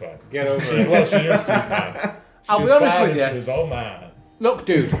really fine. Get over it. Well, she used to be fine. I'll She be was honest fine with and you. She was all man. Look,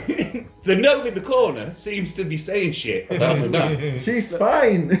 dude. The gnome in the corner seems to be saying shit about my nan. She's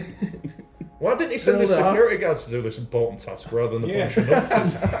fine. Why didn't he send his Zelda. security guards to do this important task rather than a bunch of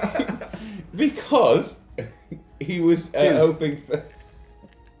numpties? Because he was hoping for...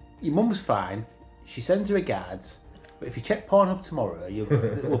 Your mum's fine. She sends her regards. But if you check Pornhub tomorrow, we're going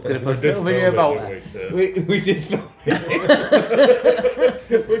to post a little video about her. We did film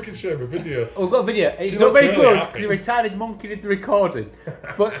We can show him a video. Oh, we've got a video. It's She not looks very really good happy. because the retarded monkey did the recording.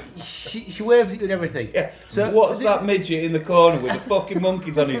 But she waves at you and everything. Yeah. So What's that midget in the corner with the fucking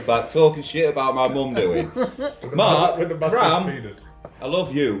monkeys on his back talking shit about my mum doing? Mark, With the massive Cram, penis. I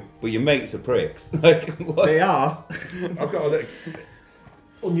love you, but your mates are pricks. Like, what? They are. I've got an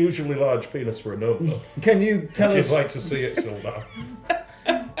unusually large penis for a gnome, though. Can you tell If us, you'd like to see it, Sildar.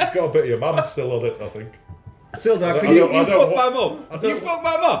 It's got a bit of your mum still on it, I think. Sildar, I can don't- you... I You don't fuck wa- my mum. I don't You wa- fuck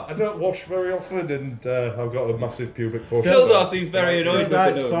my mum. I don't wash very often, and I've got a massive pubic portion. Sildar seems very annoyed with Sildar,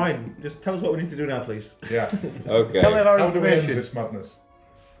 the it's gnome. fine. Just tell us what we need to do now, please. Yeah. Tell me Okay. about our How do we end information. this madness?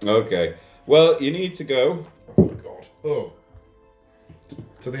 Okay. Well, you need to go. Oh my god. Oh.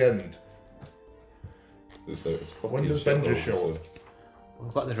 To the end. When does Benja show up?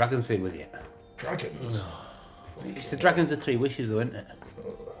 We've got the dragons thing with you. Dragons. It's the dragons of 3 wishes, though, isn't it?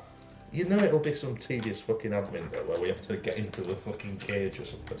 You know it'll be some tedious fucking admin bit where we have to get into the fucking cage or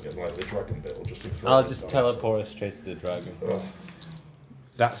something, and like the dragon bit will just be thrown I'll in just dice. teleport us straight to the dragon. Ugh.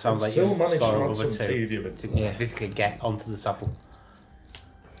 That sounds like Still you managed to score add over some 2 tedium into to that. physically get onto the saddle.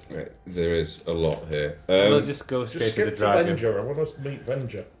 Right, there is a lot here. We'll just go Just straight to the skip to dragon. Venger. I want to meet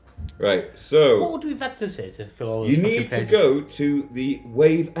Venger. Right, What so would we have had to say to fill all those you fucking need to pages? go to the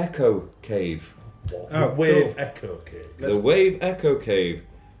Wave Echo Cave. What? Oh, The Wave cool. Echo Cave. The Wave Echo Cave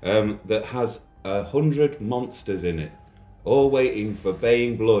that has 100 monsters in it, all waiting for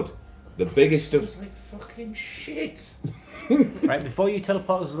baying blood. The biggest of... Sounds like fucking shit. Right, before you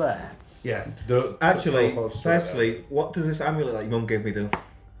teleport us there, Yeah. Actually, firstly, what does this amulet that your mum gave me do?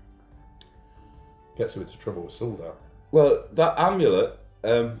 Gets you into trouble with Sildar. Well, that amulet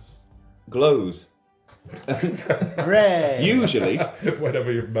glows. hooray! Usually,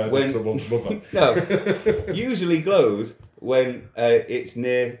 Whenever you've murdered When- someone's mother. no, usually glows when it's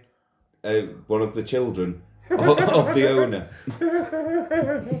near one of the children of the owner.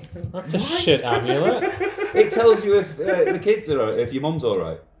 That's a shit amulet. It tells you if the kids are alright, if your mum's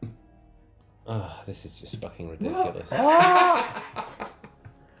alright. Oh, this is just fucking ridiculous.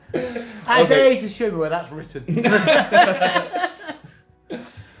 I dare you to show me where that's written.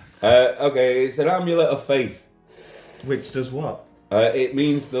 Okay, it's an amulet of faith. Which does what? It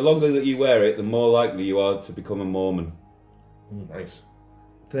means the longer that you wear it, the more likely you are to become a Mormon. Nice.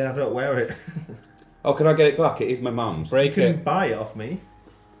 Then I don't wear it. Oh, can I get it back? It is my mum's. You Break can it. buy it off me.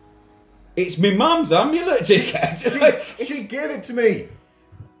 It's my mum's amulet, dickhead. Like, She gave it to me.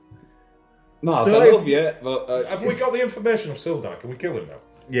 Mark, So I if- love you, but Have we got the information of Sildar? Can we kill him now?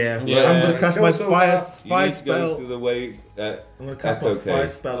 Yeah, Yeah. I'm going to cast my Go fire you need to spell. go to the wave. I'm going to cast Echo my fire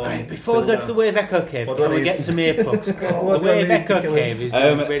Cave. spell on. Right, before we go to the Wave Echo Cave, What do I can we need get to- some earplugs? The What do I Wave need to Echo kill him? Cave is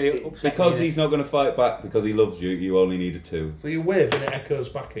really upsetting. Because me. he's not going to fight back because he loves you, you only need a 2. So you wave and it echoes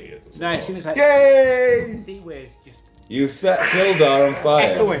back at you. does it No, not? she was like, Yay! sea waves just You set Sildar on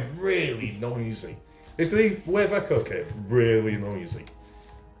fire. echoing. Really noisy. Is the Wave Echo Cave really noisy?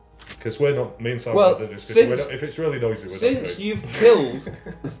 Because we're not, me and Sam Well, did this, 'cause since- we're not, if it's really noisy, we're not Since doing it. you've killed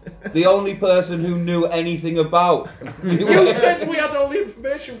the only person who knew anything about You said we had all the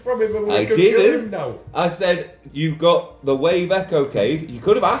information from him and we I could kill didn't. him now. I said you've got the Wave Echo Cave. You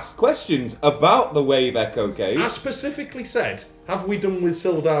could have asked questions about the Wave Echo Cave. I specifically said, have we done with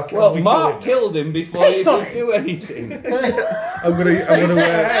Sildar? Can Well, we Mark kill him? killed him before he Piss on could him. do anything. I'm going to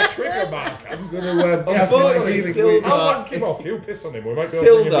Trigger Mark. I'm going to cast my Unfortunately, healing Sildar- word. I'll wank him off. You piss on him. We might go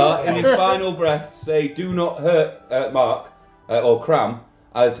bring him Sildar, back. in his final breath, say, "Do not hurt Mark or Cram,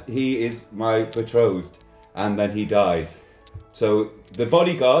 as he is my betrothed," and then he dies. So the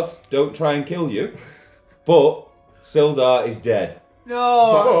bodyguards don't try and kill you, but Sildar is dead.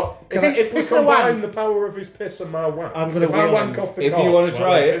 No. But if we It's a combine wank. the power of his piss and my wank, I'm gonna if I wheel wank him. off the If you corpse wanna while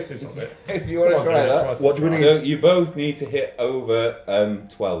try he it. pisses on it. If you want to Come on, try dude, it's that. worth What do we a need? try. So you both need to hit over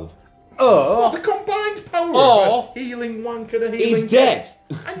 12. Oh, Oh, the combined power Oh. of a healing wank and a healing He's dead.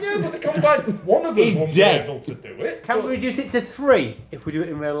 piss. I know, but the combined one of us He's won't dead. be able to do it. can we reduce it to 3 if we do it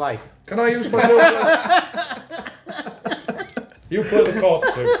in real life? Can I use my noble? You play the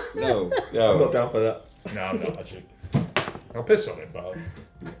corpse too. No, I'm not no. down for that. No, I'm not actually. I'll piss on him, but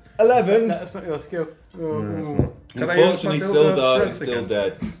 11. That's not your skill. Can I use my Unfortunately, dildo Sildar strength is still again?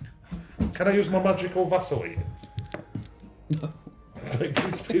 dead. Can I use my magical Vaseline? It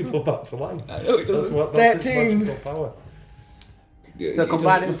brings people back to life. I know it That's doesn't. what that's its 13. magical power. So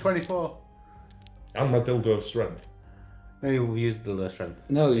combine it with 24. And my dildo of strength. Maybe we'll use the strength.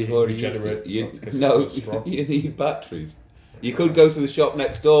 No, you've already used it. regenerates, that's 'cause No, it's so strong. you need batteries. You could go to the shop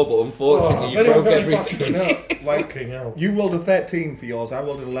next door, but unfortunately you broke everything. Fucking hell. You rolled a 13 for yours. I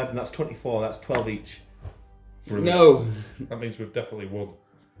rolled an 11. That's 24. That's 12 each. Brilliant. No. That means we've definitely won.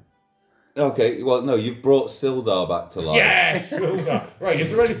 Okay, well, no, you've brought Sildar back to life. Yes, Sildar. Right,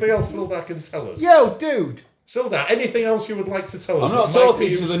 is there anything else Sildar can tell us? Yo, dude! Sildar, anything else you would like to tell us? I'm not that might talking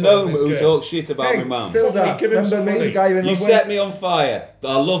be to the useful in gnome this who game? talks shit about Hey, my mum. Sildar, Give him some remember me, money. the guy in You the set me on fire.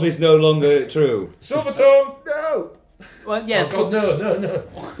 Our love is no longer true. Silvertongue! No! Well, yeah, Oh, God, no.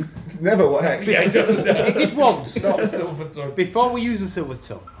 Never worked. Yeah, he doesn't know. it did once. Not Silvertongue. Before we use the silver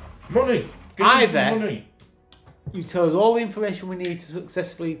tongue, Money. Give him Either- some money. you tell us all the information we need to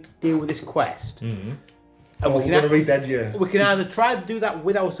successfully deal with this quest. Mm-hmm. And Oh, we we're can, going to re-dead you. we can either try to do that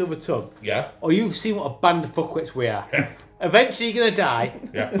with our silver tongue, Yeah. or you've seen what a band of fuckwits we are. Eventually you're going to die,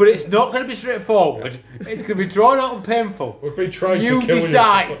 Yeah. but it's not going to be straightforward. It's going to be drawn out and painful. We've been trying You to kill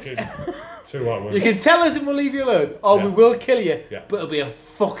decide. you for fucking 2 hours. You can tell us and we'll leave you alone, or Yeah. we will kill you, Yeah. but it'll be a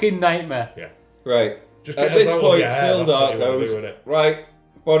fucking nightmare. Yeah. Right. Just At get us this out of point, your hair, that's what Sildar you wanna goes, do, innit? right,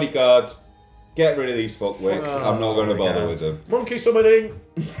 bodyguards, get rid of these fuckwicks. Oh, I'm not going to bother bodyguards. with them. Monkey summoning.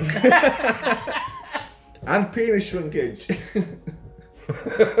 And penis shrinkage.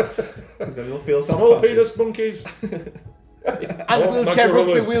 Because then you'll feel Small self-conscious. penis monkeys. And Oh, my wheelchair,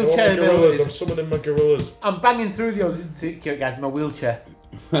 rugby gorillas. wheelchair Oh, my gorillas. I'm abilities. summoning my gorillas. I'm banging through the old security guys in my wheelchair.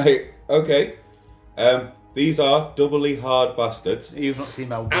 Right, okay. These are doubly hard bastards. You've not seen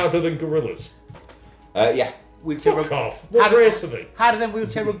my Harder than gorillas. Yeah. wheelchair Fuck rugby. off. What race are they? Harder than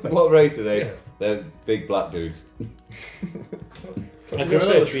wheelchair rugby. What race are they? Yeah. They're big black dudes. I I'm don't gonna know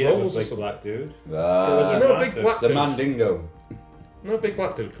say if a trolls or big something. black dude. Ah, No big black it's a dude. mandingo. No big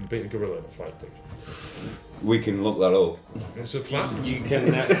black dude can beat a gorilla in a fight, dude. We can look that up. It's a fact. You can,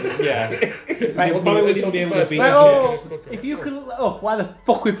 yeah. Right, Well, Probably it's wouldn't on be the able to first beat page. Right, that. oh, if you could look that up, why the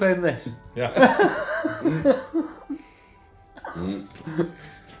fuck are we playing this? Yeah.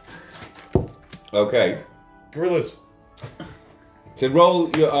 Okay. Gorillas. To roll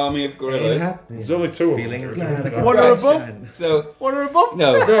your army of gorillas. There's only 2 of Feeling them. glad I got One or that above? shine. So, One or above?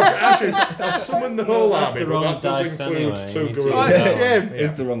 no. No, actually, I'll summon the whole that's army, the but wrong that does dice include anyway. 2 You need to Oh, gorillas. use it's a that shame.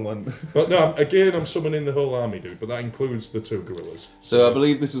 Is the wrong one. But no, again, I'm summoning the whole army, dude, but that includes the 2 gorillas. So I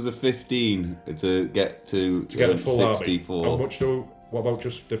believe this was a 15 to get to To get the full 64. army. How much do... What about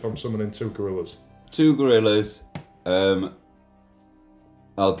just if I'm summoning 2 gorillas? 2 gorillas.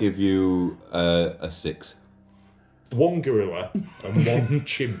 I'll give you a 6. 1 gorilla and 1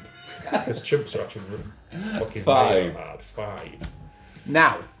 chimp. Because chimps are actually fucking 5. hard. 5.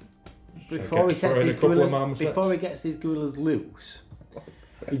 Now, before he, throw in a these couple of gorillas, marmosets? before he gets these gorillas loose,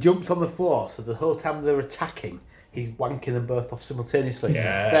 he jumps on the floor, so the whole time they're attacking, he's wanking them both off simultaneously.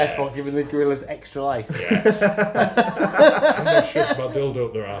 Yes. Therefore, giving the gorillas extra life. Yes. And they've shoved my dildo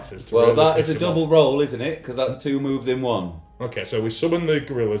up their asses. To Well, really that piss is a them double roll, isn't it? Because that's 2 moves in 1. off. Okay, so we summon the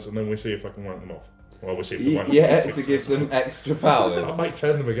gorillas and then we see if I can wank them off. Well, we see if they wank Yeah, them off. to give them extra I powers. might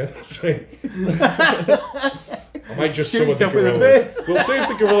turn them against me. I might just Shoot summon the yourself in the gorillas. face. We'll see if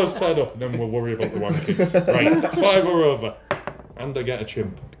the gorillas turn up and then we'll worry about the wanking. Right, 5 are over. And I get a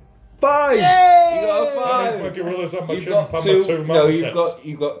chimp. 5! You got That a means my 5. gorillas and my You've chimp got and my 2. 2 No,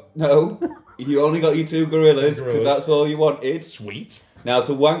 marmosets. no. You only got your 2 gorillas 2 because gorillas. that's all you wanted. Sweet. Now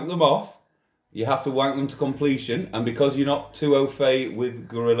to wank them off, you have to wank them to completion, and because you're not too au fait with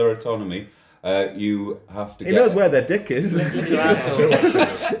gorilla autonomy, you have to He get. knows where their dick is.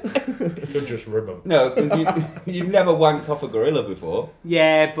 Could just rib them. No, because you've never wanked off a gorilla before.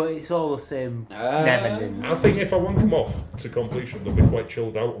 Yeah, but it's all the same. Ah. Neverland. I think if I wank them off to completion, they'll be quite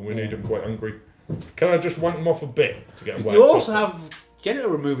chilled out and we need them quite angry. Can I just wank them off a bit to get them You wanked also off? have genital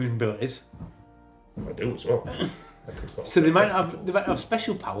removing abilities, I do as well. I could got so they might have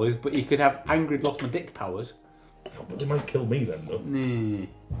special powers, but you could have angry lost my dick powers. Oh, but they might kill me then, though. Hmm.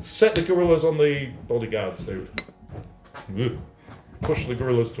 Set the gorillas on the bodyguards, dude. Ugh. Push the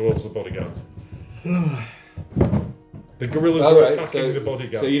gorillas towards the bodyguards. The gorillas are Alright, attacking the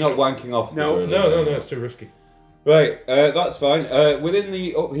bodyguards. so you're not wanking off the No. gorilla. No, it's too risky. Right, that's fine. Within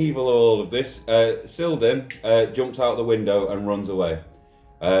the upheaval of all of this, Sildin jumps out the window and runs away.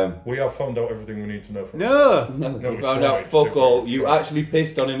 We have found out everything we need to know from No. No, No, you we found tried, out fuck didn't we? all. We You tried. actually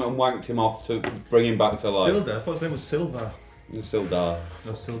pissed on him and wanked him off to bring him back to life. Silda. I thought his name was Silver. Sildar.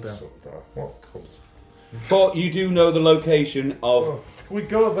 No, Silda. What cult? But you do know the location of. Oh, can we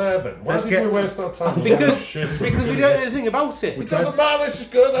go there then? Why Let's did get- we waste our time? on Because all this shit? because we don't know anything about it. It doesn't matter, let's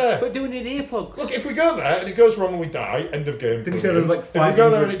just go there. But do we need earplugs? Look, if we go there and it goes wrong and we die, end of game. Didn't you say there was brilliant. like If we go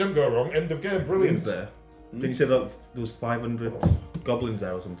there 500 and it doesn't go wrong, end of game, brilliant. Brilliant there. Didn't you say that there was 500 goblins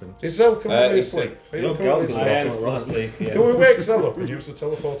there or something. Is Zell currently it's asleep? Are you Your currently goblins I asleep? am That's still right. asleep. Yeah. Can we wake Zell up and use the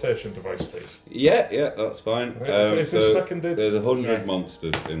teleportation device, please? Yeah, that's fine. Is this seconded? There's 100 Yes.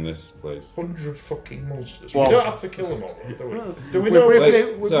 monsters in this place. 100 fucking monsters. Well- we don't have to kill them all, do we? Do we We know?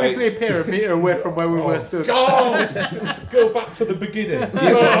 Wait, sorry. briefly appear a meter away from where we were stood. God! Go back to the beginning.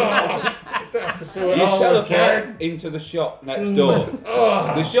 Don't have to do it You all teleport again. into the shop next door.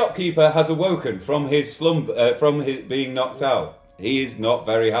 The shopkeeper has awoken from his slump, from his being knocked out. He is not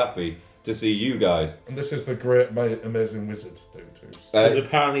very happy to see you guys. And this is the great, amazing wizard dude. There's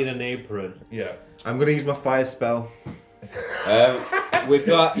apparently an apron. Yeah. I'm going to use my fire spell. With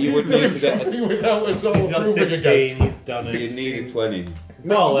that, you would need to get. Something without us all He's got proving 16. again. He's done You it. need a 20.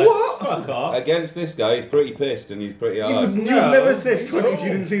 Well, fuck off. Against this guy, he's pretty pissed and he's pretty You hard. would No. never say 20 if you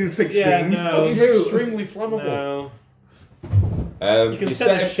didn't see the 16. Yeah, no. He's Fuck you. extremely flammable. No. You can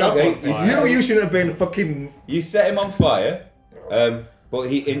set a shop on fire. You shouldn't have been fucking... You set him on fire, but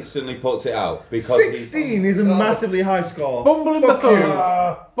he instantly puts it out because 16 is a massively high score. Bumble in Fuck Buffoon.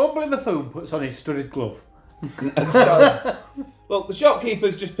 you. Bumble in Buffoon puts on his studded glove. Look, the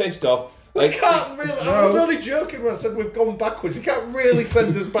shopkeeper's just pissed off. We can't really. I was only joking when I said we've gone backwards. You can't really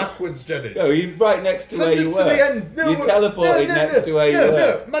send us backwards, Jenny. No, you're right next to where Send us you to were. the end. No, you teleported next to where you were.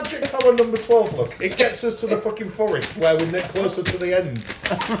 No, magic power number 12, look. It gets us to the fucking forest where we're closer to the end.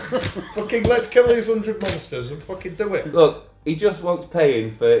 Fucking let's kill these 100 monsters and fucking do it. Look, he just wants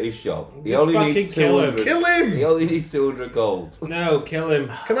paying for his shop. He Just only fucking needs kill him. 200. Kill him! He only needs 200 gold. No, kill him.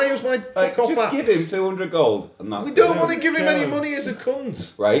 Can I use my fuck off Just axe? give him 200 gold, and that's We don't it. want to give him kill any him. money as a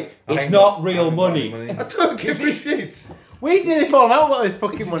cunt. Right? It's ain't not got- real I ain't got money. any I don't give a shit. We've nearly fallen out about this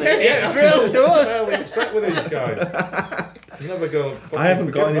fucking money. Yeah, It's real I'm to us. fairly upset with these guys. Never go. I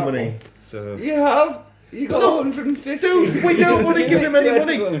haven't got forget any that money. one. So... You have? You got 150. Dude, we don't want to give him any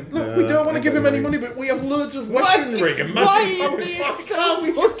money. anyone. Look, we don't want to give him any money, but we have loads of weaponry and Why are magic you powers. being Why so can't we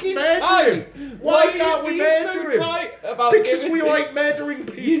just fucking murder tight? him? Why are you can't we being murder so him? tight about Because giving we this- like murdering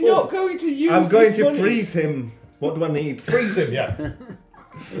people. You're not going to use I'm going this to money. freeze him. What do I need? freeze him, yeah.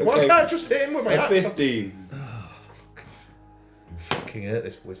 Why Okay. can't I just hit him with my A axe? 15. Fucking hate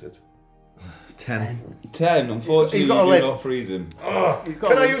this wizard. 10. 10. Unfortunately, He's you got a do lip. not freeze him. Oh, He's got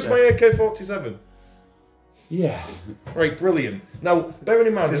can a I lip use there. my AK-47? Yeah. Right, brilliant. Now, bearing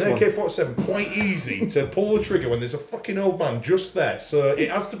in mind, This an one. AK-47 quite easy to pull the trigger when there's a fucking old man just there. So it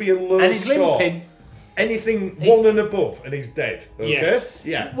has to be a low And he's score. limping. Anything 1 and above, and he's dead. Okay? Yes.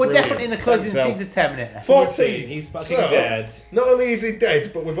 Yeah. We're brilliant. definitely in the closing So, scene to Terminator. 14. He's fucking So, dead. Not only is he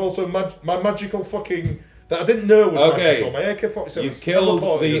dead, but we've also my magical fucking that I didn't know was Okay. magical. My AK-47. You've killed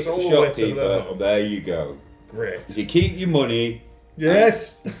teleported the us all the way to their shopkeeper. home. There you go. Great. You keep your money.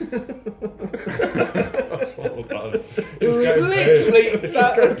 Yes! That's all it does. Literally, It's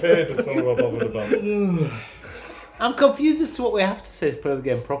just getting paid. That's all I'm bothered about. I'm confused as to what we have to say to play the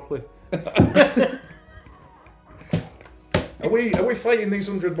game properly. Are we fighting these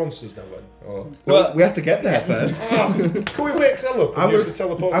 100 monsters now then? Or... Well, We have to get there first. Can we wake Zell up and I'm use gonna- the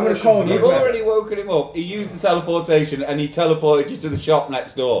teleportation? I'm gonna call you've Uber. already woken him up. He used the teleportation and he teleported you to the shop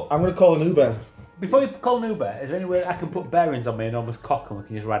next door. I'm going to call an Uber. Before you call an Uber, is there any way I can put bearings on my enormous cock and we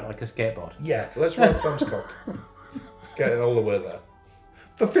can just ride it like a skateboard? Yeah, let's ride Sam's cock. Get it all the way there.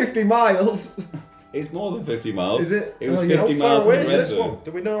 For 50 miles! It's more than 50 miles. Is it? It was Oh, yeah. 50 How far miles away to is this Redburn. one?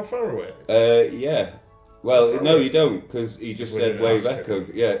 Do we know how far away it is? Yeah. Well, How no, far you don't, because he just We said didn't Wave ask Echo.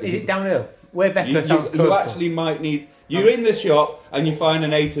 Yeah. Is it downhill? Wave Echo You, sounds you coastal. actually might need. You're in the shop and you find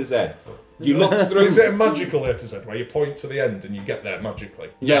an A to Z. You look through. Is it a magical A to Z where you point to the end and you get there magically?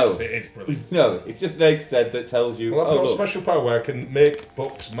 No. Yes, it is brilliant. No, it's just an A to Z that tells you. Well, I've oh, got a look. special power where I can make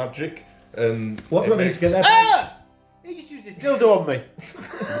books magic and. What do I need to get there? Ah! He just used his dildo on me.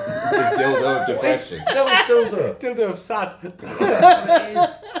 It's dildo of depression. Zell's dildo. Dildo of sad.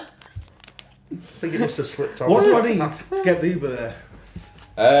 I think it must have slipped out. What do I need to get the Uber there?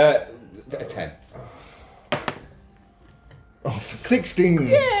 A 10. Oh, 16!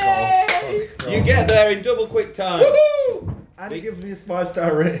 You get there in double quick time. And he gives me a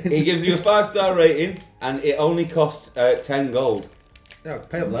 5-star rating. He gives you a 5-star rating and it only costs 10 gold. Yeah,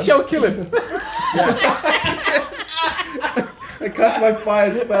 pay up then. Shall we kill him? I cast my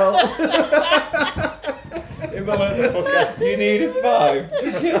fire spell. You need a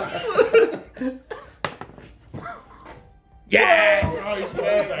 5.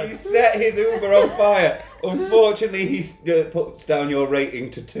 Yes! He set his Uber on fire. Unfortunately, he puts down your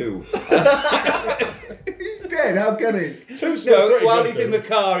rating to 2. He's dead, how can he? So while he's in the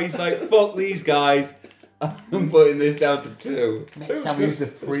car, he's like, "Fuck these guys! I'm putting this down to 2." Next time we use the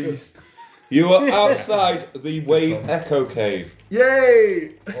freeze. You are outside the Wave Echo Cave.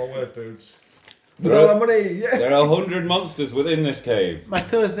 Yay! All wave dudes. With all our money, yeah. There are 100 monsters within this cave. My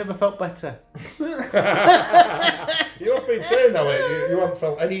toes never felt better. You have been saying that, you haven't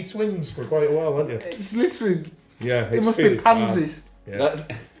felt any twins for quite a while, haven't you? It's literally. Yeah, It it's must be feeling pansies. Yeah. That's,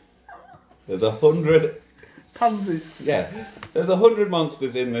 there's 100. Pansies. Yeah, there's 100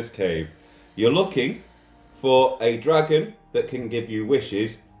 monsters in this cave. You're looking for a dragon that can give you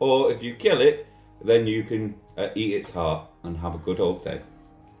wishes, or if you kill it, then you can eat its heart and have a good old day.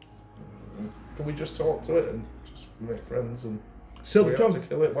 Can we just talk to it and just make friends and Still we the have to tongue.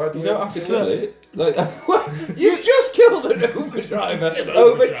 kill it? Why do You we don't have have to kill kill it? it. Like, you just killed an Uber driver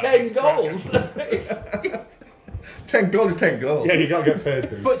over 10 gold. 10 gold is 10 gold. Yeah, you can't get paid,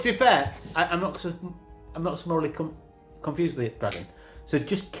 dude. But to be fair, I'm not so morally confused with the dragon. So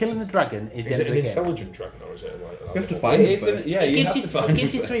just killing the dragon is the Is end it of an the game. intelligent dragon or is it like You have to an find It it isn't- first. yeah, you have to find It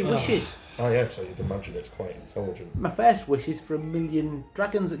gives you it 3 first. wishes. Oh yeah, so you'd imagine it's quite intelligent. My first wish is for 1 million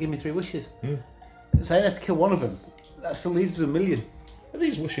dragons that give me 3 wishes. So I have to kill one of them. That still leaves us 1 million. Are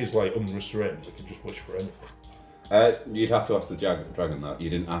these wishes like unrestrained? You can just wish for anything. You'd have to ask the dragon that. You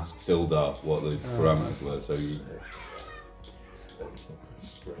didn't ask Sildar what the parameters were, so you...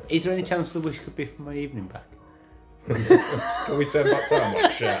 Is there any chance the wish could be for my evening back? Can we turn back time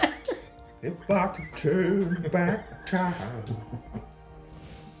like Cher? If I could turn back time.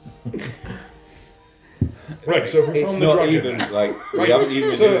 Right, so if we It's found the not dragon. even, like, we haven't even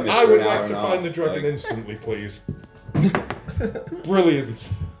been So doing this I for would an hour like to and a find half, the dragon like- instantly, please. Brilliant.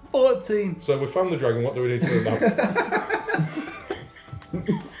 14. So we found the dragon, what do we need to do now?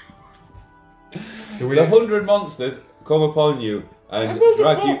 Do we... The 100 monsters come upon you and rolled a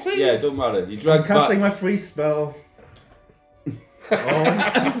drag you... 14. Yeah, it doesn't matter. You drag Casting back... my free spell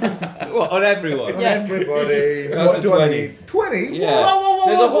What, on everyone? Yeah. everybody. That's What a do I 20. need? 20? Yeah. Whoa, whoa, whoa,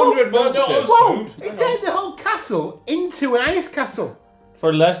 There's whoa, 100 whoa, monsters. Whoa! Dude, It turned the whole castle into an ice castle.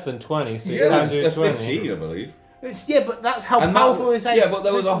 For less than 20, so you Yeah, can't That's do a 20. 15, I believe. Yeah, but that's how And powerful that, this ice. yeah, but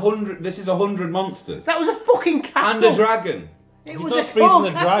there was 100... This is 100 monsters. That was a fucking castle. And a dragon. It He's was not a freezing whole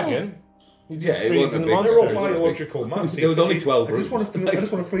the castle. dragon. He's Yeah, just it freezing wasn't the a big- They're all monsters. biological mass. There was only 12 I just rooms.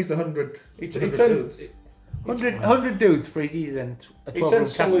 want to freeze the 100. He 100 turned- dudes. 100 dudes freezes and a He 12 room turned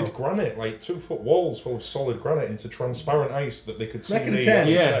solid castle. granite, like 2-foot walls full of solid granite, into transparent ice that they could see Make it a the 10.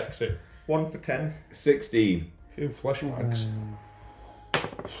 Yeah. exit. 1 for 10. 16. Few flashbacks.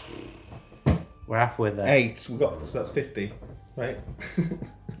 We're halfway there. 8. We got, so that's 50. Right?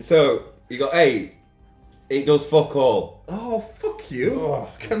 So, you got 8. It does fuck all. Oh, fuck you. Oh,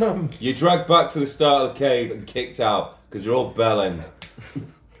 can I... You're dragged back to the start of the cave and kicked out because you're all bellends.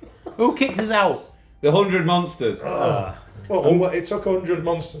 Who kicked us out? The 100 monsters. Well, it took 100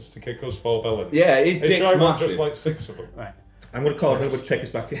 monsters to kick us 4 bellends. Yeah, his It's dick's shy one massive. just like 6 of them. Right. I'm going to call an Uber to take us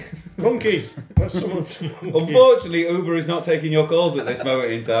back in. Monkeys! Let's summon some monkeys. Unfortunately, Uber is not taking your calls at this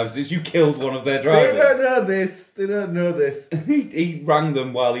moment in time since you killed one of their They drivers. don't know this. They don't know this. He rang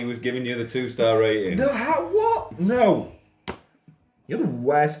them while he was giving you the 2-star rating. No, how? What? No. You're the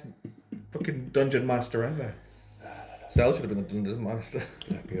worst fucking dungeon master ever. Cell should have been the dungeon master.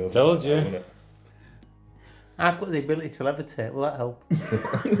 That'd be over Told now, you. wouldn't it? I've got the ability to levitate. Will that help?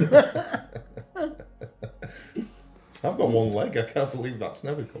 I've got one leg. I can't believe that's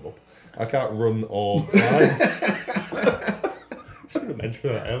never come up. I can't run or climb. Should have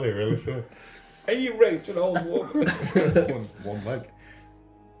mentioned that earlier, really should. And you raped an old woman. One leg.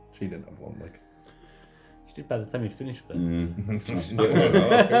 She didn't have one leg. She did by the time you finished with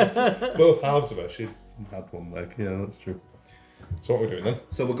it. Both halves of her, she had one leg. Yeah, that's true. So what we're doing then?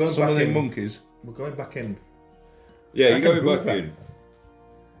 So we're going Some back of the in. monkeys. We're going back in. Yeah, I you're can going move back that. in.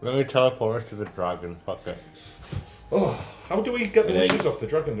 Let me teleport us to the dragon. Fuck it. Oh, how do we get the Yeah, wishes off the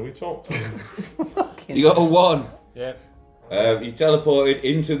dragon? Do we talk to him? You got a 1. Yeah. You teleported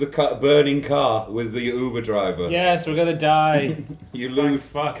into the burning car with the Uber driver. Yes, we're gonna die. You lose.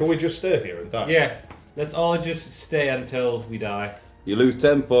 Fuck. Can we just stay here and die? Yeah. Let's all just stay until we die. You lose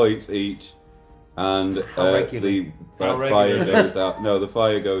 10 points each, and How regular? the How fire regular? goes out. No, the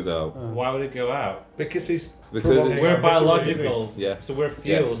fire goes out. Why would it go out? Because he's Because prolonging it's- We're our misery, biological, Yeah. so we're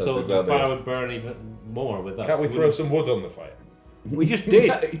Yeah, fuel, that's so exactly the fire it. would burn even more with us. Can't we It throw wouldn't- some wood on the fire? We just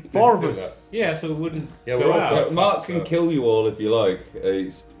did. 4 of Do us. that. Yeah, so it wouldn't Yeah, go we're all out. quite- Mark can kill you all if you like.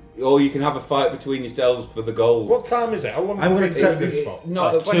 Or you can have a fight between yourselves for the gold. What time is it? How long I'm have we gonna been accept doing this. this for?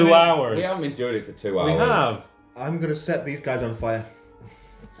 Not Like 20 2 minutes. hours. We haven't been doing it for 2 hours. We have. I'm going to set these guys on fire.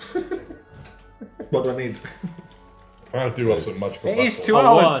 What do I need? I do have some magical It is battles. 2 Oh,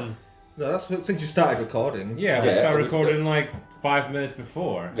 hours. 1. No, that's since you started recording. Yeah, we Yeah, started it was recording like 5 minutes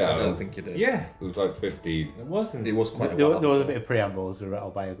before. No, I don't think you did. Yeah, it was like 15. it wasn't. It was quite a There, while. there was a bit of preambles or It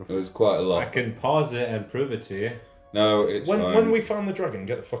autobiography. was quite a I lot. can pause it and prove it to you. No, it's fine. When we find the dragon,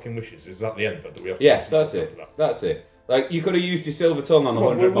 get the fucking wishes. Is that the end? Or do we have to Yeah, do that's something it. after that? That's it. Like, you could have used your silver tongue on the Well,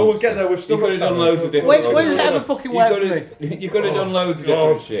 100 we'll monsters. get there, we've still You got could have done time. loads of different When ones. does it ever fucking work for me? You could have done loads of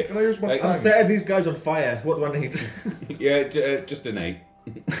different shit. Can I use my Like, time? I'm setting these guys on fire. What do I need? Yeah, just an 8.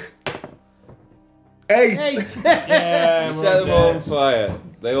 8! Yeah, You we're set them all on dead. fire.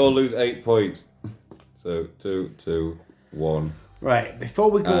 They all lose 8 points. So 2, 2, 1. Right,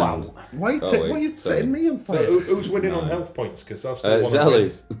 before we go And- out, Why are you, Oh, why wait, are you sorry. setting me on So fire? who's winning on 9. health points? Because that's still one of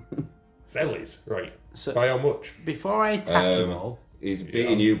Zellies. Zellies, right. So- By how much? before I attack you Um, all, He's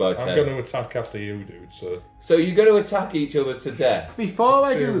beating you by 10. I'm going to attack after you, dude, so... So you're going to attack each other to death. before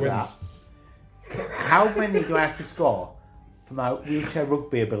I see do who that, wins. how many do I have to score for my wheelchair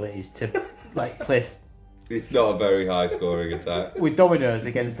rugby abilities to like place It's not a very high scoring attack. with dominoes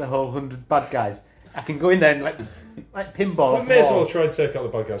against the whole 100 bad guys? I can go in there and like pinball. We off may the as well wall. try and take out the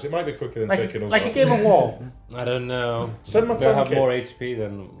bad guys. It might be quicker than taking us Like a out. game of war. I don't know. Send my They tank have in. more HP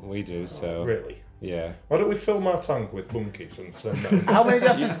than we do, so Really? yeah. Why don't we fill my tank with monkeys and send them? How many do you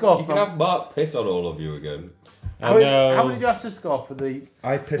have to score You for? can have Mark piss on all of you again. I How many do know. you have to score for the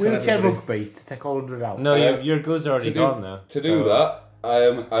I piss on wheelchair everybody. rugby to take all 100 out? No, Uh, your goods are already to do- gone now. To do so- that,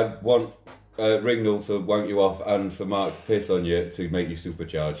 I'd want Rignall to wank you off and for Mark to piss on you to make you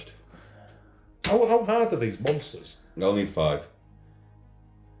supercharged. How hard are these monsters? Only 5.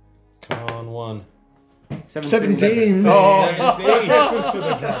 Come on, 1. 17! Oh. 17! Pisses to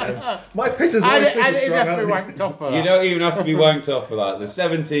the dragon. My piss is I always didn't super strong. have to be aren't wanked off for You that. don't even have to be wanked off for that. The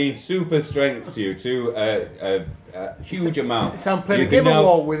 17 super strength to you to a huge amount. So I'm playing You a game can of now-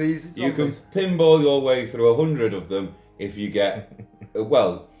 war with these You can zombies. pinball your way through 100 of them if you get,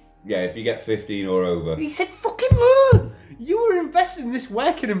 well, yeah, if you get 15 or over. He said fucking learn! You were invested in this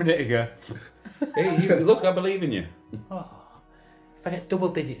working a minute ago. Hey, look, I believe in you. Oh, if I get double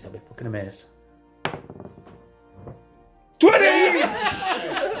digits, I'll be fucking amazed. 20!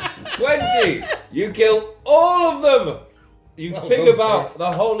 20! You kill all of them! You pig done, about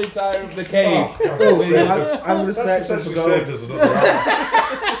the whole entire of the cave. Oh, I'm going to That's search them for potentially saved gold. us another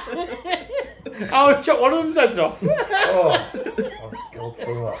round. I'll chop one of them's head off. Oh, I've gone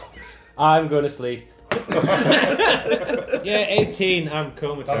through that. I'm going to sleep. Yeah, 18. I'm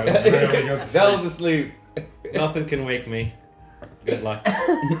comatose. That's really good. Zell's asleep. Nothing can wake me. Good luck.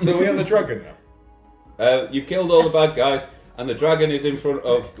 So we have the dragon now. You've killed all the bad guys, and the dragon is in front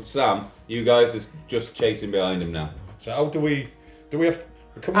of Sam. You guys are just chasing behind him now. So how do we have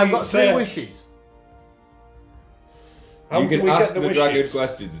to, can I've we got say 3 wishes. How You do can we ask get the the wishes? dragon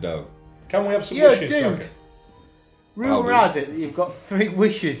questions now. Can we have some Yeah, wishes, dude. dragon? Rumour has it that you've got 3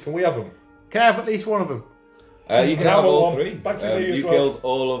 wishes. Can we have them? Can I have at least one of them? You can Now have all on. 3. Back to me as You well. killed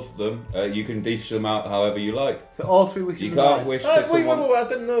all of them. You can dish them out however you like. So all 3 wishes. You are can't mine. wish Wait, for someone. I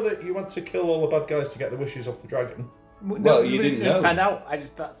didn't know that you had to kill all the bad guys to get the wishes off the dragon. No, Well, you we didn't know. Find out. I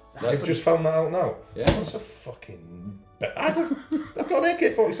just that's. That's I've just found that out now. Yeah. That's a fucking... I've got an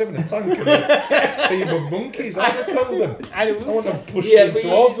AK-47 in tank and a team of monkeys. I'd have killed them. I want to push Yeah, them but you-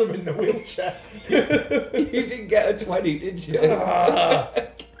 towards them in the wheelchair. You didn't get a 20, did you? Ah.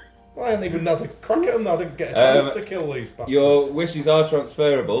 Well, I hadn't even had a crack at them. I didn't get a chance to kill these bastards. Your wishes are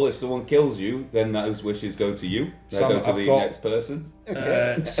transferable. If someone kills you, then those wishes go to you. They Sam, go to I've the got- next person.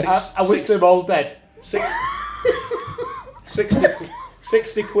 I wish them all dead.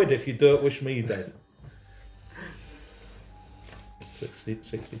 60 quid if you don't wish me dead. 60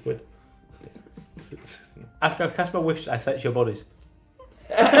 quid. After I cast my wish, I set your bodies.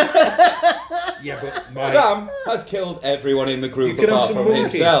 Yeah, but my... Sam has killed everyone in the You group can have apart some from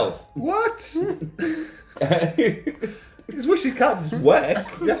monkeys. himself. What? His wishes can't just work.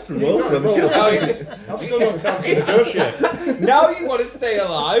 He has to roll for them. I've still got time to negotiate. Now you want to stay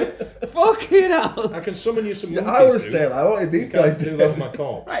alive? Fucking hell! I can summon you some monkeys, I want to dude. stay alive. I wanted these You can't guys to do that with my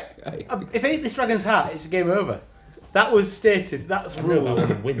corpse. Right. If I eat this dragon's heart, it's game over. That was stated. That's I know that I rule. want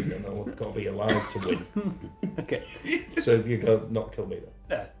to win, and I've got to be alive to win. Okay. So you got to not kill me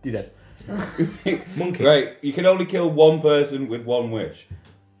then. You're dead. Monkeys. Right, you can only kill one person with one wish.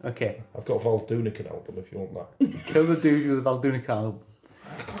 Okay. I've got Valdunican album if you want that. Kill the dude with the Valdunic album.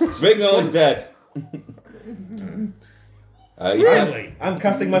 Rignall is dead. Really? I'm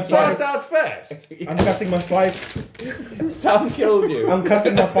casting my Dad, fire. first. I'm casting my fire. Sam killed you. I'm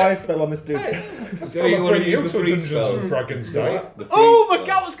casting my fire spell on this dude. So you want to use the to freeze Dungeons spell? and Dragons night. The freeze Oh, my spell.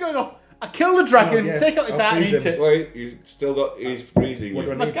 God, what's going on? I kill the dragon, Oh, yeah. take out his I'll heart and freeze eat him. it. Wait, you still got. He's freezing What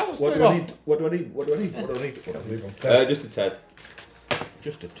do I you. need? My God, what's What do going I on? need? What do I need? What do I need? What do I need? What do I need? Just a 10.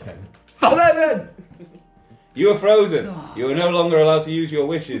 Just a 10. 11! You are frozen. You are no longer allowed to use your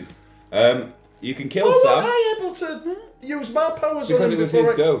wishes. You can kill How was Sam I able to use my powers on because him it was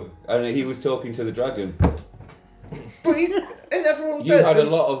before his I... go, and he was talking to the dragon. But ain't everyone You dead? had a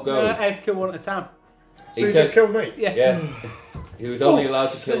lot of I goals. had to kill one at a time. So He he said- just killed me? Yeah. Yeah. He was only allowed to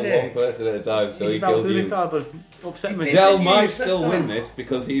Fuck's kill sake. one person at a time, so He's he about killed to you. but upset me. Zell You might said still that. win this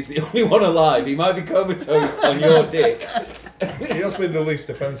because he's the only one alive. He might be comatose on your dick. He has been the least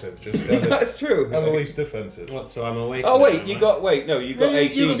offensive, just kind of. That's true. And the least offensive. What? So I'm awake. Oh now, wait, am you I? got you got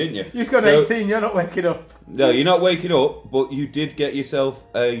 18, didn't you? You've got So- 18, you're not waking up. No, you're not waking up, but you did get yourself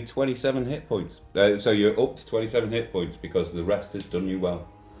a 27 hit points. So you're up to 27 hit points because the rest has done you well.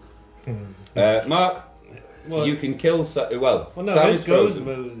 Mark, Well, you can kill. Well, well, no, Sam his is goes.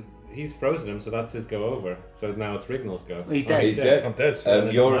 frozen. He's frozen him, so that's his go over. So now it's Rignall's go. He's Oh, dead. He's dead. I'm dead. So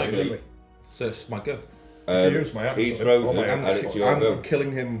You're That's asleep. mine. So it's my go. use my action, He's so frozen, all my and action- it's your go. I'm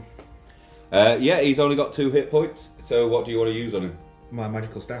killing him. Yeah, he's only got 2 hit points. So what do you want to use on him? My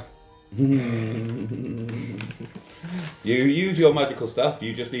magical staff. You use your magical staff.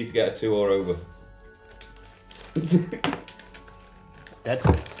 You just need to get a 2 or over. Dead.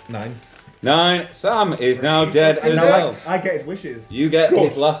 9. 9. Sam is now dead as Now well. I get his wishes. You get God.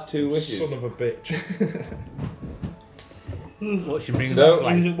 his last 2 wishes. Son of a bitch. What should bring So- him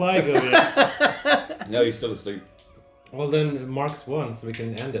back to life? Why go yet? No, he's still asleep. Well, then Mark's won, so we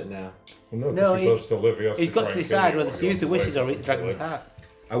can end it now. Well, no, No, because he does still live. He has He's to got try to and decide kill whether you to use the or wishes or eat the to dragon's live. heart.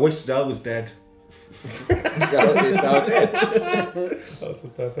 I wish Zell was dead. Zell is now dead. That's the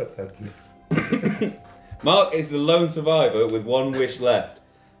perfect ending. Mark is the lone survivor with 1 wish left.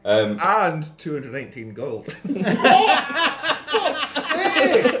 And 218 gold.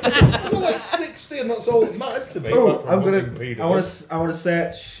 Sick! Well, that's 60 and that's all that mattered to me. Oh, apart from I'm gonna. hunting Peter. I want to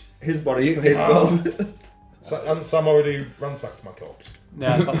search his body for his gold. And Sam already ransacked my corpse. No,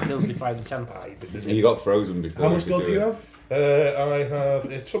 I've got kills before the chance. And you got frozen before. How much could gold do you have? I have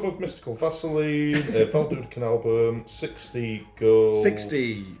a tub of mystical Vaseline, a Valducan album, 60 gold.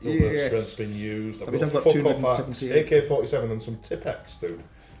 60. Other Yes. strength's been used. That means I've got fuck off 278. AK-47 and some Tipex, dude.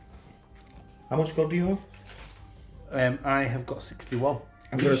 How much gold do you have? I have got 61.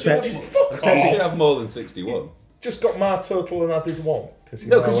 I'm going to search. Fuck You should off! have more than 61. Just got my total and added 1.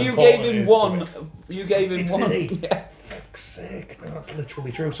 No, because you gave him 1. You gave him 1. Did he? Yeah, Fuck's sake, no, that's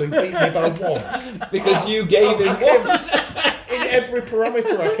literally true. So he beat me by 1. because you gave him 1. In every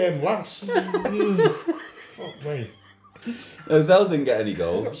parameter I came last. Fuck me. No, Zell didn't get any I've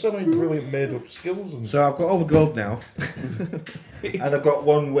gold. got so many brilliant made up skills and So I've got all the gold now. And I've got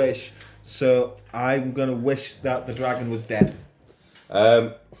 1 wish. So I'm going to wish that the dragon was dead.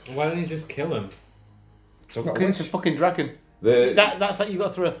 Um, Why don't you just kill him? So I've got a Because it's a wish. fucking dragon. the That's like you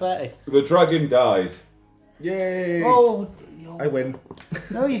got through a 30. the dragon dies. Yay! Oh, I win.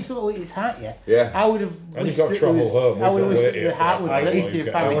 no, you've still got to eat his heart yet. Yeah. I would have And you've wished got to that travel it was- home. I would have We've wished got that to the wait heart was I ready eat- to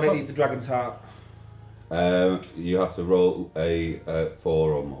I finally want to cook. eat the dragon's heart. You have to roll a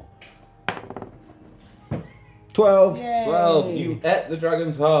 4 or more. 12. 12. You ate the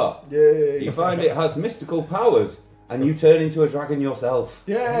dragon's heart. Yay! You find it has mystical powers, and you turn into a dragon yourself.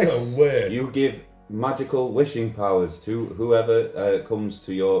 Yes! No way. You give magical wishing powers to whoever comes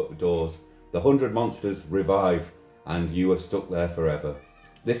to your doors. The 100 monsters revive, and you are stuck there forever.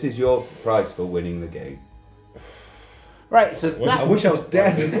 This is your price for winning the game. Right, so I that. wish I was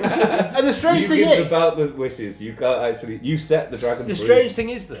dead. And the strange You thing give is, about the wishes. You can't actually. You set the dragon the free. strange thing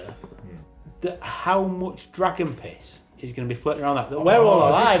is though, that how much dragon piss is going to be floating around that we're all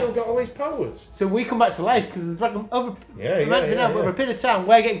Has he alive. still got all these powers? So we come back to life because the dragon over Yeah. over a period of time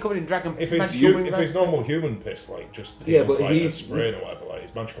we're getting covered in dragon. If it's magical winged if dragon it's normal human piss, like just Yeah, but like he's- a sprain or whatever, like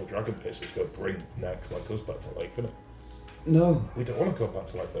his magical dragon piss is going to bring next like us back to life, isn't it? No. We don't want to go back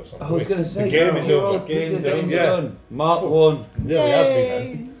to life though. Sam, I do was we? going to say. the game no, is you're over. all- the game's Yeah. done. Mark won. Yeah, we had me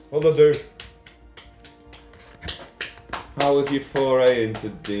then. Well done, dude. How was your foray into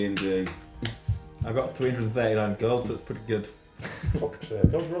D&D? I got 339 gold, so it's pretty good. Fuck's sake,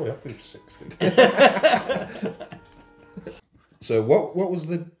 I was really happy with 60. So what was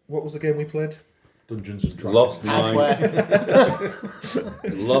the game we played? Dungeons and Dragons. Lost Mine.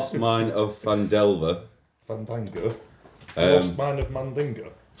 Halfway. Lost Mine of Fandelver. Fandango. Lost Mine of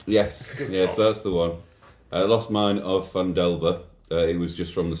Mandingo. Yes, yes, that's the one. Lost Mine of Fandelver. It was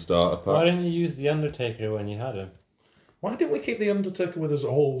just from the starter Why pack. didn't you use the Undertaker when you had him? Why didn't we keep the Undertaker with us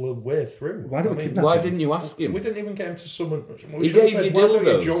all the way through? Why did we keep that? Why didn't you ask We him? didn't even get him to summon. He gave you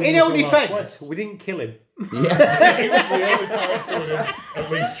dildos. In our defence, we didn't kill him. Yeah. He was the only character who didn't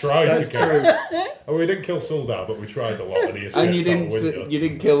at least try to kill him. And we didn't kill Suldar, but we tried a lot, and he escaped And you out didn't. the window. You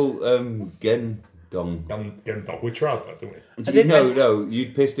didn't kill Gendon. Gendog. We tried that, didn't we? didn't- No.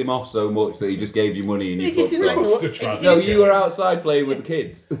 You'd pissed him off so much that he just gave you money and you He just fucked didn't off. like Must have tried No, to you kill were him. outside playing with the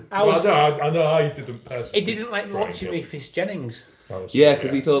kids. I was. I know I didn't personally. He didn't like try and watching kill me him. fish Jennings. That was- Yeah,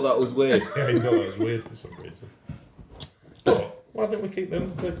 because he thought that was weird. Yeah, he thought that was weird for some reason. But why didn't we keep the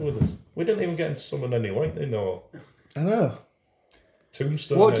Undertaker with us? We didn't even get him to summon any lightning or I know.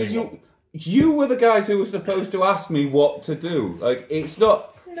 tombstone. What did anymore. you were the guys who were supposed to ask me what to do. Like, it's not.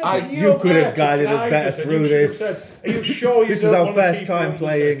 You could have guided us better through this. Are you sure you This is don't our want to first keep time the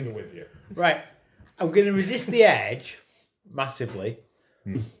playing. Undertaker with you? Right. I'm going to resist the edge massively,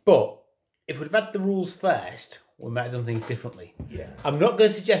 but if we'd have had the rules first, we might have done things differently. Yeah. I'm not going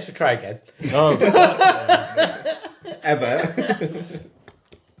to suggest we try again. No. Ever.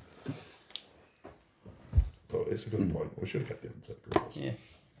 But it's a good point. We should have kept the Undertaker with us. Yeah.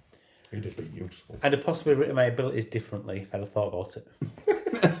 He'd have been useful. I'd have possibly written my abilities differently if I'd have thought about it.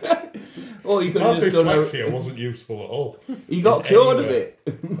 Or you could My have just done. dyslexia wasn't useful at all. You got in cured any of way.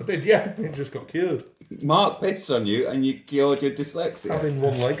 it. I did, yeah. It just got cured. Mark pissed on you, and you cured your dyslexia. Having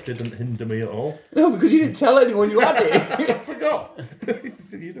one leg didn't hinder me at all. No, because you didn't tell anyone you had it. I forgot.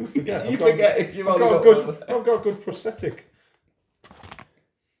 You do forget. You I've got- forget if you've I've only got, got a good. I've got a good prosthetic.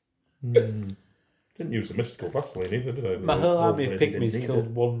 Didn't use the mystical Vaseline either, did I? My whole The old army of lady pygmies didn't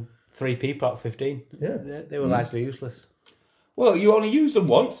killed need 3 people out of 15. Yeah. They were largely useless. Well, you only used them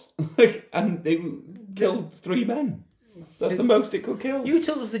once, and they killed 3 men. That's the most it could kill. You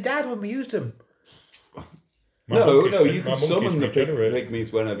told us they died when we used them. My No, monkeys no, can- you my can summon monkeys the regenerate.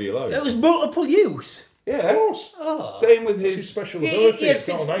 pygmies whenever you like. It was multiple use. Of Yeah. course. Oh. Same with It's his his. special Yeah, ability. he had It's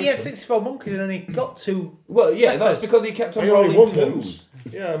not an he had item. 64 monkeys and only got 2. Well, yeah, that's because he kept on I only rolling won 2s. once.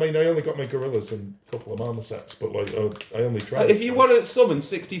 Yeah, I mean, I only got my gorillas and a couple of marmosets, but like, I only tried. If you want to summon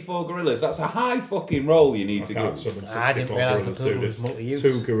 64 gorillas, that's a high fucking roll you need I to can't do. summon I didn't 64 realise gorillas, the tool dude. was It's multi-use.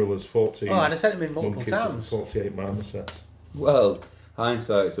 2 gorillas, 14 Oh, and I sent him in multiple monkeys, and times. 48 marmosets. Well,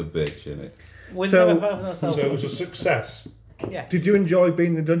 hindsight's a bitch, isn't it? We So- never found ourselves. So it was a success. Yeah. Did you enjoy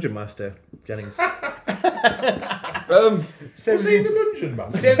being the dungeon master, Jennings? Same Was as he he, the dungeon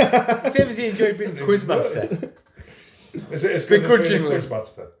master? same as he enjoyed being the quizmaster. Is it as good as being a Begrudgingly.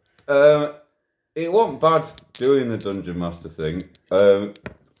 quizmaster? It wasn't bad doing the Dungeon Master thing.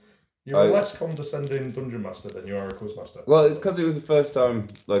 You're a less condescending dungeon master than you are a quizmaster. Well, it's because it was the first time,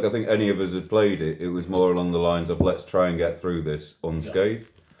 like, I think any of us had played it. It was more along the lines of, let's try and get through this unscathed.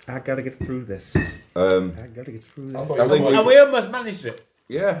 I gotta get through this. I gotta get through I this. thought I you think were we- And we almost managed it.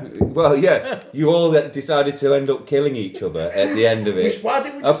 Yeah, well, yeah. You all decided to end up killing each other at the end of it. Why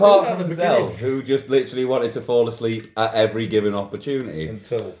didn't we just Apart do that from at the Zell, beginning? who just literally wanted to fall asleep at every given opportunity.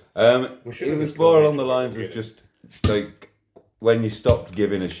 Until We should It have was just more killed along each the other lines at the of just like when you stopped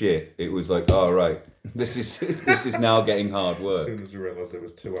giving a shit, it was like, all right, this is now getting hard as work. soon as we realised it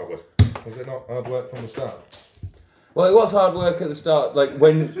was 2 hours. Was it not hard work from the start? Well, it was hard work at the start, like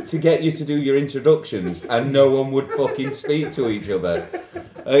when to get you to do your introductions and no one would fucking speak to each other.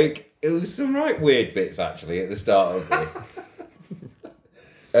 Like it was some right weird bits actually at the start of this.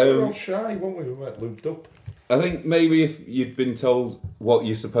 We were all shy, weren't we? We weren't lubed up. I think maybe if you'd been told what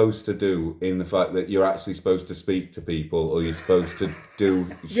you're supposed to do, in the fact that you're actually supposed to speak to people or you're supposed to do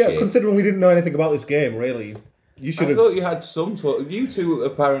Yeah, shit. considering we didn't know anything about this game, really, you should I have. thought you had some sort. You two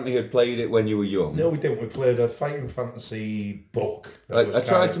apparently had played it when you were young. No, we didn't. We played a fighting fantasy book. I that was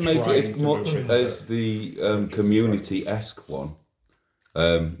tried kind to of make trying it to as do much things as that- the community-esque one.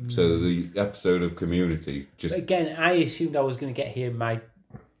 So the episode of Community just Again, I assumed I was going to get here. My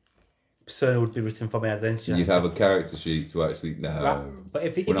persona would be written for my identity. you'd have a character sheet to actually no. Right. But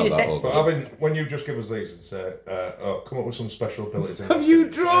if We're not you that said, old. But having, when you just give us these and say, oh, come up with some special abilities. Have you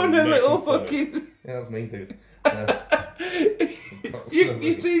drawn a and make little them funny. fucking? Yeah, that's me, dude.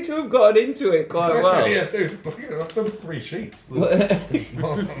 You seem to have gotten into it quite well. Yeah, dude. Look, I've done 3 sheets. Doing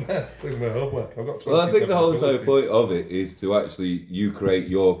my homework. I've got 27 Well, I think the whole entire abilities. point of it is to actually you create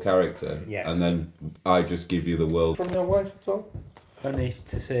your character, Yes. and then I just give you the world. From your wife, Tom? only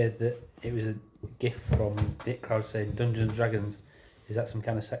to say that it was a gift from the It Crowd saying Dungeons and Dragons. Is that some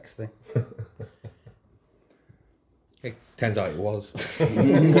kind of sex thing? It turns out it was.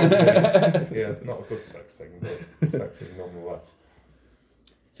 Yeah, not a good sex thing, but sexy nonetheless.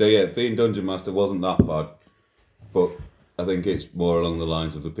 So yeah, being Dungeon Master wasn't that bad, but I think it's more along the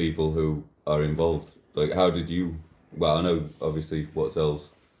lines of the people who are involved. Like, how did you? Well, I know obviously what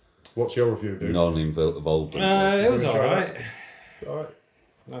else What's your review, dude? non-involvement. It was Enjoy alright. It's alright.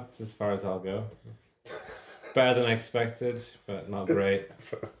 That's as far as I'll go. Better than I expected, but not great.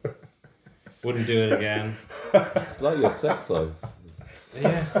 Wouldn't do it again. It's like your sex life.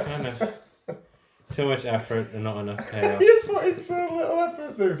 Yeah, kind of. Too much effort and not enough payoff. You put in so little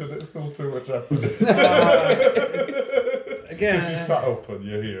effort, dude, and it's still too much effort. Again, Because you sat up and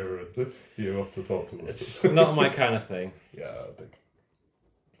you're here and you have to talk to us. it's not my kind of thing. Yeah, I think.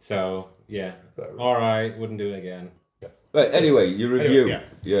 So, yeah. Fair enough. Alright, wouldn't do it again. Right. Anyway, your review. Anyway,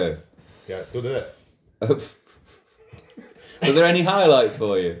 Yeah. Yeah, it's good, isn't it? Was there any highlights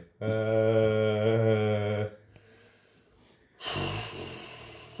for you?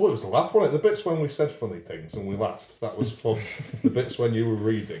 Well, it was the laugh, wasn't it? The bits when we said funny things and we laughed, that was fun. The bits when you were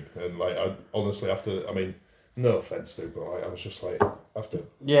reading, and like, I honestly, after, I mean, no offence to, but like, I was just like, after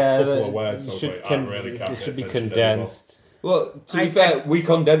a couple of words, I was like, I really can't it pay should be attention condensed. Well, to be fair, we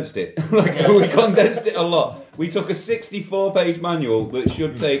condensed it. We condensed it a lot. We took a 64-page manual that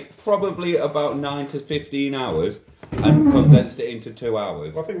should take probably about 9 to 15 hours and condensed it into 2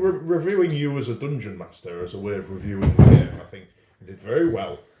 hours. Well, I think reviewing you as a dungeon master as a way of reviewing the game, I think you did very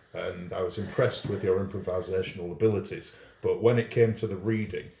well, and I was impressed with your improvisational abilities. But when it came to the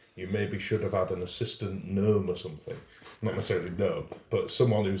reading, you maybe should have had an assistant gnome or something. Not necessarily gnome, but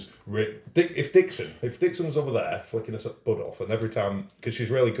someone who's... If Dixon's over there flicking us butt off, and every time... Because she's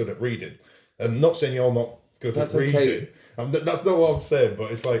really good at reading. I'm not saying you're not good at reading. Okay. And that's not what I'm saying,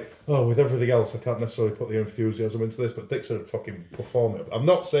 but it's like, oh, with everything else, I can't necessarily put the enthusiasm into this, but Dixon would fucking perform it. I'm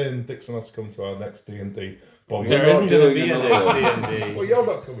not saying Dixon has to come to our next D&D. There isn't going to be a next D&D. Well, you're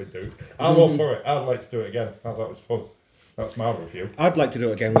not coming, dude. I'm all for it. I'd like to do it again. That was fun. That's my review. I'd like to do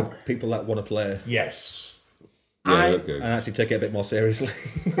it again with people that want to play Yes. Yeah, okay. and actually take it a bit more seriously.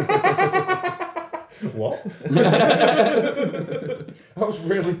 What? I was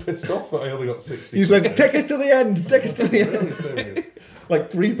really pissed off that I only got 60. He's like, take us to the end, take us to the end. Really serious. Like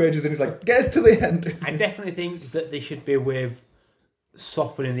 3 pages in, he's like, get us to the end. I definitely think that there should be a way of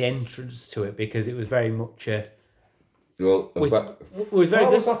softening the entrance to it, because it was very much a... Well, was I very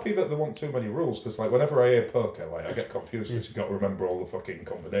was good. happy that there weren't too many rules, because like whenever I hear poker, like I get confused because you've got to remember all the fucking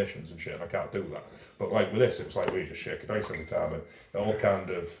combinations and shit, and I can't do that. But like with this, it was like we just shake a dice every time, and it all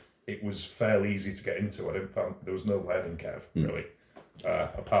kind of, it was fairly easy to get into. I didn't find there was no learning curve really,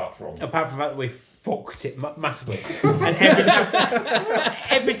 apart from the fact that we fucked it massively. And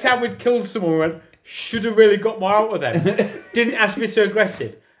every time we'd killed someone, we went, should have really got more out of them. Didn't have to be so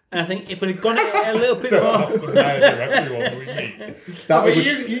aggressive. And I think if we'd have gone at it a little bit don't more... have to murder everyone we meet. That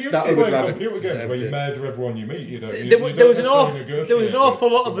You would, used that to would play drive computer it. games where you murder everyone you meet. You know, There was an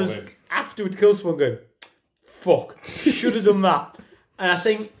awful lot of us after we'd killed someone going, fuck, should have done that. And I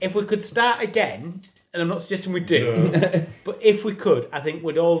think if we could start again, and I'm not suggesting we do, but if we could, I think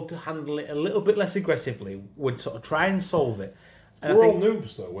we'd all handle it a little bit less aggressively. We'd sort of try and solve it. And We're I all think,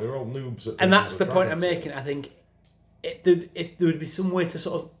 noobs though. We're all noobs at and that's Dungeons the and point I'm Dragons. making. I think if there would be some way to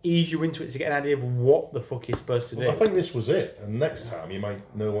sort of ease you into it to get an idea of what the fuck you're supposed to do. Well, I think this was it, and next time you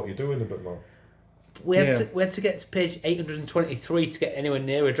might know what you're doing a bit more. We had to get to page 823 to get anywhere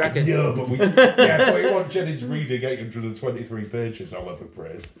near a dragon. Yeah, but but you want Jennings reading 823 pages, I'll have a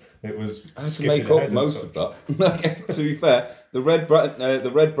praise. It was I had to skipping make ahead up and most such. of that. To be fair, the Red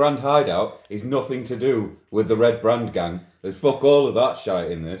Brand hideout is nothing to do with the Red Brand gang. There's fuck all of that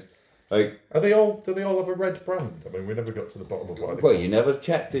shite in this. Like, Do they all have a red brand? I mean, we never got to the bottom of why they well, you never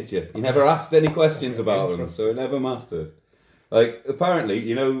checked, did you? You never asked any questions about them, so it never mattered. Like, apparently,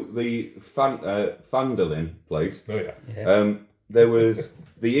 you know the Fandolin place. Oh yeah. There was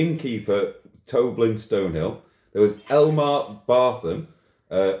the innkeeper, Toblin Stonehill. There was Elmar Bartham,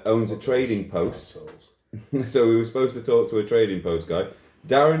 owns a trading post. So we were supposed to talk to a trading post guy.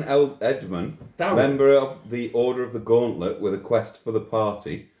 Darren Edman, Darren. member of the Order of the Gauntlet with a quest for the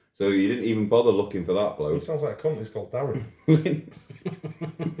party. So you didn't even bother looking for that It bloke. sounds like a company's called Darren.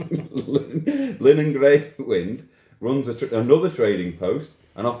 Lynn Greywind runs another trading post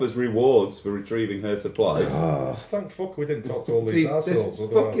and offers rewards for retrieving her supplies. Thank fuck we didn't talk to all See, these there's assholes.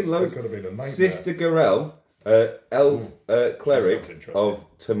 fucking Otherwise, loads. it could have been a nightmare. Sister Garel, elf sounds cleric interesting. of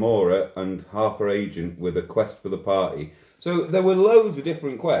Tamora and Harper agent with a quest for the party. So there were loads of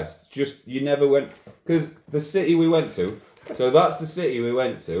different quests. Just you never went because the city we went to. So that's the city we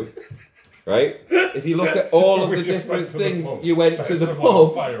went to, right? If you look at all of We the just different went to the things, pub, you went set to the someone on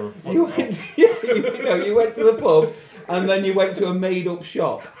pub. fire and fucked You off. went, you went to the pub, and then you went to a made-up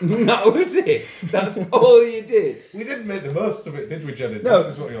shop. That was it. That's all you did. We didn't make the most of it, did we, Jenny? No,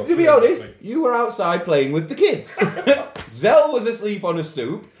 This is what you're to be saying, I honest, think. you were outside playing with the kids. Zell was asleep on a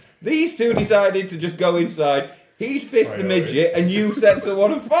stoop. These two decided to just go inside. He'd fist a midget, and you set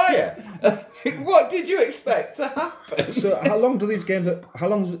someone on fire. What did you expect to happen? So how long are these games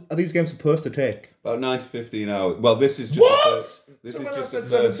supposed to take? About 9 to 15 hours. Well, this is just What? the first. This So is when I just said the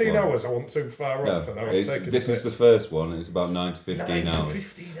first 17 one. hours, I wasn't too far off, and I was No, taking this is the first one. And it's about 9 to 15 9 to hours.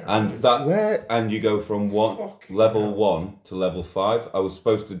 15 And hours. that, Where- and you go from Fucking level hell. 1 to level 5. I was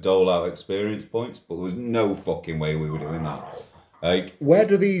supposed to dole out experience points, but there was no fucking way we were doing that. Like, Where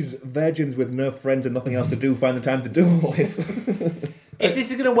do these virgins with no friends and nothing else to do find the time to do all this? If this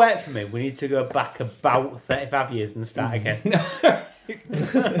is going to work for me, we need to go back about 35 years and start again.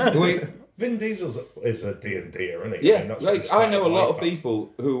 Vin Diesel is a D&D-er, isn't he? Yeah, I mean, that's what he like I know a started lot of life as.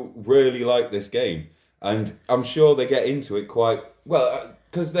 people who really like this game, and I'm sure they get into it quite well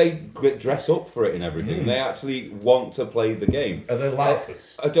because they dress up for it and everything. And they actually want to play the game. Are they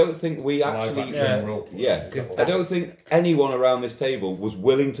LARPers? I don't think we Live actually. action role play. Yeah, Is that what I it don't is? think anyone around this table was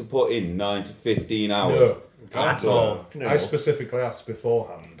willing to put in 9 to 15 hours. No. At all. No. I specifically asked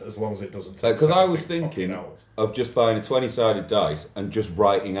beforehand, as long as it doesn't take Because I was 17 fucking thinking hours. of just buying a 20-sided dice and just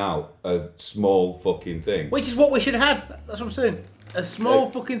writing out a small fucking thing. Which is what we should have had. That's what I'm saying. A small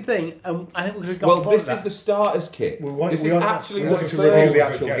fucking thing, and I think we could have got Well, more this of that. is the starter's kit. We this is actually want the to first. review the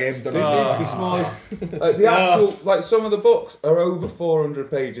actual Yes. game. This Don't is the smallest. The actual, like some of the books are over 400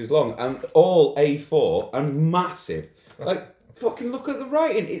 pages long and all A4 and massive. Like, fucking look at the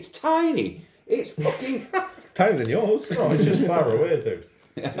writing. It's tiny. It's fucking. Tinier than yours. No, it's just far away, dude.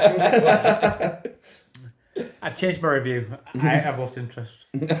 I've changed my review. I've lost interest.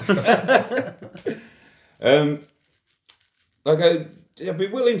 I'd be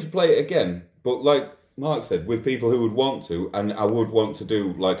willing to play it again, but like Mark said, with people who would want to, and I would want to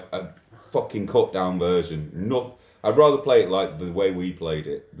do like a fucking cut down version. I'd rather play it like the way we played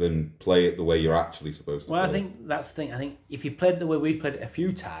it than play it the way you're actually supposed to. Well, I play think that's the thing. I think if you played it the way we played it a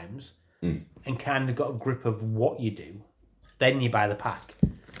few times and kind of got a grip of what you do, then you buy the pack.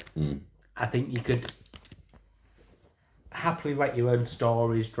 I think you could happily write your own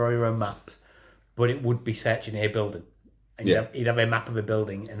stories, draw your own maps, but it would be searching a building. And Yeah. you'd have a map of a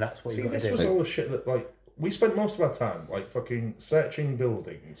building, and that's what See, you've got this to was do. all the shit that, like, we spent most of our time, like, fucking searching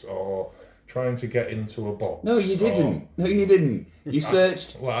buildings or trying to get into a box. No, you or- didn't. No, you didn't. You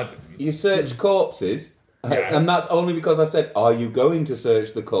searched. Well, I didn't. You searched corpses, Yeah. and that's only because I said, "Are you going to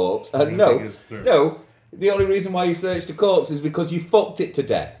search the corpse?" And Everything is through. no. The only reason why you searched the corpse is because you fucked it to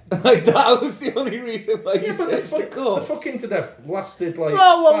death. Like that was the only reason why you Yeah, but the, searched the the corpse. fucking to death lasted, like,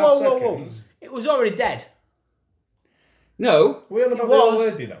 Whoa, 5 seconds. It was already dead. No, We're on about It the old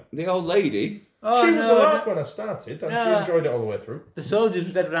was. lady now. the old lady. Oh, She was no, alive when I started, and she No. enjoyed it all the way through. The soldiers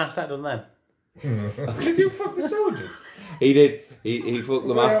were dead when I started on them. Did you fuck the soldiers? He did. He fucked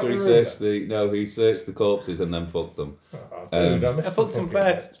them Was I after he out the room searched the. No, he searched the corpses and then fucked them. Oh, dude, I missed fucked the them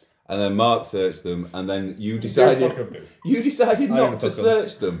fucking first. And then Mark searched them, and then you bit. decided. Fuck 'em, dude. You decided I not didn't to fuck 'em.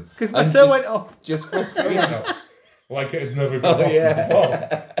 search them. Because my and toe just- went off. Just Oh, fucking. yeah. Like it had never gone Oh, off yeah.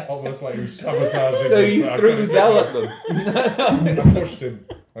 before. Almost like he was sabotaging. So us, you I threw couldn't Zell throw at it. them. I pushed him.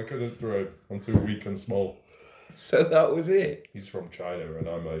 I couldn't throw it. I'm too weak and small. So that was it. He's from China and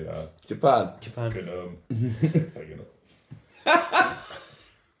I'm a Japan. fucking same thing, you know.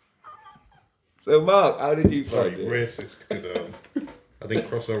 So Mark, how did you Very find it? racist. I think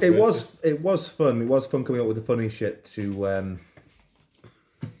crossover. It was fun. It was fun coming up with the funny shit to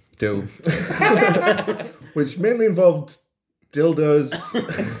do, which mainly involved dildos,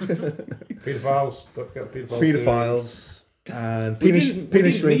 Pedophiles. Don't forget the pedophiles. pedophiles, and We penis didn't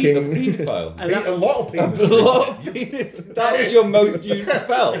meet shrinking. a paedophile. And A lot of penis. A lot of penis. That was your most used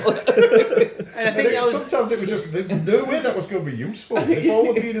spell. And I think that was Sometimes it was just there's no way that was going to be useful. If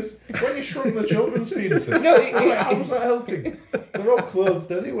all the penis, when you shrunk the children's penises, No, how was that helping? They're all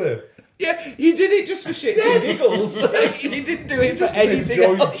clothed anyway. Yeah, you did it just for shits and giggles. Like, you didn't do it for anything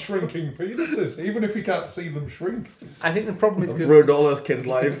Enjoy else. shrinking penises, even if you can't see them shrink. I think the problem is because Ruined all those kids'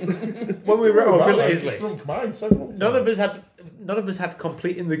 lives. when we wrote our Well, abilities I've list, shrunk mine several times. none of us had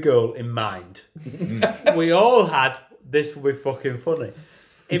completing the goal in mind. We all had this will be fucking funny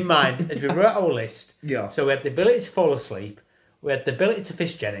in mind as we wrote our list. Yeah. So we had the ability to fall asleep, we had the ability to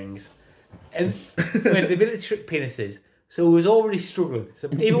fish Jennings, and we had the ability to shrink penises. So we was already struggling. So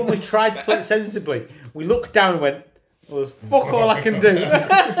even when we tried to play it sensibly, we looked down and went, well, there's fuck all I can do.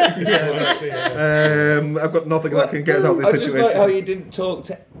 I've got nothing that can get us out of I this just like how situation. you didn't talk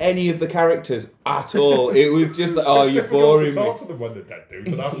to any of the characters at all. It was just like, oh, It's you're difficult boring to me. talk to them when they're dead,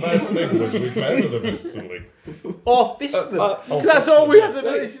 dude. But our first thing was we murdered them instantly. Or fist them. uh, 'Cause that's all we had the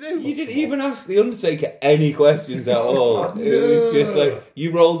ability to do. You didn't even ask the Undertaker any questions at all. It was just like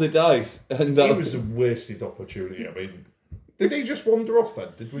you rolled the dice, and that It was a wasted opportunity. I mean, did he just wander off then?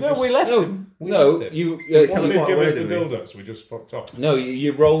 Did we? No, just, we left no, him. no. left it. You Once Tell he us what gave way us the did we? dildos, we just fucked off. no,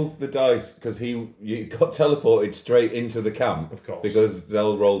 you rolled the dice because you got teleported straight into the camp. Of course. Because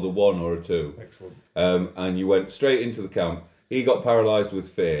Zell rolled a 1 or a 2. Excellent. And you went straight into the camp. He got paralysed with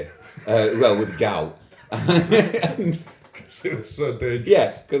fear. Well, with gout. And, It was so dangerous.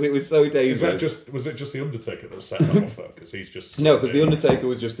 yes, because it was so Is that dangerous. was it just the Undertaker that set that off though? Because he's just No, because the Undertaker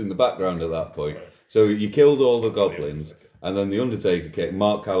was just in the background at that point. Right. So you killed all the goblins, Undertaker. and then the Undertaker came.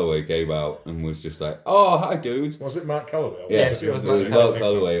 Mark Calloway came out and was just like, "Oh, hi, dudes." Was it Mark Calloway? Or Yes, was it was the Mark Undertaker?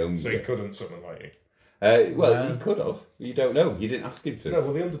 Calloway, So he couldn't summon lightning. Well, you could have. You don't know. You didn't ask him to. No,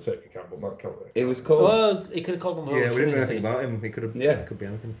 well, the Undertaker can't, but Matt Calloway. It was called. Well, he could have called him. Yeah, we didn't know anything about him. He could have. Yeah. It could be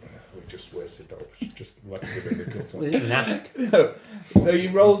anything. We just wasted that. Just left it in the gutter. We didn't even ask. No. So you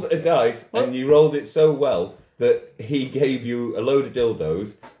rolled a dice, and you rolled it so well that he gave you a load of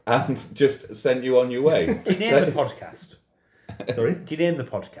dildos and just sent you on your way. Do you name the podcast? Sorry. Do you name the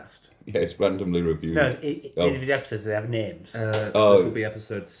podcast? Yeah, it's randomly reviewed. No, individual episodes, they have names. This will be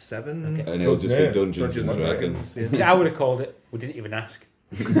episode 7. Okay. And it'll just be Dungeons and Dragons. Yeah. I would have called it, we didn't even ask.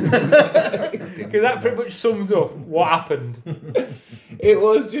 Because that pretty much sums up what happened. It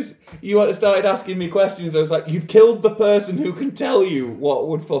was just, you started asking me questions. I was like, you've killed the person who can tell you what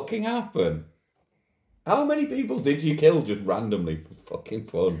would fucking happen. How many people did you kill just randomly for fucking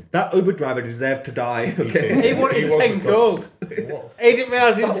fun? That Uber driver deserved to die. Okay. He wanted He was 10 a gold. What? He didn't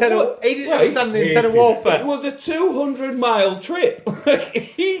realise the intent of, he didn't Right. understand the intent of Hated it. warfare. It was a 200-mile trip.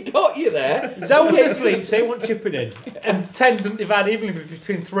 He got you there. Zell was asleep, so he wasn't chipping in. And 10 didn't divide evenly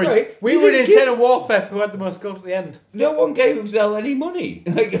between 3. Right. We You were in didn't intent give- of warfare who had the most gold at the end. No one gave Zell any money.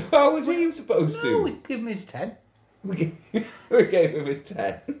 Like, how was he supposed No, we to? give him his 10. We gave him his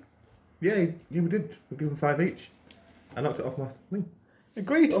 10. Yeah, we did. We gave them 5 each. I knocked it off my thing.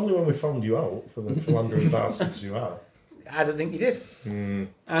 Agreed. Only when we found you out for the philandering bastards you are. I don't think you did.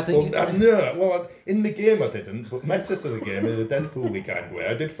 I think Well, you no, well, in the game I didn't, but meta to the game in a Deadpool-y kind of way,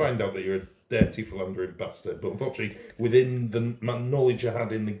 I did find out that you're a dirty philandering bastard, but unfortunately, within my knowledge I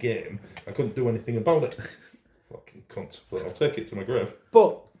had in the game, I couldn't do anything about it. Fucking cunt. But I'll take it to my grave.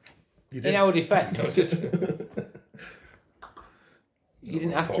 But You in did. our defence, I did. you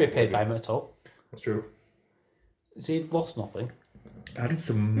didn't ask to be paid by him at all. That's true. So you'd lost nothing. I did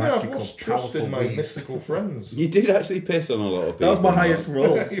some Yeah, I've magical, lost trust powerful in my Wii's. mystical friends. You did actually piss on a lot of people. That was my man. highest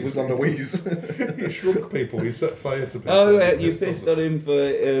rolls, was on the Wii's. You shrunk people, you set fire to people. Oh, yeah, you pissed on him for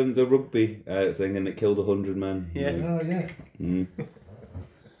the rugby thing and it killed 100 men. Yeah. Oh, yeah.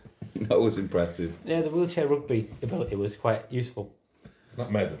 That was impressive. Yeah, the wheelchair rugby ability was quite useful.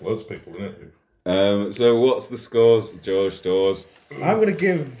 That murdered loads of people, didn't it? So what's the scores, George Dawes? I'm going to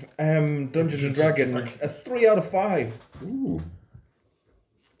give Dungeons and Dragons a 3 out of 5. Ooh.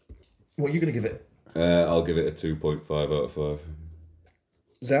 What are you going to give it? I'll give it a 2.5 out of 5.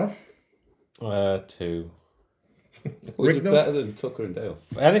 Zell? 2. Which is Rignall? better than Tucker and Dale.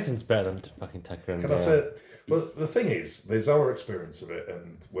 Anything's better than fucking Tucker and Can I Dale. say, well, the thing is, there's our experience of it,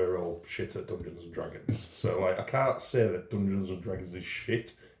 and we're all shit at Dungeons and Dragons. So, like, I can't say that Dungeons and Dragons is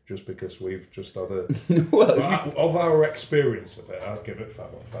shit just because we've just had a. Well, But of our experience of it, I'd give it 5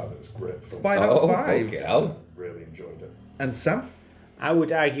 out of 5. It was great fun. 5 out of 5. fucking hell. Really enjoyed it. And Sam? I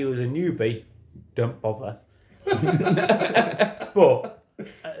would argue as a newbie, don't bother. But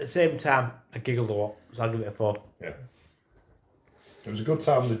at the same time, I giggled a lot, so I'll give it a 4. Yeah. It was a good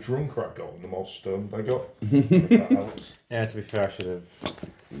time the drunk I got and the more stoned I got. That helps. Yeah, to be fair, I should have.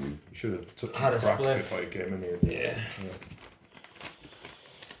 You should have took Had a crack spliff. before you came in here. Yeah.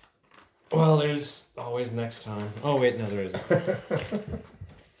 Well, there's always next time. Oh, wait, no, there isn't.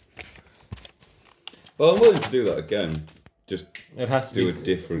 Well, I'm willing to do that again. Just It has to do a be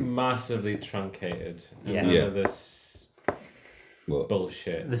different. massively truncated. And Yeah. none Yeah. of this What?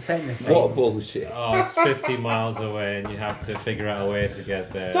 bullshit. The setting the same. What bullshit. Oh, it's 50 miles away and you have to figure out a way to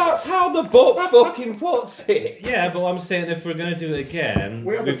get there. That's how the book fucking puts it. Yeah, but I'm saying if we're going to do it again,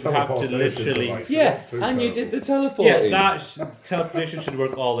 We have a have to teleportation literally... device. Yeah, Not too and you terrible. did the teleporting. Yeah, teleportation should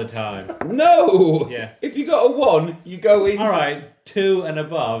work all the time. No! Yeah. If you got a 1, you go in. Alright, 2 and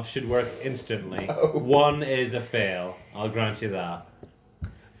above should work instantly. No. 1 is a fail. I'll grant you that.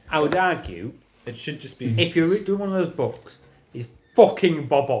 I would argue, It should just be... if you're doing one of those books, it's fucking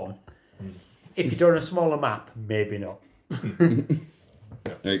bob on. If you're doing a smaller map, maybe not.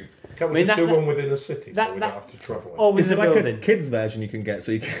 Like, Can't we I mean, just that- do one within a city that- so we that- don't have to travel? Always Is in there a like building. a kids version you can get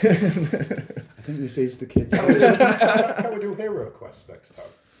so you can. I think this is the kids. Can we do Hero Quest next time?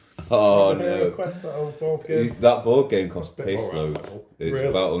 Oh The Hero no. Quest, that old board game? That board game costs That's a bit piss more loads. level. It's Really?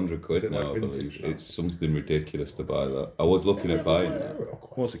 about 100 Is quid it now, like I vintage believe. now? It's something ridiculous to buy that. I was looking at buying that. Hero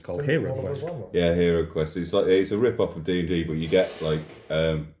Quest. What's it called? Hero One of Quest? those ones. Yeah, Hero Quest. It's a rip off of D&D, but you get like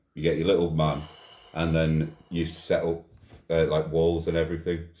you get your little man, and then you set up like walls and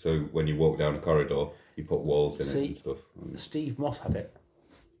everything. So when you walk down a corridor, you put walls in it See- and stuff. Steve Moss had it,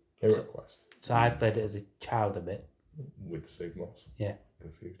 Hero Quest so I played it as a child a bit. with Sigmos. Yeah,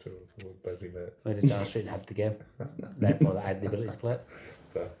 Because you two were busy mates. played it down the street and had the game. Therefore, I had the ability to play it.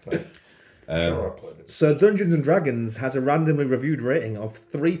 Fair, fair. Sure, I played it. So Dungeons and Dragons has a randomly reviewed rating of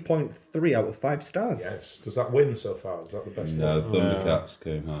 3.3 out of 5 stars. Yes. Does that win so far? Is that the best No, one? Thundercats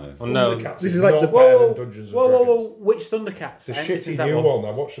came high. Oh, no. Thundercats This is is like not the- better Whoa, than Dungeons and whoa, Dragons. whoa, whoa! Which Thundercats? The I haven't shitty seen that new one. one.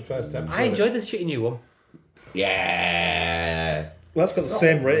 I watched the first episode. I enjoyed the shitty new one. Yeah. Well, that's got the Not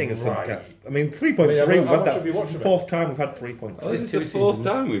same rating as right. Thundercats. I mean, 3.3. I mean, We've how had much that. have you This is watched the of it? fourth time we've had 3.3. Oh, this is two the fourth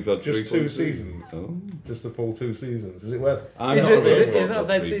seasons. time we've had Just 3.3. 2 seasons. Oh. Just the full 2 seasons. Is it worth it? I'm Is not it- a big is it- one is it of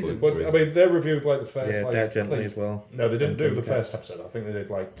that 3.3. season? But I mean, they reviewed like the first. Yeah, like, Dirt I Gently think- as well. No, they didn't And do the Thundercats. first episode. I think they did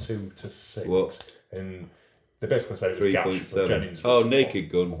like 2 to 6. What? And they basically said it was gash, but 3.7. Jennings Oh, was Naked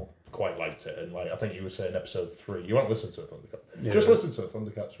Gun. quite liked it, and like I think you were saying episode 3. You won't listen to a Thundercats. Yeah. Just listen to a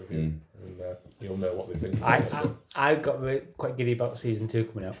Thundercats review, and you'll know what they think. I got quite giddy about season 2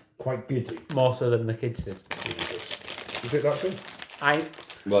 coming out, Quite giddy. more so than the kids did. Jesus. Is it that good? I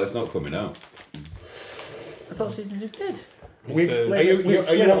Well, it's not coming out. thought season 2 did. We So- explain, are you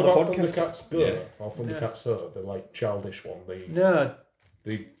explain on it on the about podcast. Thundercats Go Yeah. or Thundercats Her, the like childish one, No,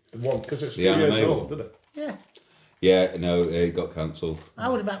 the one because it's The 3 years anime old, one. didn't it? yeah, Yeah, no, it got cancelled. I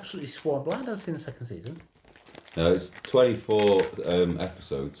would have absolutely sworn blind I'd seen the second season. No, it's 24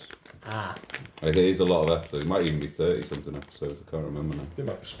 episodes. Ah, Like, it is a lot of episodes. It might even be 30 something episodes. I can't remember now. They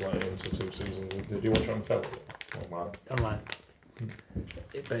might be splitting into 2 seasons. Did you watch it on television? Oh man. online.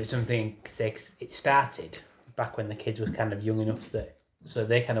 But it's something because it started back when the kids was kind of young enough that so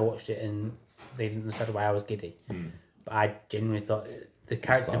they kind of watched it and they didn't understand why I was giddy. But I genuinely thought the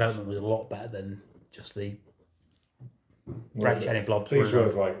character development was a lot better than just the bright shiny blobs. These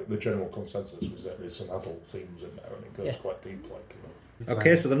running were around. like the general consensus was that there's some adult themes in there, and it goes Yeah. quite deep. Like, you know.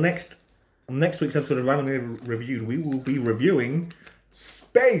 Okay, so the next week's episode of Randomly Reviewed, we will be reviewing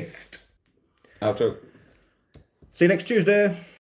Spaced. Outro. See you next Tuesday.